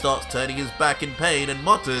 slowly starts turning his back in pain and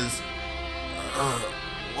mutters,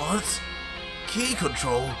 what? Ki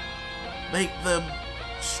control? Make them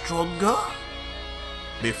stronger?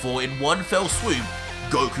 Before in one fell swoop,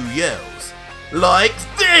 Goku yells, like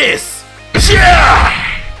this!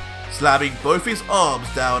 Slamming both his arms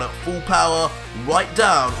down at full power right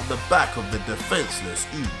down on the back of the defenseless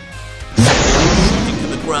Oob, shooting to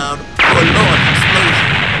the ground for a large explosion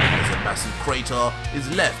as a massive crater is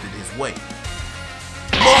left in his wake.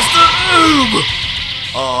 Master Oob!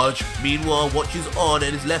 Arj, meanwhile, watches on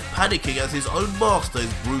and is left panicking as his own master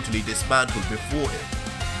is brutally dismantled before him.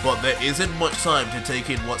 But there isn't much time to take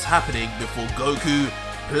in what's happening before Goku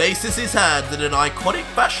places his hands in an iconic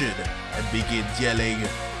fashion and begins yelling,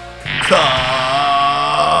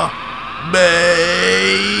 Ka-me-ha-me!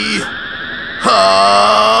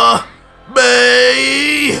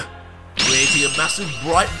 Creating a massive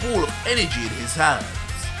bright ball of energy in his hands.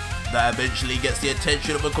 That eventually gets the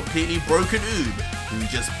attention of a completely broken Oob, who's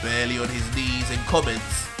just barely on his knees and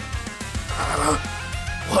comments,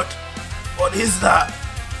 what is that?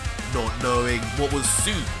 Not knowing what was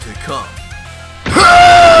soon to come.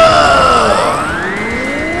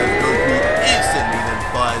 As Goku instantly then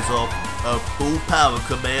fires off a full power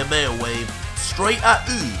Kamehameha wave straight at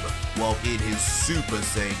Oob while in his Super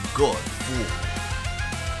Saiyan God form.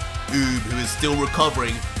 Oob, who is still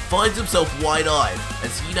recovering, finds himself wide-eyed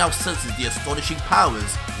as he now senses the astonishing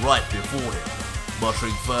powers right before him,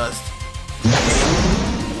 muttering first,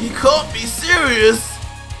 he can't be serious!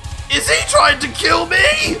 Is he trying to kill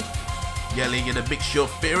me? Yelling in a mixture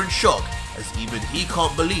of fear and shock as even he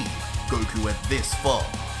can't believe Goku went this far.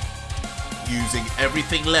 Using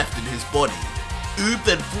everything left in his body, Oob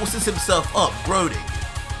then forces himself up, groaning,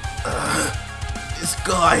 this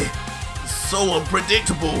guy is so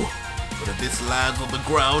unpredictable, but if this lands on the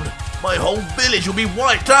ground, my whole village will be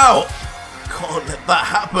wiped out! Can't let that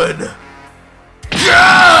happen!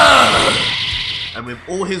 And with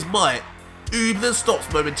all his might, Oob then stops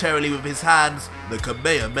momentarily with his hands the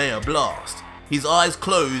Kamehameha blast, his eyes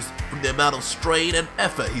closed from the amount of strain and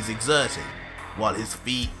effort he's exerting, while his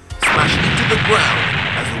feet smash into the ground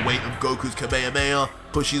as the weight of Goku's Kamehameha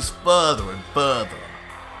pushes further and further.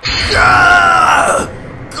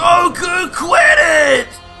 Goku, quit it!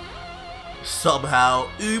 Somehow,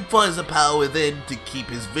 Oob finds the power within to keep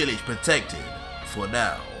his village protected, for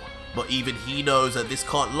now. But even he knows that this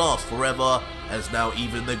can't last forever, as now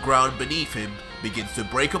even the ground beneath him begins to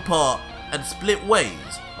break apart and split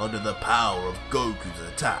ways under the power of Goku's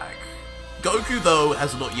attack. Goku, though,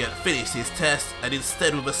 has not yet finished his test and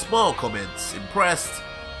instead with a smile comments, impressed,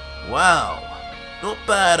 wow, not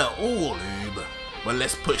bad at all, Oob, but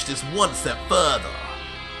let's push this one step further.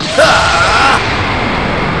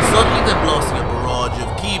 Suddenly they're blasting a barrage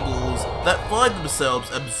of ki balls that find themselves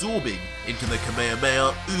absorbing into the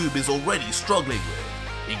Kamehameha Oob is already struggling with,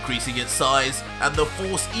 increasing its size and the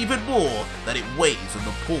force even more that it weighs on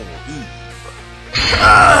the poor Oob.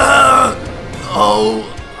 Oh,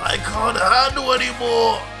 I can't handle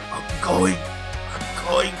anymore. I'm going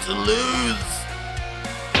to lose.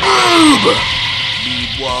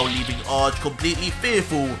 Meanwhile, leaving Arj completely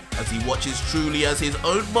fearful as he watches Truly as his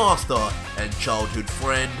own master and childhood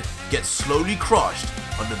friend gets slowly crushed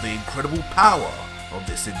under the incredible power of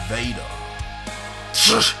this invader.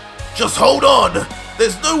 Just hold on.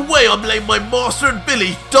 There's no way I'm letting my master and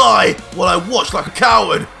Billy die while I watch like a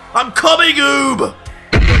coward. I'm coming, Oob!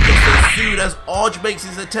 But just as soon as Arj makes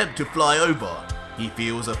his attempt to fly over, he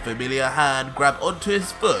feels a familiar hand grab onto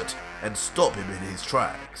his foot and stop him in his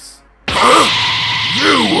tracks.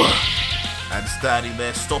 You! And standing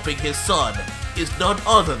there stopping his son is none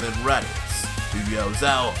other than Raditz, who yells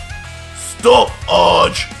out, Stop,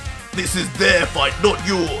 Arj! This is their fight, not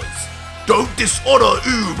yours. Don't dishonor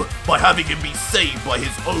Oob by having him be saved by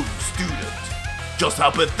his own student. Just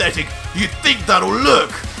how pathetic do you think that'll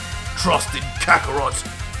look? Trust in Kakarot.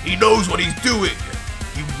 He knows what he's doing.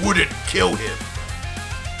 You wouldn't kill him.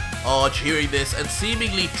 Arj, hearing this and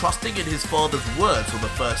seemingly trusting in his father's words for the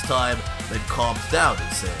first time, then calms down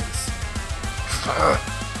and says,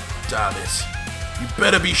 Damn it. You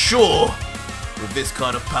better be sure. With this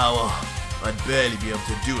kind of power, I'd barely be able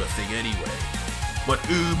to do a thing anyway. But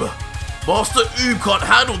Oob, Master Oob can't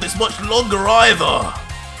handle this much longer either.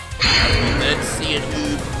 And we then see an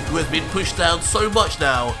Oob who has been pushed down so much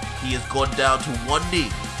now, he has gone down to one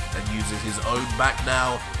knee and uses his own back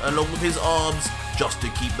now, along with his arms, just to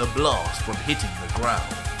keep the blast from hitting the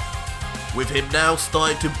ground. With him now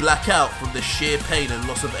starting to black out from the sheer pain and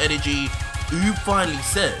loss of energy, Oob finally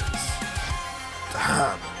says,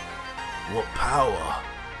 Damn, what power.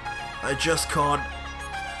 I just can't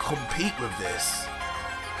compete with this.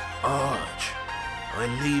 Arj, I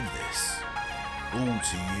leave this all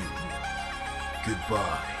to you.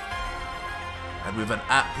 Goodbye. And with an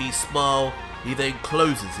at-peace smile, he then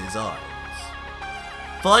closes his eyes.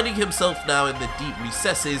 Finding himself now in the deep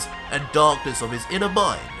recesses and darkness of his inner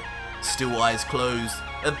mind, still eyes closed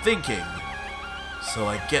and thinking, so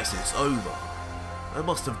I guess it's over. I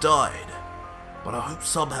must have died, but I hope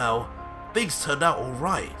somehow things turned out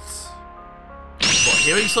alright. But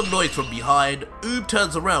hearing some noise from behind, Oob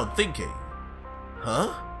turns around thinking,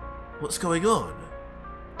 huh? What's going on?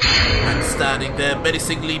 And standing there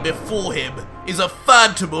menacingly before him is a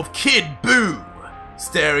phantom of Kid Buu,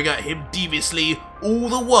 staring at him deviously, all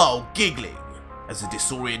the while giggling, as the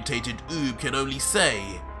disorientated Oob can only say,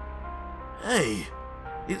 Hey,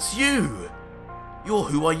 it's you! You're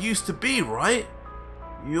who I used to be, right?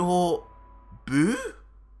 You're Buu?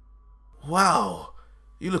 Wow,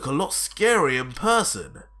 you look a lot scary in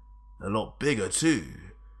person. A lot bigger too.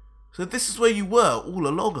 So this is where you were all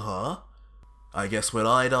along, huh? I guess when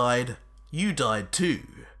I died, you died too.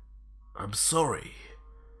 I'm sorry.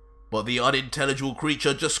 But the unintelligible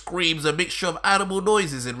creature just screams a mixture of animal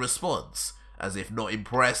noises in response, as if not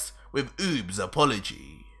impressed with Oob's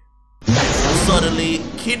apology. Suddenly,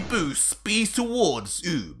 Kid Buu speeds towards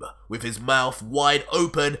Oob, with his mouth wide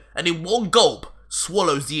open, and in one gulp,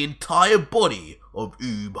 swallows the entire body of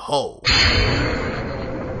Oob whole.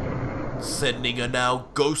 Sending a now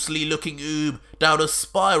ghostly looking Oob down a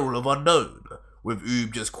spiral of unknown, with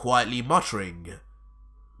Oob just quietly muttering,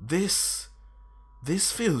 This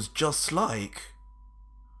feels just like...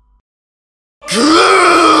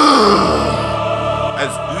 As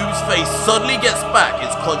Oob's face suddenly gets back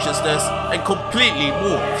its consciousness and completely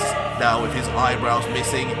morphs, now with his eyebrows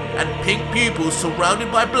missing and pink pupils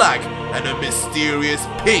surrounded by black and a mysterious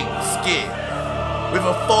pink skin. With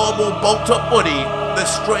a far more bulked up body, the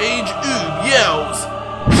strange Oob yells,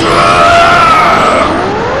 Instantly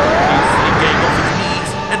getting off his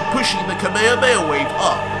knees and pushing the Kamehameha wave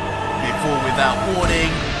up, before without warning,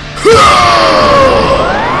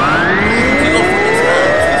 shooting off from his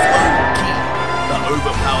hands his own ki that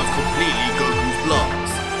overpowers completely Goku's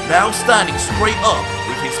blast, now standing straight up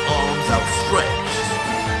with his arms outstretched.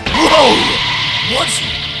 Whoa!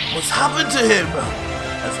 What's happened to him?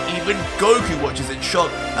 As even Goku watches in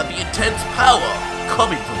shock at the intense power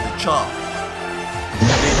coming from the child.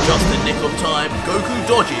 And in just a nick of time, Goku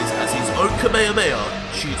dodges as his own Kamehameha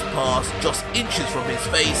shoots past just inches from his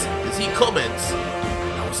face as he comments,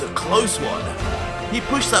 That was a close one. He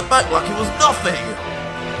pushed that back like it was nothing.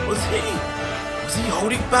 Was he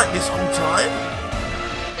holding back this whole time?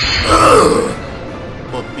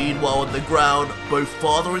 But meanwhile on the ground, both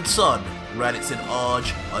father and son, Raditz and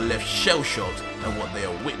Arj, are left shell-shocked at what they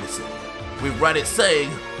are witnessing, with Raditz saying,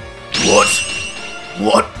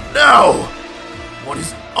 What now? What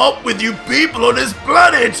is up with you people on this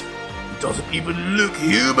planet? He doesn't even look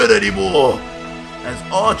human anymore. As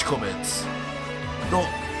Arj comments, Not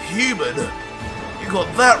human? You got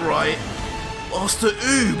that right. Master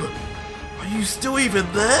Oob, are you still even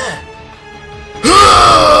there?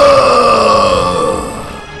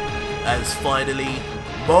 As finally,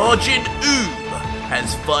 Margin Oob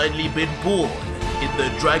has finally been born in the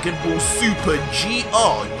Dragon Ball Super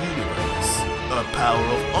GR universe, a power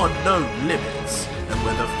of unknown limits, and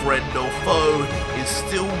whether friend or foe is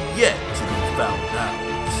still yet to be found out.